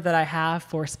humor that I have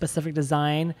for a specific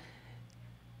design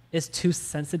is too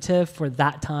sensitive for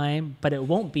that time, but it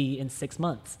won't be in 6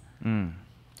 months.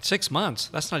 6 months.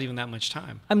 That's not even that much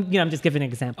time. I'm just giving an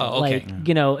example. Oh, okay.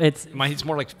 Like, It's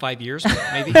more like 5 years,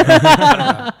 maybe.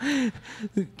 I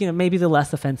don't know. maybe the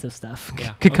less offensive stuff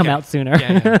Yeah. could come Okay. out sooner.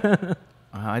 Yeah.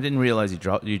 I didn't realize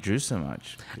you drew so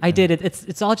much. I did it.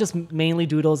 It's all just mainly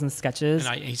doodles and sketches.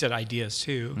 And he said ideas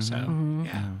too. So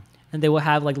yeah. And they will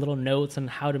have like little notes on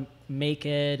how to make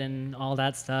it and all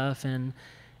that stuff. And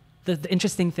the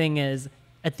interesting thing is,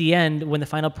 at the end, when the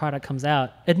final product comes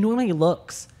out, it normally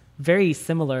looks very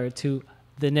similar to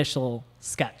the initial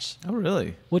sketch, Oh,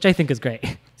 really? which I think is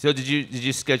great. So did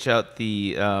you sketch out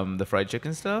the fried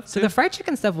chicken stuff? So the fried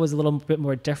chicken stuff was a little bit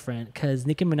more different because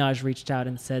Nicki Minaj reached out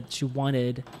and said she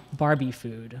wanted Barbie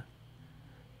food.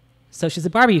 So she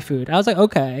said Barbie food. I was like,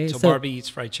 okay. So Barbie eats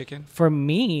fried chicken. For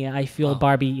me, I feel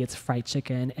Barbie eats fried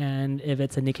chicken, and if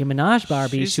it's a Nicki Minaj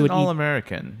Barbie, She's she would an eat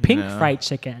all-American. pink fried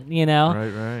chicken.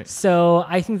 Right. So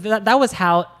I think that was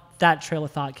how that trail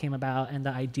of thought came about, and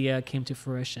the idea came to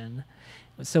fruition.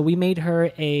 So we made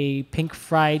her a pink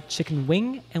fried chicken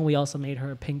wing, and we also made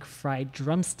her a pink fried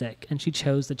drumstick, and she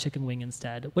chose the chicken wing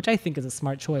instead, which I think is a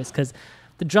smart choice because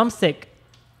the drumstick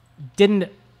didn't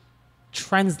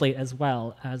translate as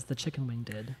well as the chicken wing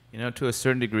did. You know, to a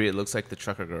certain degree, it looks like the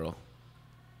trucker girl.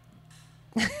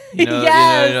 You know,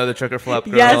 Yes! you know the trucker flop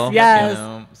girl. Yes, yes. You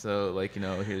know? So like,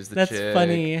 here's the That's chick.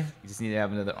 funny. You just need to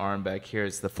have another arm back here.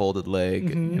 It's the folded leg.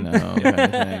 Mm-hmm. You know, kind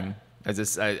of thing.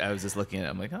 I was just looking at it.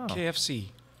 I'm like, oh, KFC.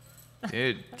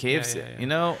 dude, KFC. yeah. You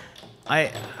know,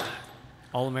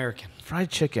 All American. fried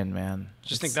chicken, man.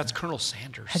 Just think that's Colonel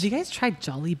Sanders. Have you guys tried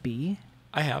Jolly Bee?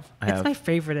 I have. It's my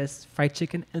favoriteest fried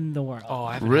chicken in the world. Oh,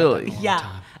 I haven't Really? had that in a long yeah.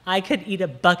 time. I could eat a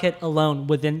bucket alone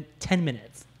within 10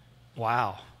 minutes.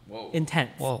 Wow.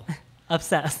 Intense. Whoa.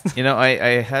 Obsessed. You know,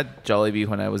 I had Jollibee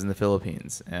when I was in the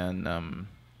Philippines, and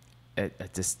I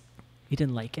You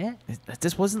didn't like it?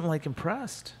 just wasn't like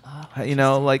impressed. You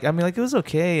know, like it was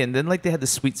okay, and then like they had the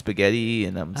sweet spaghetti,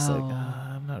 and I'm just like,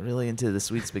 I'm not really into the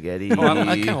sweet spaghetti. Oh, I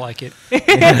kind of like it.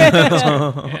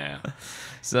 Yeah.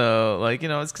 So like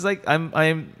it's because like I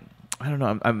don't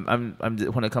know. I'm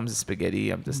when it comes to spaghetti,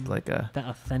 I'm just like a The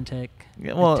authentic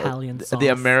well Italian sauce. the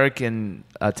American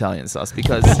Italian sauce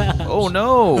because oh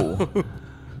no,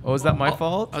 is that my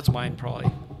fault? That's mine,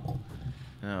 probably.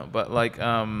 No, but like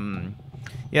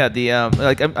Yeah, the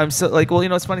like I'm so like, well, you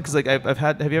know, it's funny because like I've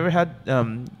had, have you ever had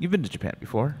you've been to Japan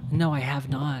before? No, I have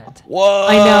not. What?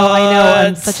 I know.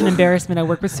 I'm such an embarrassment. I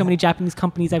work with so many Japanese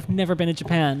companies. I've never been to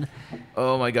Japan.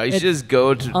 Oh my god, you It's should just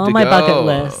go to on to my go, bucket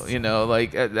list. You know,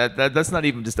 like that's not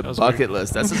even just a bucket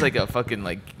list. That's just like a fucking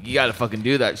like you gotta fucking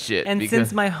do that shit. And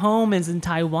since my home is in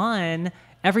Taiwan,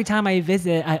 every time I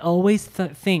visit, I always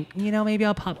think, you know, maybe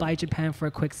I'll pop by Japan for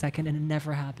a quick second, and it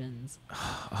never happens.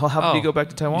 how often do you go back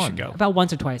to Taiwan? You should go. About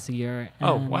once or twice a year.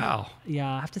 Oh, and, wow. Yeah,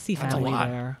 I have to see That's a family lot.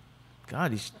 there.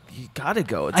 God, you gotta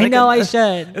go. It's I like know I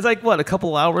should. It's like what, a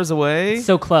couple hours away?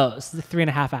 So close,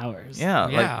 3.5 hours. Yeah,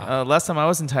 Yeah. like last time I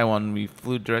was in Taiwan, we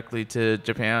flew directly to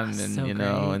Japan, and So you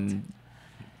know, great. and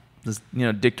just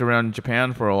dicked around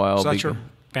Japan for a while. So that's your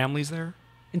family's there?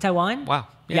 In Taiwan? Wow.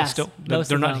 Yeah, Yes, still most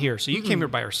they're of not them. here. So you came here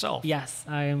by yourself. Yes,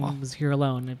 I was here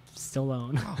alone. I'm still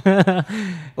alone.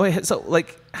 Wait, so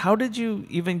like, how did you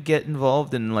even get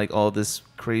involved in like all this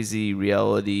crazy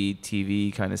reality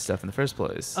TV kind of stuff in the first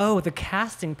place? Oh, the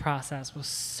casting process was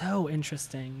so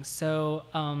interesting. So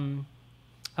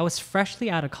I was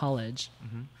freshly out of college,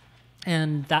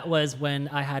 and that was when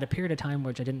I had a period of time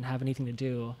which I didn't have anything to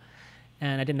do,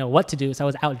 and I didn't know what to do. So I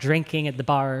was out drinking at the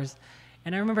bars.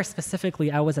 And I remember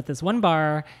specifically, I was at this one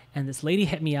bar, and this lady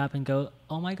hit me up and go,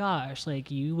 "Oh my gosh,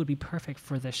 like you would be perfect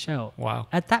for this show." Wow.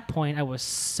 At that point, I was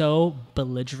so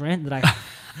belligerent that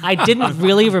I didn't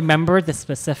really remember the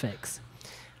specifics.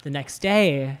 The next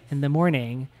day in the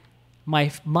morning, my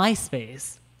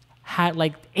MySpace had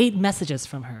like 8 messages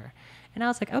from her, and I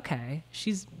was like, "Okay,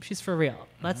 she's for real.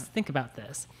 Let's think about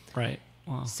this." Right.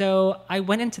 Wow. So I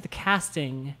went into the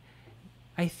casting.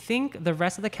 I think the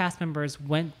rest of the cast members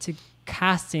went to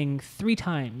casting 3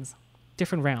 times,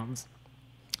 different rounds.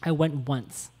 I went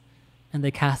once, and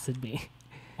they casted me.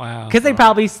 Wow. Because they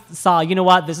probably saw, you know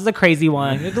what, this is a crazy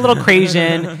one. It's a little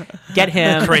Crazian. Get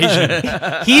him.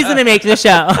 Crazian. He's going to make the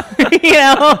show. You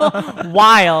know?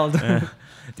 Wild.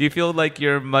 Do you feel like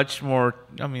you're much more?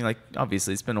 I mean, like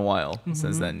obviously it's been a while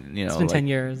since then. You know, It's been like, 10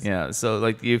 years. Yeah. So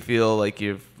like, do you feel like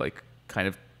you've like kind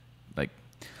of like,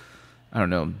 I don't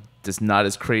know, just not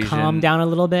as crazy? Calm down a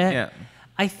little bit. Yeah.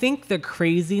 I think the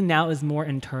crazy now is more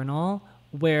internal,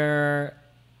 where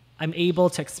I'm able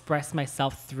to express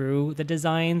myself through the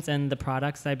designs and the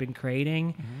products I've been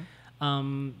creating.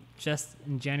 Just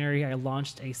in January, I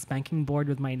launched a spanking board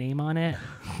with my name on it,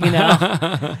 you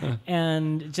know,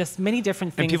 and just many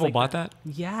different things. And people like bought that?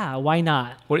 Yeah, why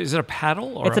not? What is it? A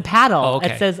paddle? Or It's a paddle. Oh,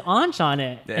 okay. It says Onch on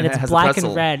it, and it it's has a black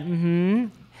pretzel. and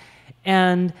red.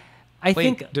 And I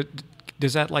Wait, think.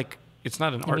 does that like? It's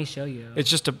not an Let art. me show you. It's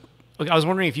just a. I was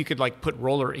wondering if you could like put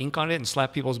roller ink on it and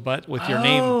slap people's butt with your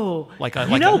name, like a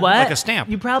you know what? like a stamp.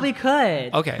 You probably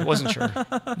could. Okay, I wasn't sure.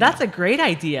 That's a great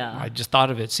idea. I just thought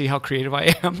of it. See how creative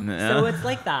I am. So it's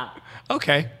like that.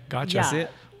 Okay, gotcha. Yeah. See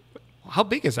it? How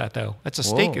big is that though? That's a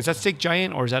steak. Whoa. Is that steak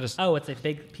giant or is that a? Oh, it's a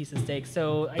big piece of steak.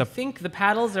 So I think the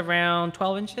paddle's around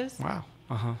 12 inches. Wow.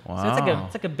 Uh huh. Wow. So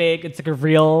it's like a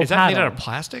real Is that paddle. made out of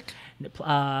plastic?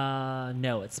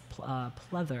 No, it's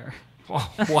pleather. Oh,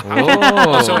 wow.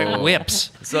 Oh. So it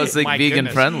whips. So it's like My vegan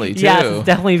goodness. friendly too. Yes, it's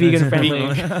definitely vegan friendly.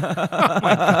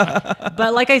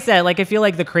 But like I said, like I feel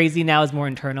like the crazy now is more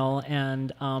internal,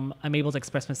 and I'm able to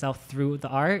express myself through the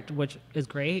art, which is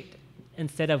great.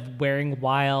 Instead of wearing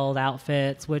wild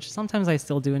outfits, which sometimes I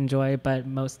still do enjoy, but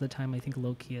most of the time I think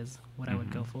low key is what I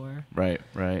would go for. Right,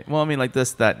 right. Well, I mean, like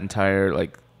that entire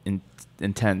like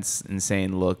intense,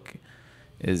 insane look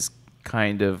is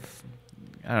kind of,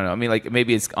 I don't know. I mean, like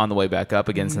maybe it's on the way back up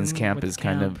again since camp with is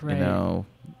kind camp, of right. you know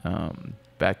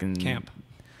back in Camp.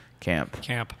 camp.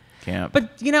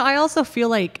 But you know, I also feel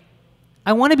like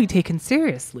I want to be taken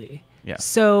seriously. Yeah.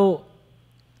 So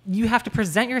you have to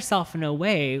present yourself in a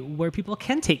way where people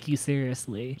can take you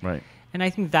seriously. Right. And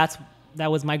I think that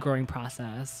was my growing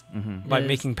process. By is-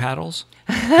 making paddles?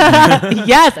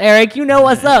 Yes, Eric, you know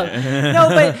what's up. No,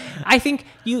 but I think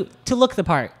to look the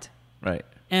part. Right.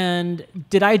 And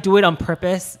did I do it on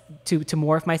purpose to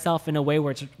morph myself in a way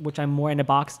which I'm more in a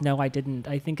box? No, I didn't.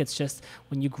 I think it's just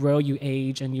when you grow, you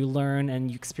age, and you learn, and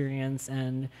you experience,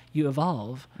 and you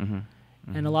evolve.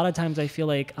 And a lot of times I feel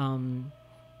like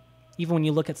even when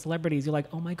you look at celebrities, you're like,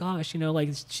 oh my gosh, you know, like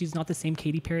she's not the same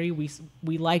Katy Perry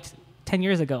we liked 10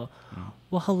 years ago.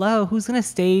 Well, hello, who's going to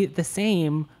stay the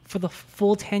same for the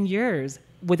full 10 years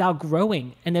without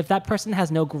growing? And if that person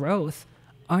has no growth,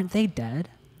 aren't they dead?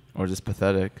 Or just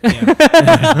pathetic.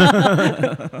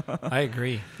 I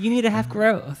agree. You need to have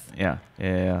growth. Yeah.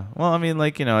 Well, I mean,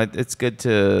 like, you know, it's good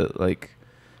to like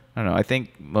I don't know. I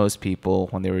think most people,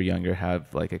 when they were younger, have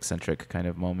like eccentric kind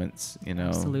of moments, you know,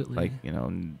 Absolutely. like, you know,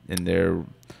 in their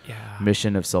Yeah.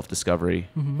 mission of self-discovery.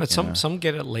 But Yeah. some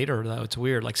get it later though. It's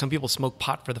weird. Like some people smoke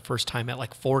pot for the first time at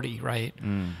like 40, right?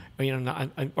 Or, you know,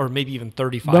 or maybe even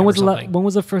 35 When or was something. when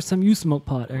was the first time you smoked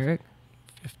pot, Eric?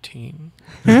 15.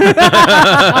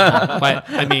 But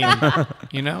I mean,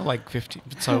 you know, like 15.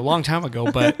 So a long time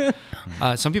ago. But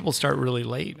some people start really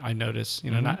late. I notice.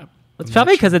 You know, not. It's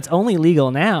probably because it's only legal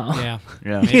now. Yeah.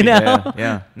 Yeah. You know?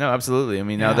 Yeah. No, absolutely. I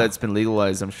mean, now Yeah. that it's been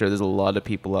legalized, I'm sure there's a lot of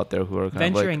people out there who are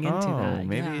kind Venturing of like, into oh, that,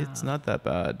 maybe yeah. it's not that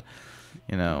bad.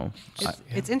 You know,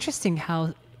 It's interesting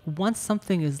how once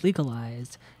something is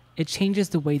legalized, it changes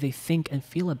the way they think and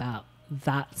feel about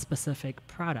that specific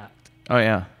product. oh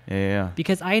yeah. Yeah.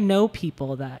 Because I know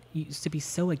people that used to be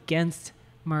so against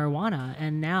marijuana,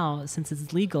 and now since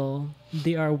it's legal,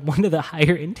 they are one of the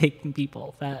higher intaking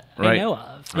people that I Right. know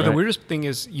of. But the Right. weirdest thing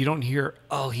is you don't hear,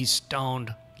 oh, he's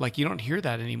stoned. Like you don't hear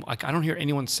that anymore. Like I don't hear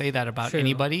anyone say that about True.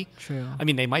 anybody. True. I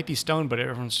mean, they might be stoned, but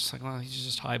everyone's just like, well, he's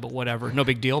just high, but whatever. No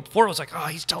big deal. Before it was like, oh,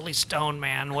 he's totally stoned,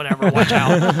 man. Whatever. Watch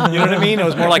out. You know what I mean? It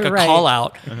was more like a Right. call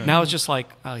out. Now it's just like,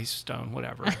 oh, he's stoned.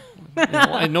 Whatever. You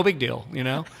know, and no big deal. You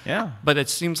know. Yeah. But it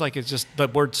seems like it's just the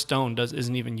word stoned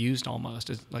isn't even used almost.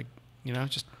 It's like, you know,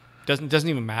 just doesn't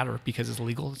even matter because it's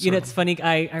legal. You know, it's funny.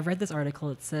 I read this article.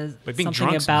 It says But being something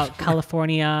drunk's- about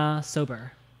California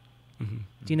sober.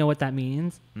 Do you know what that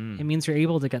means? It means you're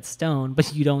able to get stoned,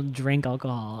 but you don't drink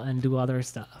alcohol and do other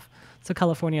stuff. So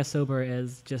California sober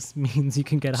just means you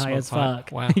can get high Smoke as pot.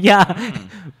 fuck. Wow. Yeah.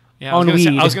 Yeah, on I weed.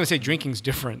 was gonna say drinking's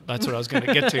different. That's what I was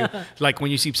gonna get to. Like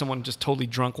when you see someone just totally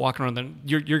drunk walking around, then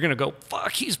you're gonna go,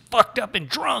 "Fuck, he's fucked up and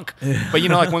drunk." But you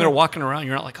know, like when they're walking around,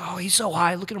 you're not like, "Oh, he's so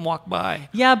high. Look at him walk by."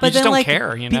 Yeah, but you just then don't like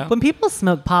care. You know, when people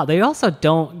smoke pot, they also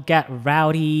don't get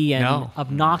rowdy and No.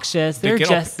 obnoxious. they They're get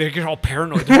just all, they get all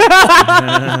paranoid.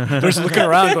 They're just looking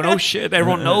around, going, "Oh shit,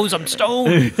 everyone knows I'm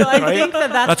stoned." So I Right? think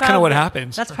that's kind of what probably-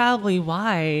 happens. That's probably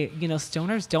why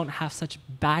stoners don't have such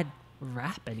bad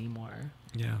rap anymore.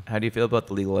 Yeah. How do you feel about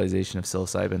the legalization of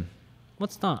psilocybin?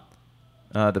 What's not?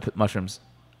 The mushrooms.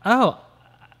 Oh,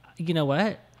 you know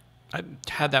what? I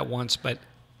had that once, but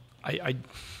I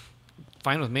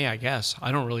fine with me, I guess.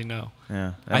 I don't really know.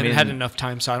 Yeah. I haven't had enough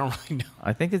time, so I don't really know.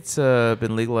 I think it's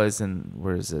been legalized in,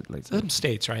 where is it? Like Some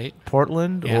states, right?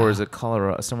 Portland, Yeah. or is it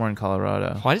Colorado? Somewhere in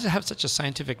Colorado. Why does it have such a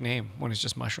scientific name when it's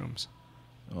just mushrooms?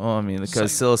 Well, I mean,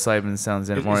 because psilocybin sounds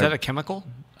more. Is that a chemical?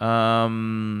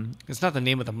 Um, It's not the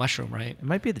name of the mushroom, right? it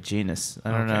might be the genus. I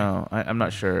don't Okay. know. I'm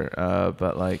not sure.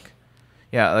 But like,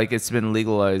 yeah, like it's been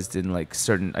legalized in like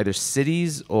certain either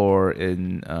cities or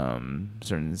in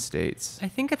certain states. I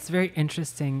think it's very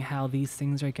interesting how these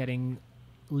things are getting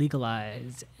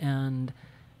legalized, and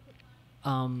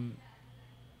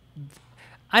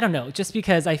I don't know, just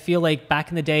because I feel like back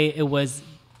in the day it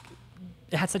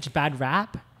had such a bad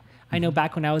rap. I know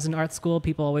back when I was in art school,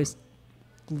 people always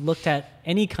looked at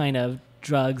any kind of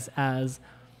drugs as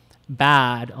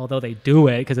bad, although they do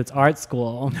it because it's art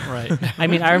school. Right. I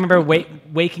mean, I remember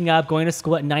waking up, going to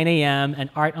school at 9 a.m., and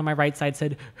Art on my right side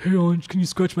said, "Hey, Onch, can you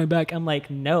scratch my back?" I'm like,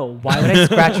 "No, why would I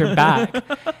scratch your back?"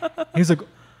 He's like,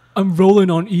 "I'm rolling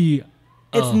on E."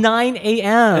 It's 9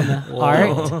 a.m.,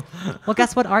 Art. Well,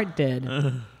 guess what Art did?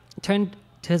 Turned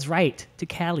to his right, to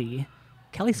Kelly.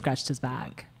 Kelly scratched his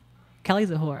back.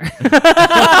 Kelly's a whore.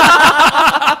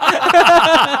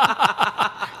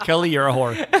 Kelly, you're a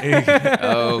whore.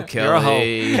 Oh, You're a hoe.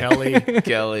 Kelly.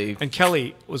 Kelly. And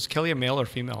Kelly, was Kelly a male or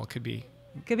female? Could be.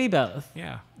 Could be both.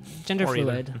 Yeah. Gender Or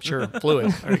either. fluid. Sure,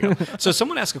 fluid. There you go. So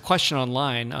someone asked a question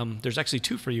online. There's actually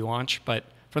two for you, Onch, but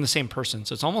from the same person.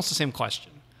 So it's almost the same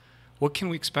question. What can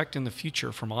we expect in the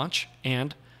future from Onch?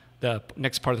 And the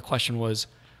next part of the question was,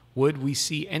 would we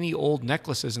see any old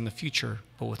necklaces in the future,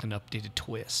 but with an updated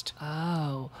twist?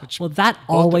 Oh, Which well, that both-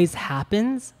 always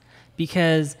happens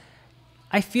because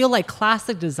I feel like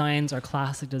classic designs are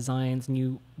classic designs, and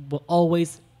you will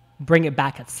always bring it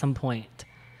back at some point.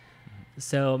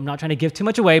 So I'm not trying to give too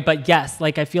much away, but yes,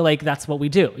 like I feel like that's what we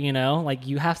do. Like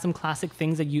you have some classic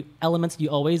things elements you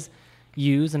always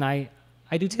use, and I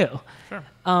do too. Sure.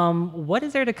 What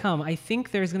is there to come? I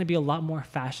think there's going to be a lot more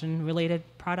fashion-related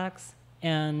products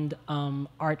and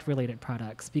art-related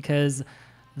products, because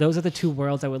those are the two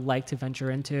worlds I would like to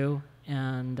venture into.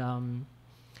 And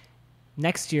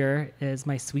next year is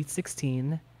my Sweet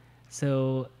 16,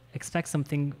 so expect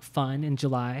something fun in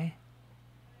July.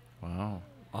 Wow.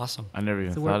 Awesome. I never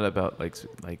even So thought about like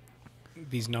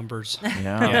These numbers. yeah,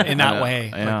 Yeah, in that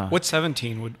way. Yeah. Like, what's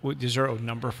 17? Is there a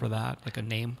number for that? Like a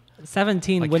name?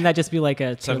 17, Like wouldn't that just be like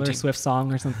a Taylor 17. Swift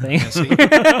song or something? Yeah, see?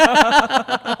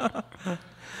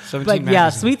 17 But yeah,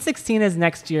 magazine. Sweet 16 is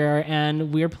next year,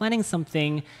 and we're planning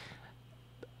something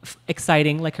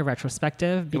exciting, like a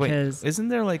retrospective, because Wait, isn't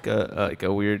there like a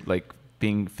weird like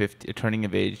being 50, turning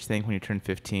of age thing when you turn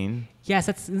 15? yes,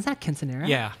 is that quinceanera?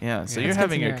 Yeah. Yeah, so Yeah. you're It's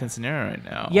having your quinceanera. quinceanera right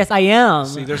now. Yes, I am.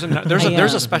 See, there's I a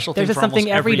am. special thing There's for something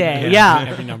almost every day. Yeah.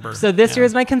 every number. So this Yeah.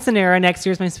 year's my quinceanera, next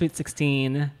year's my Sweet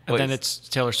 16. And Wait. then it's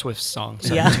Taylor Swift's song.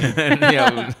 Yeah. 17.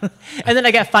 Yeah. And then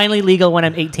I get finally legal when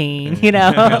I'm 18, you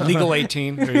know? Yeah, legal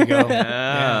 18. There you go.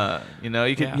 Yeah. You know,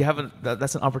 you could Yeah. you have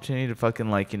that's an opportunity to fucking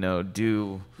like,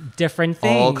 do Different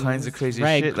things. all kinds of crazy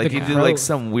Right, shit. Like the you do like growth.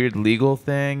 some weird legal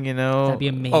thing, That'd be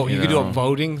amazing. Oh, you could do a know.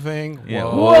 voting thing. Yeah.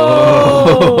 Whoa.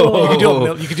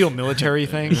 Whoa! You could do a military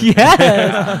thing.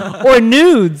 Yes. Or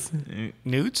nudes.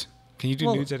 Nudes? Can you do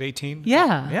Well, nudes at 18?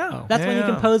 Yeah. Yeah. That's when you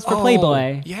can Yeah. pose for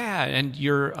Playboy. Yeah, and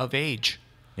you're of age,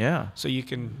 Yeah. so you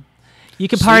can You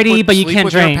can sleep party, with- but you sleep can't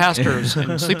with drink. Your pastors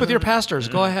and sleep with your pastors.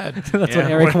 Go ahead. That's Yeah.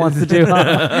 what Eric wants to do.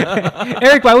 Huh?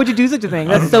 Eric, why would you do such a thing?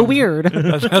 That's so weird.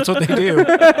 That's what they do.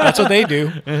 That's what they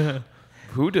do.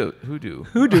 Who do?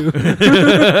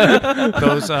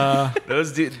 Those,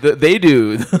 Those do. They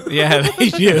do. yeah, they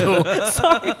do.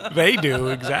 They do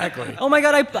exactly. Oh my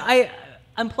god, I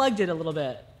unplugged it a little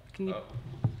bit. Can you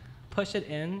push it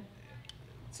in?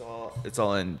 It's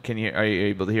all in. Are you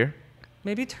able to hear?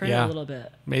 Maybe turn Yeah. it a little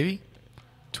bit. Maybe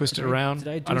twist it around. Did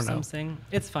I do don't know. something?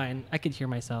 It's fine. I could hear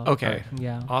myself. Okay.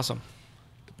 Yeah. Awesome.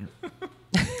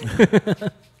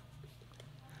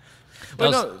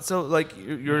 But That no, so like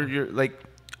you're like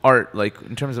art, like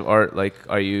in terms of art, like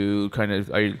are you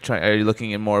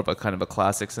looking in more of a kind of a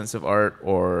classic sense of art,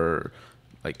 or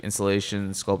like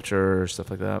installation, sculpture,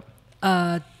 stuff like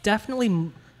that?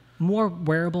 Definitely more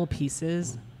wearable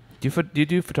pieces. Do you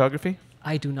do photography?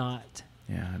 I do not.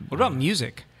 Yeah. What about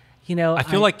music? You know, I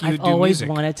feel like you I've do always music.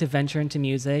 wanted to venture into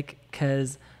music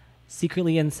because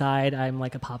secretly inside I'm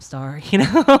like a pop star. You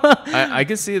know. I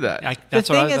can see that. That's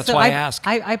why I ask.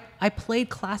 I played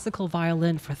classical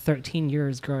violin for 13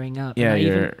 years growing up. Yeah,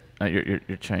 and I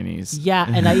you're Chinese. Yeah,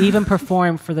 and I even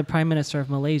performed for the Prime Minister of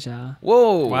Malaysia.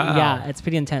 Whoa. Wow. Yeah, it's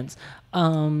pretty intense.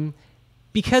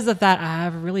 Because of that, I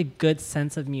have a really good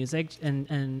sense of music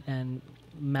and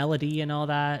melody and all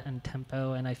that and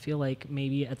tempo. And I feel like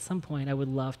maybe at some point I would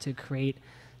love to create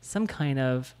some kind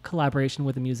of collaboration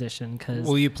with a musician. Cause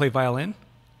Will you play violin?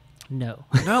 no,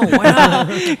 No. Why not?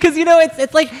 because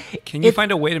it's like Can you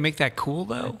find a way to make that cool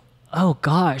though? oh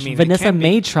gosh, I mean, it Vanessa can be-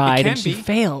 May it tried can and she be.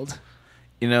 failed.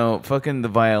 You know, fucking the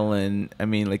violin. I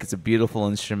mean, like it's a beautiful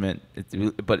instrument,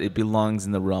 but it belongs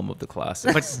in the realm of the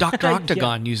classics. But Dr.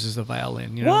 Octagon uses the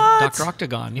violin. You know, What? Dr.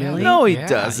 Octagon. Yeah. Really? No, he Yeah.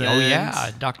 doesn't. Oh yeah,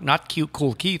 not cute,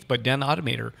 cool Keith, but Dan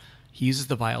Automator. He uses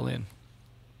the violin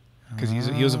because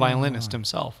he was a violinist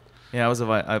himself. Yeah,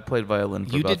 I played violin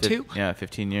for You about did too?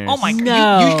 15 years. Oh my No,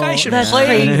 god, you guys should that's play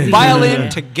crazy. violin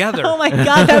together. Oh my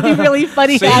god, that'd be really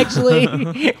funny. See? Actually,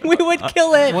 we would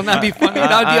kill it. Wouldn't that be funny?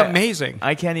 That would be amazing.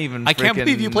 I can't even. I can't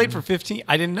believe you freaking- played for 15.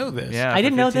 I didn't know this. Yeah, I for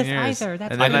didn't know 15 this years. either.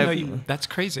 That's and I then didn't know you. That's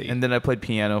crazy. And then I played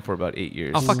piano for about 8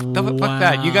 years. Oh fuck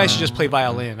that! You guys should just play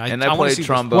violin. And I I wanna played see this-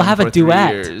 trombone We'll have a for 3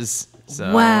 duet. years.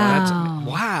 So Wow.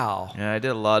 Wow. Yeah, I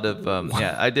did a lot of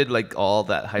I did like all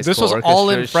that high This school was all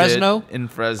in orchestra shit Fresno? in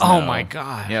Fresno. Oh my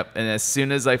God. Yep. And as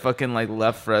soon as I fucking like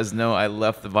left Fresno, I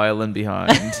left the violin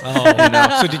behind.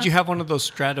 Oh, so did you have one of those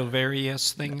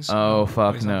Stradivarius things? Oh fuck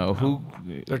Always no. on- Who?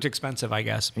 They're too expensive, I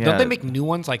guess. Yeah. Don't they make new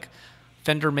ones? Like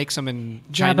Fender makes them in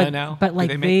China yeah, but, now. But Do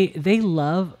like they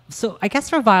love. So I guess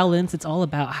for violins, it's all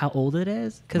about how old it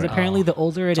is. Because Right. apparently, the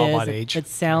older it It's all is, about age. it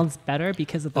sounds better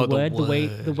because of the Oh, the wood,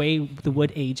 wood. the way the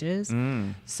wood ages.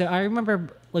 So I remember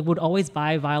like would always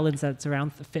buy violins that's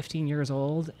around 15 years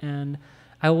old, and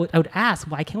I would ask,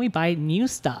 why can't we buy new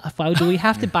stuff? Why do we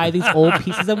have to buy these old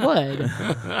pieces of wood?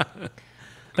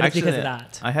 But it's because of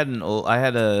that. I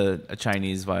had a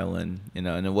Chinese violin,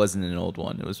 and it wasn't an old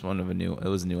one. It was it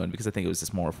was a new one because I think it was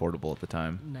just more affordable at the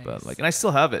time. Nice. But like, and I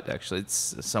still have it actually.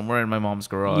 It's somewhere in my mom's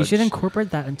garage. You should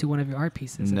incorporate that into one of your art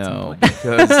pieces. At some No, point.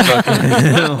 because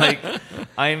fucking, like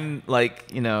I'm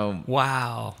like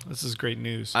Wow, this is great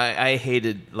news. I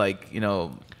hated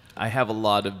I have a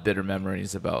lot of bitter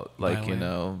memories about Violin.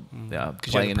 yeah,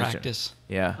 Because you had playing to an instrument. practice.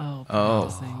 Yeah. Oh,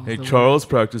 practicing. Hey, The Charles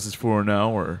practices for an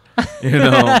hour.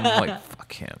 I'm like,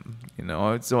 fuck him.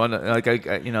 So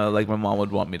like my mom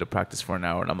would want me to practice for an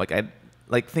hour, and I'm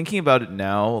like, thinking about it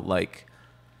now, like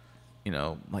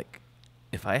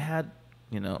if I had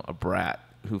a brat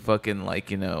who fucking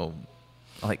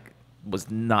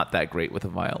was not that great with a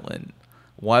violin,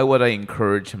 why would I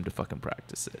encourage him to fucking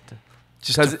practice it?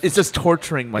 Because it's just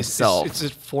torturing myself. It's a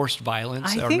forced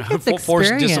violence. I or think no, it's forced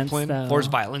experience, discipline. though.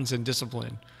 Forced violence and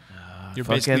discipline. You're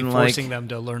fucking, basically forcing like, them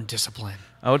to learn discipline.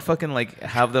 I would fucking like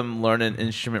have them learn an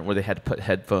instrument where they had to put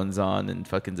headphones on and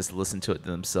fucking just listen to it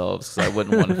themselves because I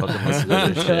wouldn't want to fucking listen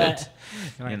to their shit.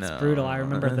 Right, You know. it's brutal. I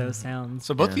remember those sounds.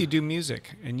 So both of you do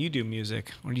music, and you do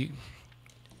music. Or you,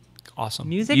 awesome.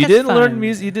 Music. You is didn't fun. learn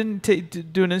music. You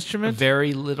didn't do an instrument.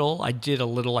 Very little. I did a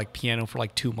little like piano for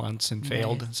like 2 months and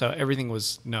failed. Nice. So everything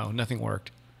was nothing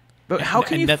worked. But how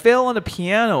can and you that- fail on a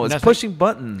piano? It's nothing- pushing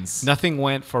buttons. Nothing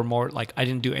went for more. Like I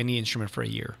didn't do any instrument for a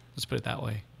year. Let's put it that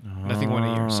way. Nothing went a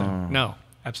year. So no,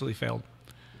 absolutely failed.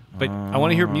 But I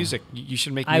want to hear music. You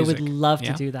should make music. I would love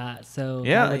Yeah? to do that. So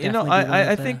Yeah, that would you know, definitely be one I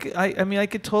of the- think I mean I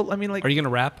could totally. I mean, like, Are you gonna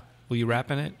rap? Will you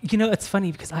rap in it? You know, it's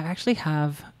funny because I actually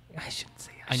have. I shouldn't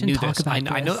say. I I shouldn't knew talk this. about I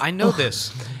know. this. I know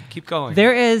this. Keep going.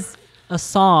 There is a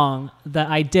song that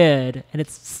I did, and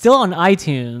it's still on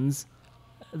iTunes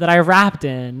that I rapped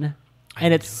in,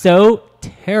 and it's so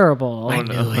terrible. I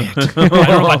knew it. I don't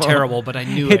know about terrible, but I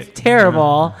knew It's it.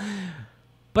 terrible,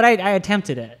 but I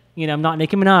attempted it. You know, I'm not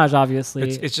Nicki Minaj, obviously.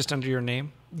 It's just under your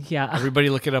name. Yeah. Everybody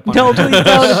look it up on No, iTunes. please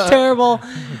don't. It's terrible.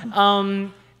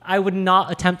 I would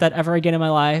not attempt that ever again in my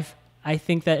life. I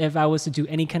think that if I was to do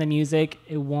any kind of music,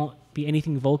 it won't be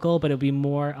anything vocal, but it'll be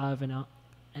more of an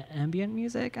ambient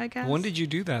music, I guess. When did you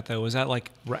do that though? Was that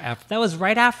like after? That was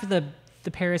right after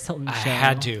the Paris Hilton I show.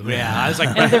 had to. Yeah, I was like,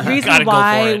 And the gotta reason go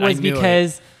why for it. I was knew it.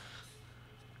 because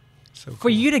So for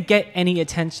cool. you to get any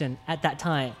attention at that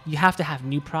time, you have to have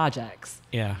new projects.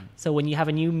 Yeah. So when you have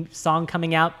a new song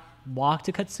coming out, walk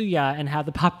to Katsuya and have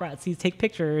the paparazzis take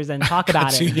pictures and talk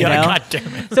about it. You know? God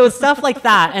damn it. So it's stuff like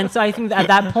that. And so I think that at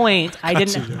that point, I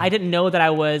didn't know that I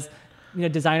was, you know,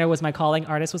 designer was my calling,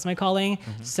 artist was my calling.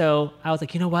 Mm-hmm. So I was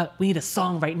like, you know what? We need a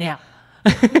song right now.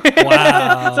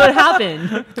 Wow. So it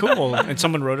happened. Cool. And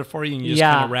someone wrote it for you and you just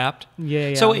Yeah. kind of rapped?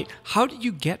 Yeah. So wait, how did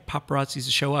you get paparazzis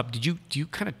to show up? Do you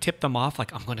kind of tip them off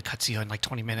like, I'm going to Katsuya in like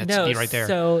 20 minutes No, be right there?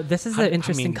 so this is How- an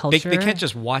interesting I mean, culture. They can't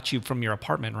just watch you from your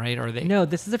apartment, right? Or they? No,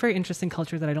 this is a very interesting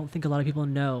culture that I don't think a lot of people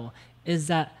know. Is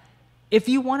that if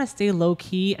you want to stay low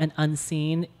key and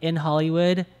unseen in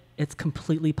Hollywood, it's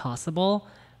completely possible.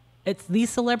 It's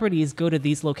these celebrities go to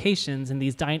these locations and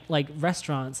these like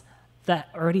restaurants that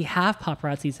already have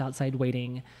paparazzis outside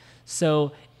waiting.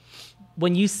 So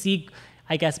when you see,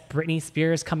 I guess, Britney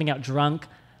Spears coming out drunk,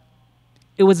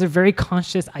 it was a very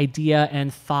conscious idea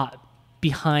and thought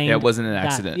behind. Yeah, it wasn't an that.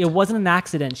 accident. It wasn't an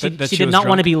accident. She That she did was not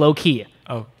want to drunk? be low key.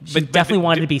 Oh, She definitely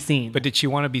wanted to be seen. But did she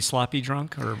want to be sloppy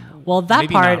drunk or? Well, that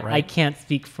maybe part not, right? I can't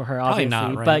speak for her, Probably obviously.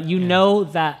 not, right? But you Yeah. know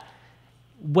that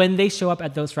when they show up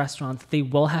at those restaurants, they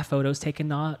will have photos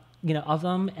taken of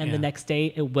them, and Yeah. the next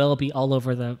day it will be all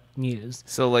over the news.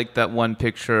 So like that one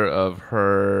picture of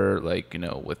her, like, you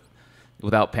know,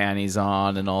 without panties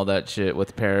on and all that shit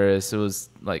with Paris. It was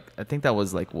like, I think that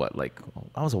was like what, like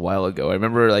that was a while ago. I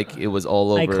remember like it was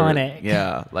all over. Iconic.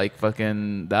 Yeah, like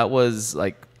fucking that was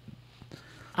like.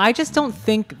 I just don't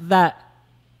think that,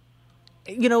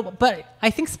 but I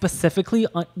think specifically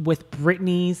with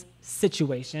Britney's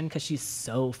situation, because she's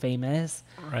so famous,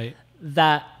 Right.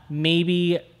 that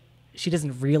maybe she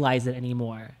doesn't realize it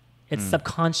anymore. It's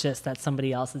subconscious that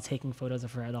somebody else is taking photos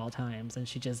of her at all times, and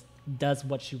she just does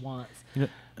what she wants.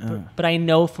 But I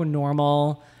know for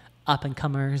normal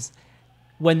up-and-comers,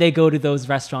 when they go to those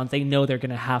restaurants, they know they're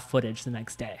going to have footage the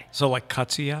next day. So like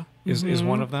Katsuya is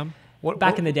one of them?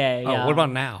 Back in the day, Oh, yeah. what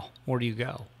about now? Where do you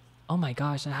go? Oh my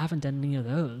gosh, I haven't done any of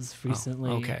those recently.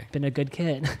 okay. Been a good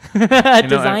kid at know,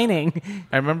 designing.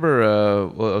 I remember I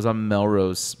was on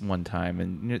Melrose one time,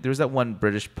 and there was that one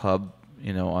British pub,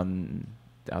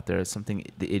 out there, something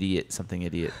idiot.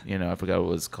 I forgot what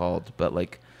it was called, but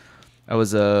like I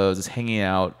was just hanging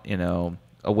out,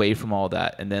 away from all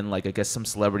that, and then like I guess some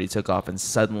celebrity took off, and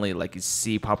suddenly like you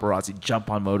see paparazzi jump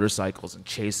on motorcycles and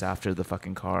chase after the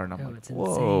fucking car, and I'm like, it's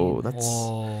whoa, insane. that's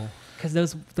Whoa. Because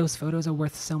those photos are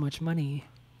worth so much money.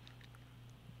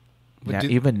 But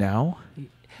even now.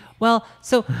 Well,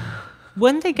 so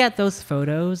when they get those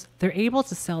photos, they're able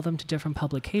to sell them to different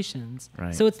publications.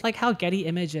 Right. So it's like how Getty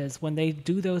Images, when they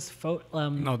do those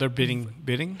No, they're bidding.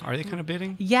 Are they kind of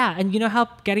bidding? Yeah, and you know how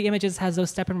Getty Images has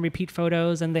those step and repeat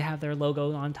photos, and they have their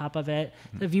logo on top of it.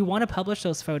 So if you want to publish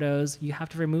those photos, you have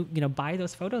to buy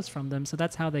those photos from them. So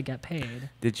that's how they get paid.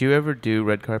 Did you ever do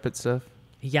red carpet stuff?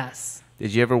 Yes.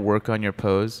 Did you ever work on your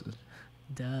pose?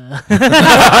 Duh.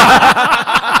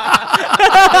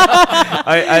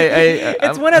 It's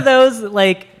It's one of those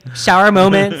like shower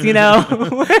moments,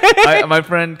 my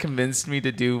friend convinced me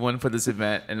to do one for this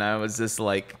event, and I was just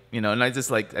like, and I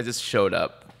just showed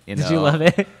up. Did you love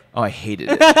it? Oh, I hated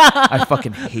it. I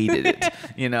fucking hated it.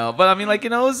 But I mean, like,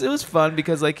 it was fun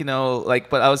because, like,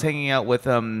 but I was hanging out with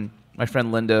my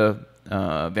friend Linda,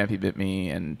 Vampy Bit Me,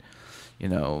 and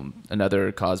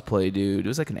another cosplay dude. It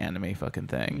was like an anime fucking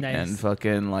thing. Nice. And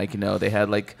fucking like, they had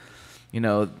like,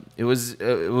 it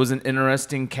was an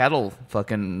interesting cattle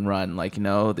fucking run. Like,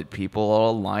 the people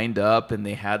all lined up, and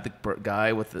they had the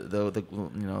guy with the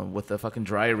with the fucking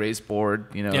dry erase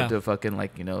board, to fucking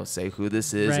like, say who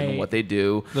this is and what they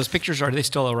do. Those pictures, are they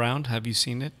still around? Have you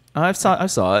seen it? I saw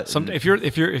it.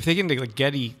 If they get into like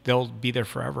Getty, they'll be there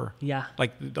forever. Yeah.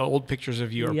 Like the old pictures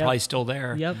of you are probably still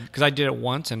there. Yep. Because I did it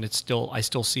once, and I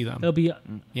still see them. It'll be.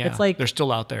 Yeah. It's like they're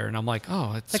still out there, and I'm like,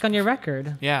 oh, it's like on your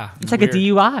record. Yeah. It's like weird. a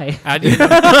DUI. I did.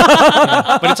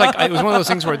 Yeah. But it's like it was one of those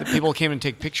things where the people came and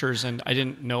take pictures, and I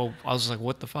didn't know. I was just like,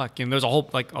 what the fuck? And there's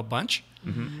a bunch.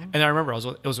 Mm-hmm. And I remember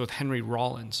it was with Henry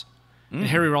Rollins, and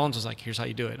Henry Rollins was like, here's how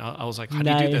you do it. And I was like, how do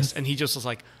you do this? And he just was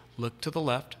like, look to the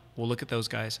left. We'll look at those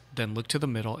guys, then look to the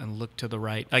middle and look to the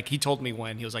right. Like he told me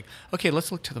when he was like, okay, let's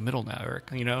look to the middle now, Eric.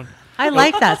 I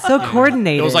like that. So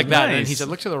coordinated. It was like that. Nice. And he said,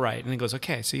 look to the right. And he goes,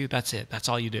 okay, see, that's it. That's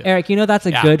all you do. Eric, that's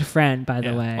a good friend, by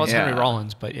the way. Well, it's Henry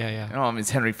Rollins, but yeah. No, I mean, it's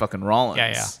Henry fucking Rollins.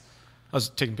 Yeah. I was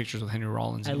taking pictures with Henry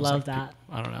Rollins. I and it was love like, that.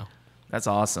 I don't know. That's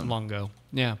awesome. Long ago.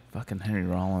 Yeah. Fucking Henry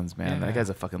Rollins, man. Yeah. That guy's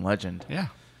a fucking legend. Yeah.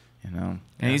 And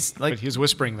Yeah. he's like, But he was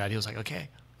whispering that. He was like, okay,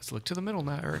 let's look to the middle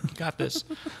now, Eric. You got this.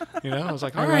 I was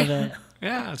like, all I right. love it.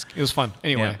 Yeah, it was fun.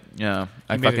 Anyway. yeah.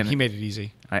 He made it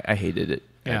easy. I hated it.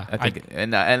 Yeah, I think,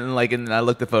 and I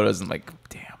looked at photos and like,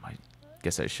 damn, I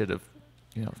guess I should have,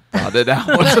 thought it out.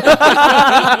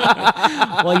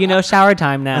 Well, shower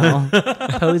time now.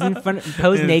 Pose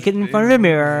naked in front of a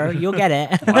mirror. You'll get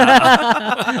it.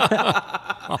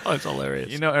 Oh, that's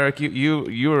hilarious. Eric,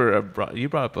 you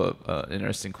brought up an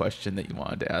interesting question that you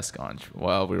wanted to ask Onch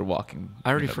while we were walking.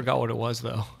 I already forgot what it was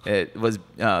though. It was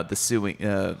the suing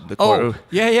the Oh, court.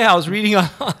 yeah. I was reading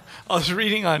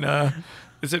on.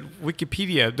 Is it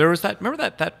Wikipedia? There was remember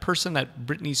that person, that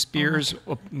Britney Spears,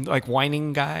 like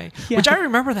whining guy, which I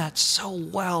remember that so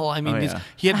well. I mean,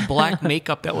 he had black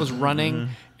makeup that was running,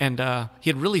 and he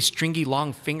had really stringy,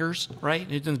 long fingers, right?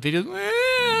 And in the video,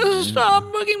 stop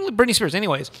bugging Britney Spears.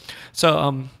 Anyways,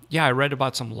 so I read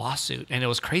about some lawsuit, and it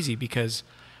was crazy because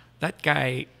that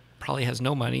guy probably has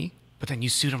no money, but then you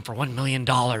sued him for $1 million,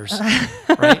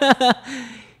 right?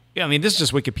 Yeah, I mean, this is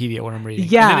just Wikipedia, what I'm reading.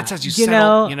 Yeah. And then it says you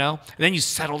settled, and then you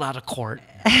settled out of court.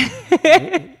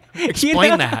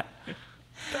 Explain that.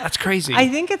 That's crazy. I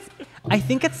think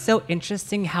it's so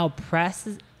interesting how press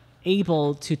is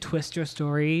able to twist your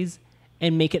stories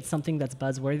and make it something that's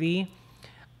buzzworthy.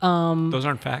 Those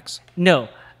aren't facts. No.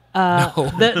 No.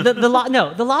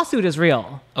 The lawsuit is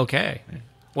real. Okay.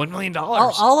 $1 million.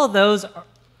 All of those are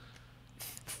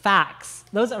facts.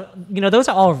 Those are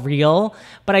all real,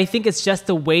 but I think it's just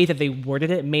the way that they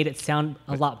worded it made it sound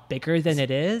a lot bigger than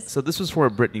it is. So this was for a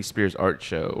Britney Spears art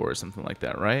show or something like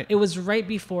that, right? It was right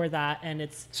before that, and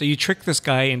it's... So you tricked this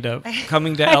guy into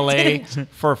coming to LA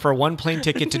for one plane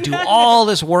ticket to do all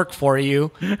this work for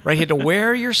you, right? He had to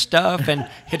wear your stuff and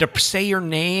he had to say your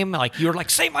name. Like you were like,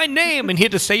 say my name, and he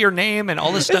had to say your name and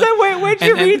all this stuff. Where'd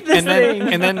you read this thing?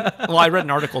 And then, well, I read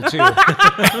an article too.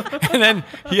 And then,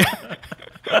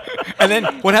 and then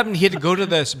what happened? He had to go to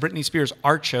this Britney Spears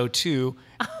art show too,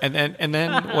 and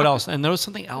then what else? And there was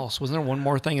something else. Wasn't there one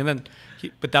more thing? And then,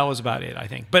 but that was about it, I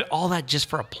think. But all that just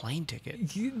for a plane ticket.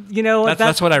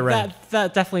 That's what I read.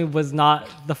 That definitely was not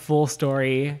the full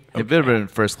story. It would have been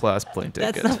first class plane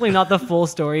ticket. That's definitely not the full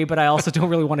story, but I also don't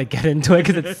really want to get into it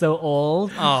because it's so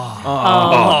old.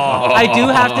 I do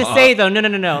have to say though,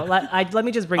 no. Let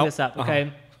me just bring this up,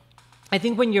 okay? I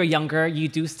think when you're younger, you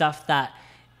do stuff that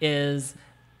is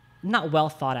not well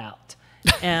thought out,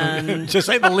 and to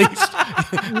say the least,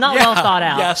 not well thought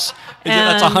out. Yes,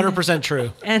 that's 100%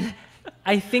 true. And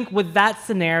I think with that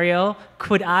scenario,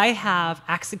 could I have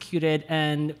executed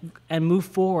and move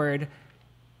forward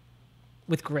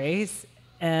with grace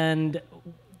and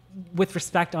with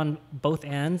respect on both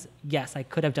ends? Yes, I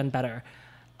could have done better.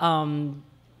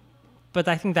 But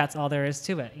I think that's all there is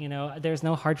to it. There's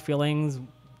no hard feelings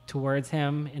towards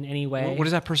him in any way. What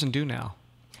does that person do now?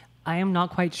 I am not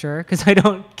quite sure because I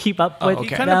don't keep up with He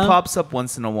okay. kind of pops up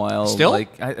once in a while. Still?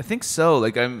 Like I think so.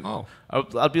 Like I'll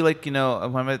be like, when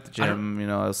I'm at the gym,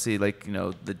 I'll see like,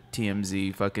 the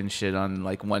TMZ fucking shit on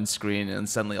like one screen, and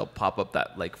suddenly I'll pop up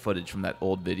that like footage from that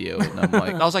old video, and I'm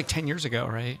like, That was like 10 years ago,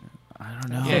 right? I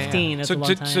don't know. 15. That's a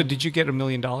long time. So did you get $1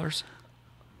 million?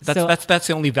 So That's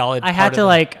the only valid. I had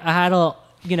to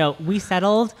we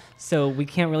settled, so we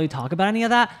can't really talk about any of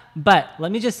that. But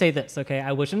let me just say this, okay?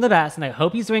 I wish him the best, and I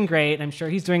hope he's doing great. And I'm sure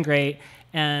he's doing great.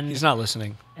 And He's not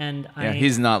listening. And Yeah,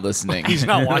 he's not listening. He's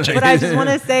not watching. But I just want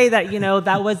to say that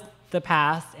that was the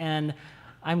past, and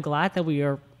I'm glad that we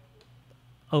are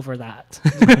over that.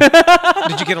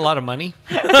 Did you get a lot of money?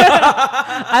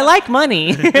 I like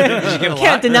money. Did you get a Can't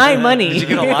lot? deny money. Did you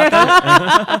get a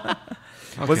lot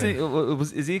though?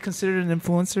 Is he considered an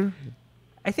influencer?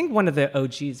 I think one of the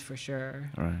OGs for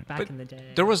sure. Right. Back But in the day.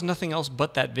 there was nothing else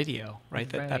but that video, right?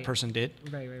 That Right. person did?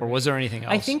 Right, right, Or was there anything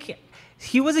else? I think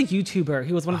he was a YouTuber.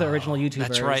 He was one of the original YouTubers.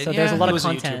 that's right. So there's a Yeah, lot he of was a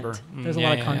content. YouTuber. There's a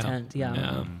lot of content.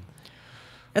 Yeah.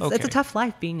 It's Okay. a tough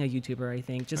life being a YouTuber, I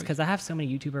think, just because I have so many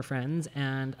YouTuber friends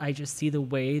and I just see the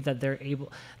way that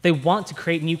they want to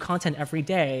create new content every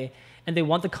day and they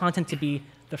want the content to be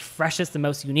the freshest, the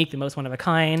most unique, the most one of a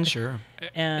kind. Sure.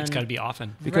 And It's got to be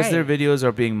often. Because their Right. videos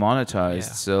are being monetized,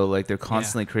 Yeah. so like they're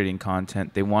constantly creating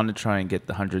content. They want to try and get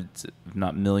the hundreds, if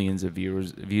not millions, of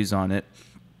views on it.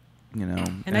 You know,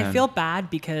 And I feel bad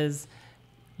because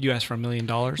You asked for $1 million?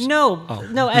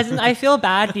 no, as in I feel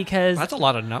bad because That's a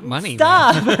lot of money. Man.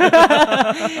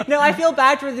 Stop. No, I feel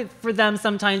bad for them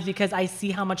sometimes because I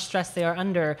see how much stress they are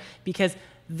under because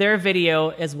their video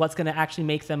is what's going to actually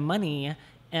make them money,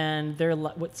 and they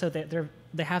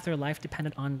have their life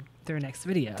dependent on their next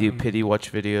video. do you pity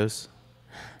watch videos?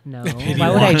 No. Why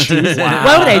would I do that? Wow.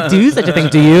 Why would I do such a thing?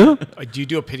 Do you? Do you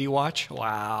do a pity watch?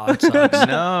 Wow. That sucks.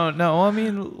 No. I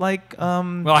mean, like,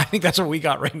 Well, I think that's what we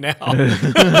got right now.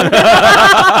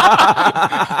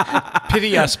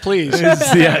 Pity us, please.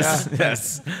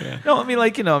 yes. No, I mean,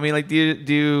 like, do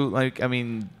you like, I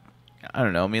mean, I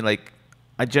don't know. I mean, like,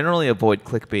 I generally avoid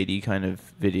clickbaity kind of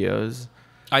videos.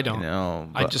 I don't. You know,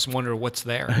 I but- just wonder what's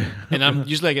there, and I'm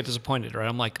usually I get disappointed, right?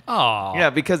 I'm like, oh, Yeah,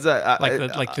 because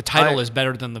like the title is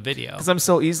better than the video. Because I'm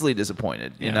so easily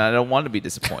disappointed. You Yeah. know, I don't want to be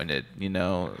disappointed. You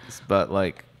know, but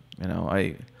like, you know,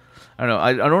 I don't know.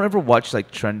 I don't ever watch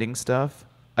like trending stuff.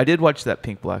 I did watch that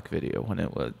Pink Black video when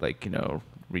it was like, you know,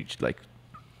 reached like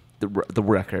the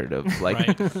record of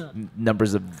like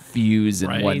numbers of views in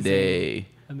Right. one day,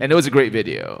 and it was a great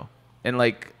video. And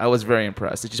like, I was very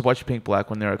impressed. Did you watch Pink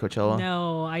Black when they were at Coachella?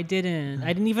 No, I didn't.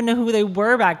 I didn't even know who they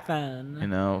were back then. You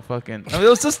know, fucking. I mean, it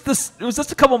was just this. It was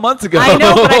just a couple months ago. I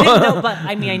know, but I didn't know. But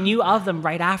I mean, I knew of them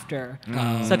right after.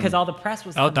 So because all the press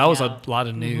was. Oh, that coming was out. a lot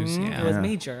of news. Mhm, Yeah. It was Yeah.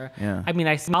 major. Yeah. I mean,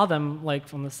 I saw them like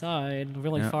from the side,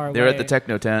 really Yeah. far away. They were at the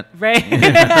techno tent. Right.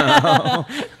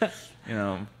 You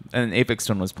know, and Aphex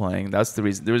Twin was playing. That's the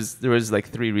reason. There was like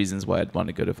 3 reasons why I'd want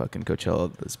to go to fucking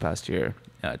Coachella this past year.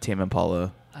 Tame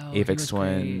Impala, Oh, he Aphex was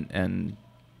Twin, great. and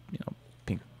you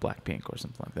know, Blackpink or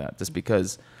something like that. Just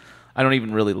because I don't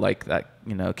even really like that,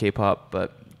 you know, K-pop,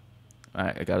 but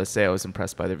I gotta say I was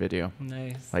impressed by their video.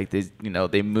 Nice. Like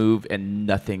they move and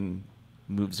nothing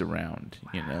moves around.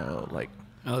 You know, like.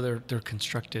 Oh, they're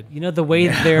constructed. You know, the way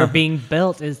they're being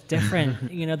built is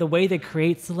different. You know, the way they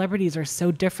create celebrities are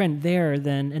so different there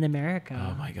than in America.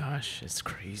 Oh my gosh, it's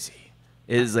crazy.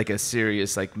 It is like a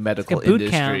serious like medical It's like a boot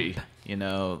industry. camp. You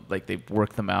know, like they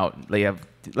work them out. They have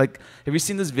like, have you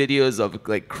seen those videos of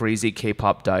like crazy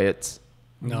K-pop diets?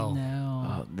 No.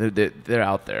 No. They're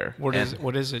out there. What is And-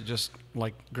 what is it? Just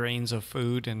like grains of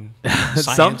food and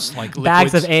Some- science, like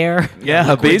Bags liquids? of air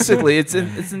Yeah, basically, it's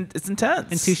intense.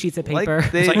 and 2 sheets of Like, paper.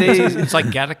 they, It's like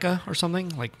Gattaca or something,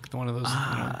 like one of those.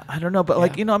 I don't know, but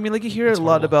like, Yeah. you know, I mean, like you hear That's a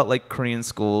lot horrible. about like Korean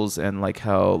schools and like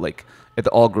how like at the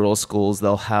all girls schools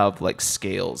they'll have like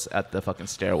scales at the fucking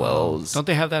stairwells. Don't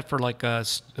they have that for like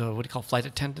what do you call flight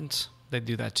attendants? They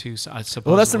do that too. So I suppose.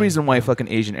 Well, that's the reason why fucking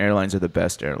Asian airlines are the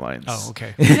best airlines. Oh,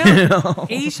 okay. You know,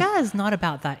 Asia is not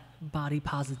about that body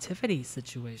positivity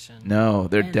situation. No,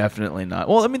 they're And- definitely not.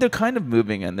 Well, I mean, they're kind of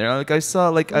moving in there. Like I saw,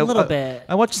 like A little bit.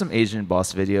 I watch some Asian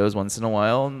boss videos once in a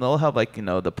while, and they'll have like, you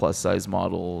know, the plus size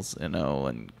models, you know,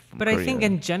 and. from But I think Korea.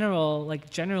 in general, like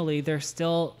generally, they're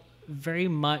still very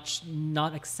much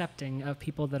not accepting of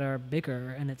people that are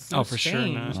bigger, and it's so Oh, for sure.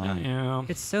 strange. No. Yeah.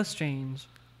 It's so strange.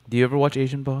 Do you ever watch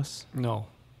Asian Boss? No.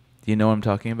 Do you know what I'm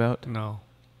talking about? No.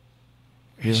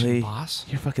 Really? Asian boss?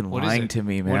 You're fucking What is lying it? to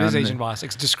me, man. What is Asian boss?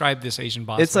 Describe this Asian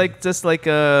boss. It's thing. like just like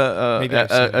a Maybe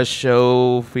I've seen a it.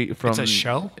 show from. It's a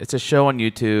show? It's a show on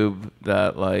YouTube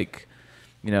that like,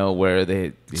 you know, where they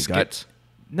got. Skits?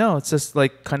 No, it's just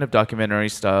like kind of documentary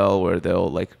style where they'll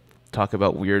like talk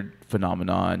about weird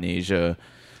phenomena in Asia,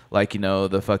 like, you know,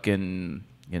 the fucking,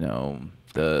 you know,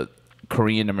 the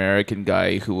Korean American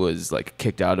guy who was like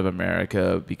kicked out of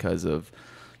America because of,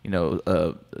 you know,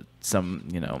 some,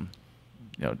 you know,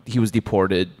 he was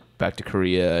deported back to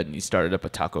Korea and he started up a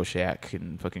taco shack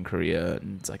in fucking Korea,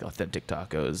 and it's like authentic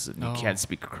tacos, and Oh. he can't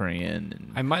speak Korean,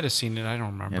 and I might have seen it. I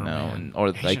don't remember. you know, man. and,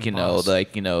 or like, Asian you know, boss.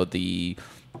 like, you know, the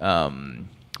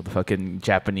fucking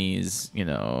Japanese, you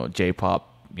know, J-pop,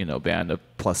 you know, band of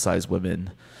plus size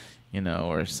women, you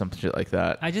know, or some shit like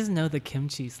that. I just know the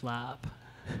kimchi slap.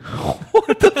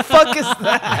 What the fuck is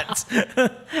that?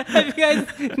 Have you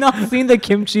guys not seen the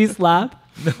kimchi slap?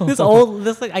 No.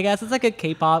 Like, I guess it's like a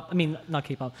K-pop. I mean, not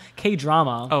K-pop,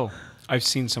 K-drama. Oh, I've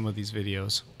seen some of these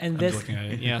videos. And I'm this- looking at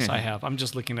it. Yes, I have. I'm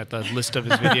just looking at the list of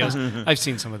his videos. I've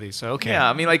seen some of these. So okay. Yeah,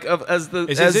 I mean, like Is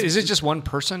it just one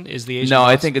person? Is the Asian? No,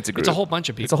 I boss? think it's a group. It's a whole bunch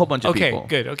of people. It's a whole bunch of people. Okay,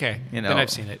 good. Okay, you know, then I've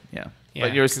seen it. Yeah, Yeah,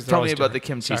 but you're 'cause they're telling me always about the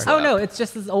different. kimchi. Sorry. slap. Oh no, it's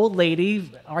just this old lady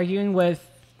arguing with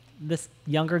this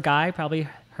younger guy, probably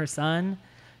her son.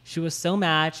 She was so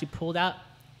mad, she pulled out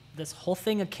this whole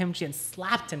thing of kimchi and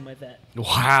slapped him with it.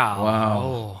 Wow. Wow.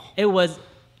 Oh. It was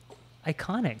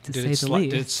iconic to say the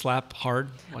least. Did it slap hard?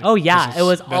 Like, Oh yeah, is it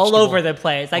was all vegetable? over the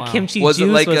place. Like Wow. kimchi Was juice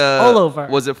it like was all over.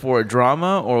 Was it for a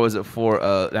drama or was it for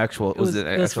an actual? It was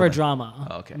actual for a drama.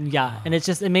 Oh, okay. Yeah, and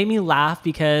it made me laugh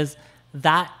because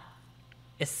that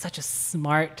is such a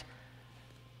smart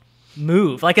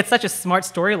move. Like it's such a smart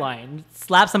storyline.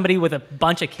 Slap somebody with a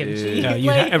bunch of kimchi. Dude.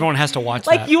 Yeah, Like- everyone has to watch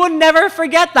Like that. you will never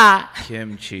forget that.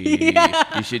 Kimchi.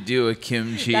 Yeah. You should do a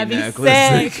kimchi That'd be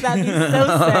necklace. sick. That'd be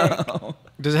so sick.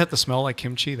 Does it have to smell like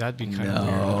kimchi? That'd be kind of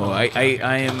weird. No, I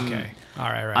am. Okay. All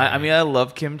right. I mean, I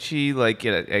love kimchi like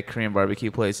at Korean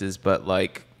barbecue places, but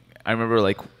like I remember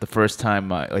like the first time,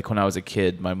 like when I was a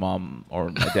kid, my mom or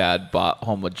my dad bought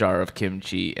home a jar of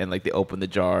kimchi, and like they opened the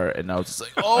jar, and I was just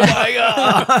like, "Oh my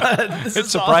god!"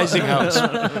 It's surprising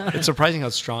it's surprising how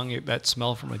strong that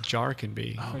smell from a jar can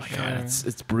be. Oh my sure. god,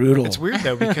 it's brutal. It's weird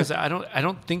though because I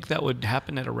don't think that would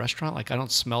happen at a restaurant. Like I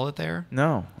don't smell it there.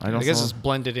 No, I don't. I guess smell- it's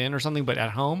blended in or something, but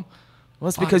at home, well,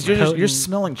 it's because you're Potent. you're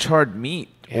smelling charred meat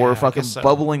Yeah, or I fucking guess so.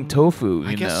 bubbling tofu. You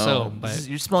I guess know, so, but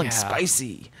you're smelling yeah.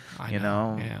 spicy. I You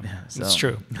know, Yeah, so. it's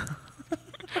true.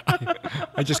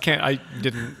 I just can't. I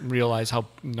didn't realize how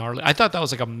gnarly. I thought that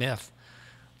was like a myth.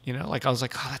 You know, like I was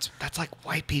like, oh, that's like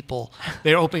white people.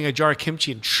 They're opening a jar of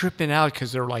kimchi and tripping out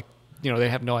because they're like, you know, they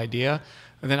have no idea.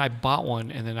 And then I bought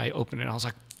one, and then I opened it, and I was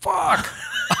like, fuck.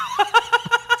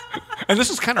 And this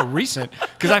is kind of recent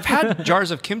because I've had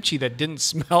jars of kimchi that didn't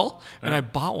smell, and I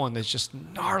bought one that's just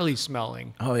gnarly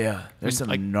smelling. Oh yeah, there's some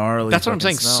Like, gnarly. That's what I'm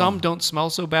fucking saying. smell. Some don't smell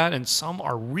so bad, and some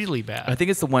are really bad. I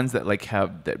think it's the ones that like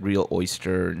have that real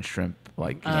oyster and shrimp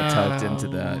like tucked into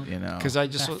that, you know. Because I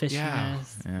just That yeah.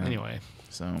 fishiness. Yeah. Anyway,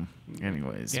 So,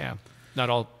 anyways, yeah, not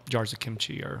all jars of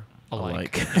kimchi are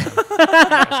alike.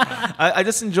 I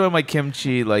just enjoy my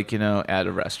kimchi like at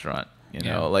a restaurant.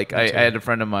 Yeah, Like me I too. had a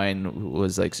friend of mine who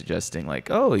was like suggesting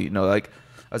like, oh, like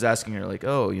I was asking her like,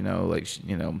 oh, like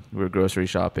we were grocery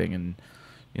shopping and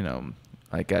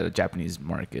like at a Japanese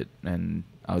market, and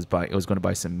I was going to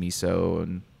buy some miso,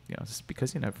 and just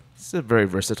because it's a very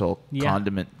versatile Yeah,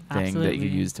 condiment thing that you absolutely.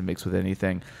 use to mix with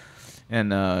anything.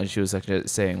 And she was actually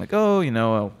saying like, oh,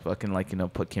 I'll fucking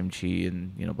like put kimchi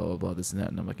and blah blah blah this and that,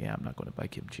 and I'm like, yeah, I'm not going to buy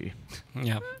kimchi.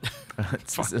 Yeah,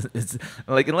 it's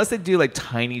like unless they do like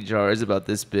tiny jars about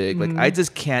this big, like I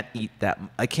just can't eat that.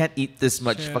 I can't eat this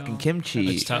much True. fucking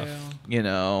kimchi. It's tough.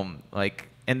 Like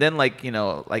and then like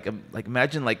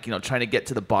imagine like trying to get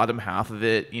to the bottom half of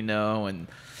it, and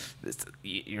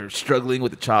you're struggling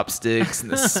with the chopsticks and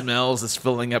the smells is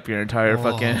filling up your entire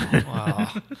fucking.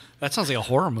 Wow, that sounds like a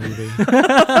horror movie.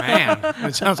 Man,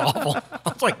 it sounds awful. I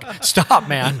was like, stop,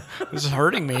 man, this is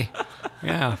hurting me.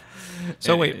 Yeah.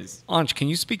 So Anyways. wait, Onch, can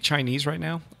you speak Chinese right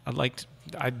now?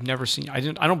 I've never seen. I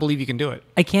don't believe you can do it.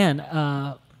 I can.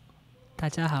 大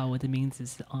家好，我的名字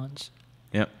是 Onch.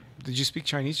 Yep. Did you speak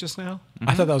Chinese just now?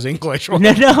 I thought that was English. No,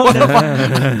 no.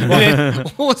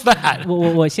 What was that?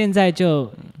 我现在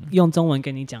就用中文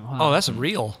跟你讲话。 Oh, that's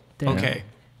real. Yeah. Okay.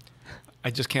 I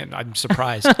just can't. I'm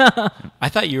surprised. I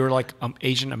thought you were like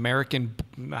Asian American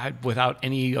without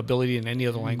any ability in any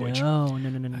other language. No.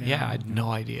 Yeah, I had no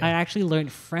idea. I actually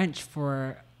learned French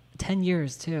for 10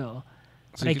 years too.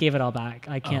 So But I you gave it all back.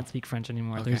 I can't speak French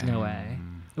anymore. There's no way.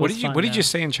 It What was did you fun, What did you though.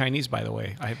 say in Chinese, by the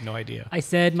way? I have no idea. I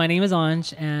said my name is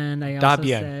Onch, and I Da also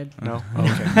bien. said No. Oh,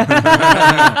 okay.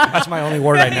 That's my only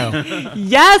word I know.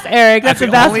 yes, Eric. That's the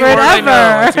best only word I know.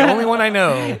 ever. It's the only one I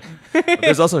know.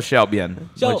 There's also xiaobian,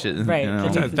 Xiao- which is right.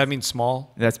 That means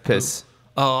small. that's piss.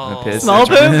 Oh, Piss. Small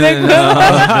poo, big poo.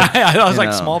 I was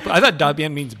like know. small. Poo. I thought da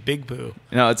bien means big poo.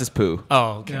 No, it's just poo.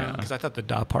 Oh, okay. Yeah. Because I thought the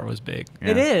da part was big.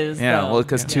 It is, Yeah, though. well,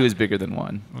 because two is bigger than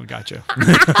one. Oh, gotcha.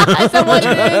 I said what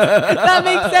it is. That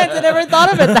makes sense. I never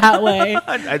thought of it that way.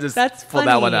 I just That's pulled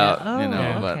that one funny. out,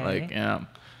 Oh, but okay.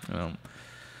 like,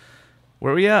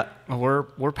 where are we at? Well,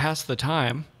 we're past the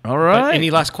time. All But right.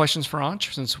 any last questions for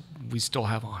Onch? Since we still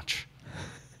have Onch.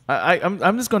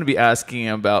 I'm just going to be asking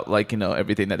about like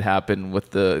everything that happened with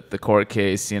the court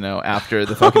case after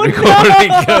the fucking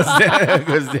recording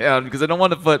goes down because I don't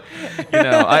want to put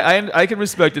I can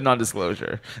respect a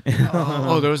non-disclosure.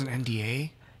 Oh, there was an NDA.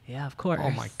 Yeah, of course.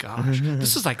 Oh my gosh,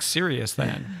 this is like serious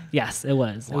then. Yes, it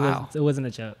was. Wow. It wasn't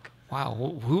a joke.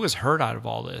 Wow, who was hurt out of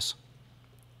all this?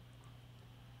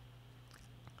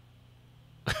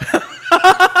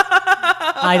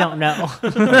 I don't know.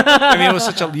 I mean, it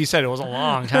was you said it was a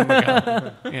long time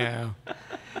ago. Yeah.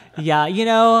 Yeah, you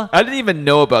know. I didn't even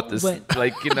know about this, What?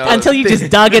 like, you know. Until you thing.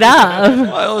 just dug it up.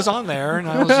 Well, it was on there, and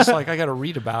I was just like, I got to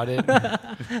read about it.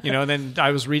 You know, and then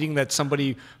I was reading that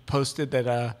somebody posted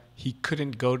that he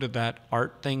couldn't go to that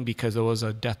art thing because it was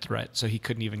a death threat, so he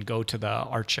couldn't even go to the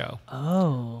art show.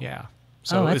 Oh. Yeah.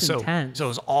 Oh, that's intense. So it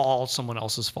was all someone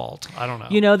else's fault. I don't know.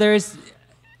 You know,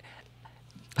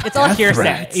 it's all Death hearsay.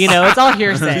 threats. You know, it's all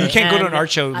hearsay. You can't go to an And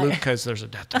art show, Luke, because there's a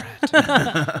death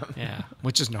threat. Yeah,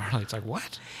 which is gnarly. It's like,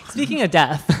 what? Speaking of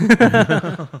death.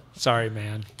 Sorry,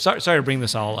 man. Sorry to bring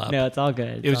this all up. No, it's all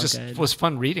good. It was all just good. it was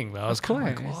fun reading, though. I was kind of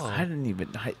like, course. whoa. I didn't even.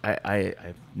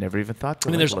 I've never even thought to.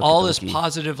 I mean, like, there's look all at the this wiki.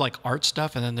 positive like art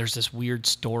stuff, and then there's this weird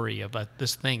story about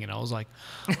this thing, and I was like,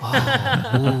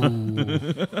 oh.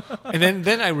 Ooh. And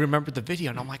then I remembered the video,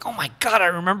 and I'm like, oh my god, I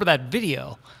remember that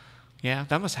video. Yeah,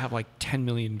 that must have like 10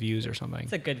 million views or something.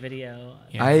 It's a good video.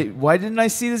 Yeah. Why didn't I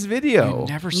see this video? You've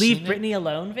never Leave seen Britney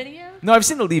Alone video? No, I've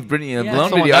seen the Leave Britney Yeah. Alone That's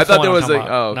the one- video. I that's the thought one there I'm was talking like,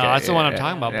 about. oh, okay. No, that's the one I'm yeah,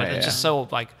 talking about, but yeah, it's yeah. just so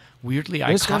like weirdly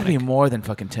There's got to be iconic. more than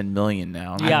fucking 10 million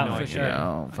now. I Yeah, don't know, for you sure.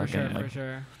 know, For fucking, sure, like, for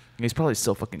sure. He's probably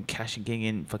still fucking getting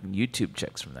in fucking YouTube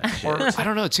checks from that shit. Or I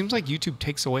don't know. It seems like YouTube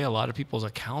takes away a lot of people's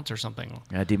accounts or something.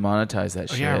 Yeah, demonetize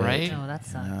that Oh, shit. yeah, right? No, that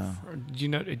sucks. Yeah. Or, you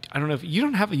know, I don't know if you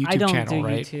don't have a YouTube I don't channel, do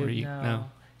right? YouTube, Where you, no.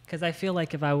 Because I feel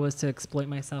like if I was to exploit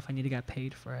myself, I need to get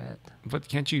paid for it. But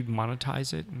can't you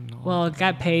monetize it? And all Well, that? it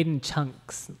got paid in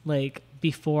chunks, like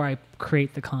before I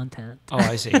create the content. Oh,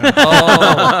 I see.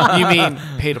 Oh, you mean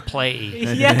pay to play?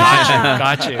 Yeah.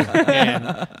 Got you.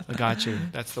 Yeah, got you.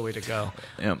 That's the way to go.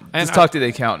 Yeah. And Just talk to the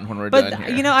accountant when we're But done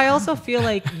here. you know, I also feel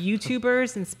like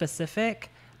YouTubers in specific,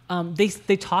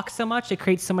 they talk so much, they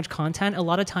create so much content. A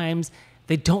lot of times,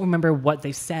 they don't remember what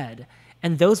they said,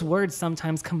 and those words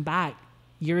sometimes come back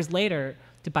years later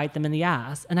to bite them in the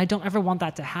ass. And I don't ever want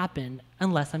that to happen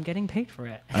unless I'm getting paid for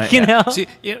it. You know? See,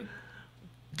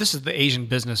 this is the Asian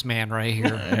businessman right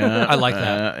here. I like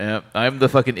that. Yeah, I'm the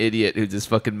fucking idiot who just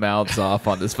fucking mouths off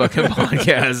on this fucking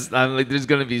podcast. I'm like,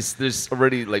 there's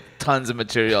already like tons of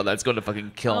material that's going to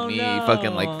fucking kill me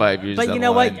fucking like 5 years But down you the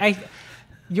know what? line.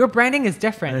 Your branding is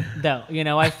different, though. You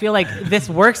know, I feel like this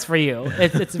works for you.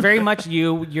 It's very much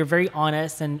you. You're very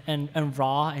honest and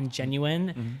raw and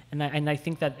genuine, and I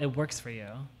think that it works for you.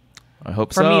 I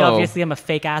hope For so. me, obviously, I'm a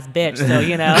fake ass bitch, so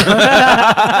you know.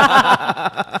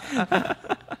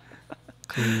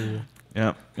 Cool.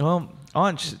 Yeah. Well,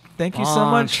 Onch, thank you so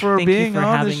much Onch, for thank you being for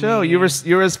on the having show. me.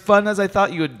 You're as fun as I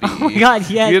thought you would be. Oh my God,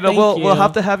 yes, You know, thank we'll you.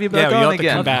 have to have you back Yeah, you'll on have to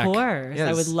again. come Of back. course, I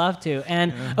Yes. would love to.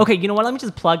 And okay, you know what? Let me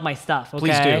just plug my stuff. Okay?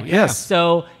 Please do. Yes.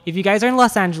 So if you guys are in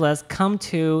Los Angeles, come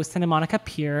to Santa Monica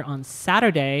Pier on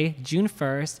Saturday, June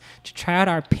 1st, to try out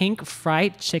our pink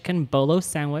fried chicken bolo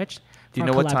sandwich. Do you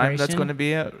for know our what time that's collaboration. going to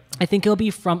be at? I think it'll be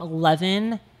from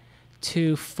 11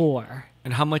 to 4.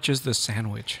 And how much is the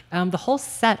sandwich? The whole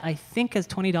set, I think, is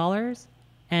 $20,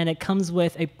 and it comes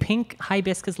with a pink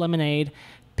hibiscus lemonade,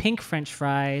 pink French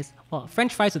fries, well,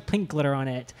 French fries with pink glitter on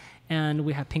it, and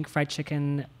we have pink fried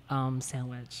chicken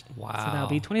sandwich. Wow. So that'll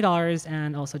be $20,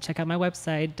 and also check out my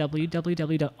website,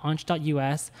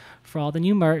 www.onch.us, for all the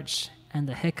new merch and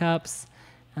the hiccups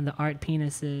and the art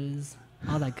penises,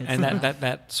 all that good And stuff.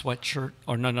 that sweatshirt?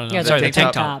 Or no. Yeah, the Sorry, the tank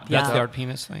tank top, top. That's yeah. the art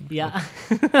penis thing. Yeah.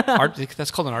 Art. That's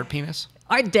called an art penis.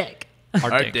 Art dick.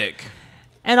 Art Dick.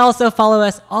 And also follow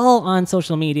us all on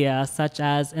social media, such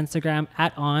as Instagram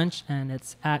at Onch, and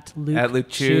it's at Luke, At Luke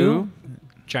Chu.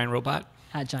 Giant robot.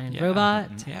 at Giant Yeah. Robot.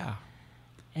 Yeah.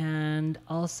 And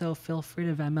also feel free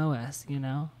to Venmo us, you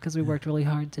know, because we worked really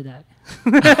hard today.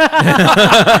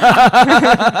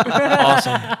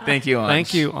 Awesome. Thank you, Onch.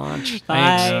 Thank you, Onch. Bye.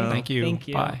 Thanks. Thank you. Thank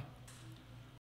you. Bye.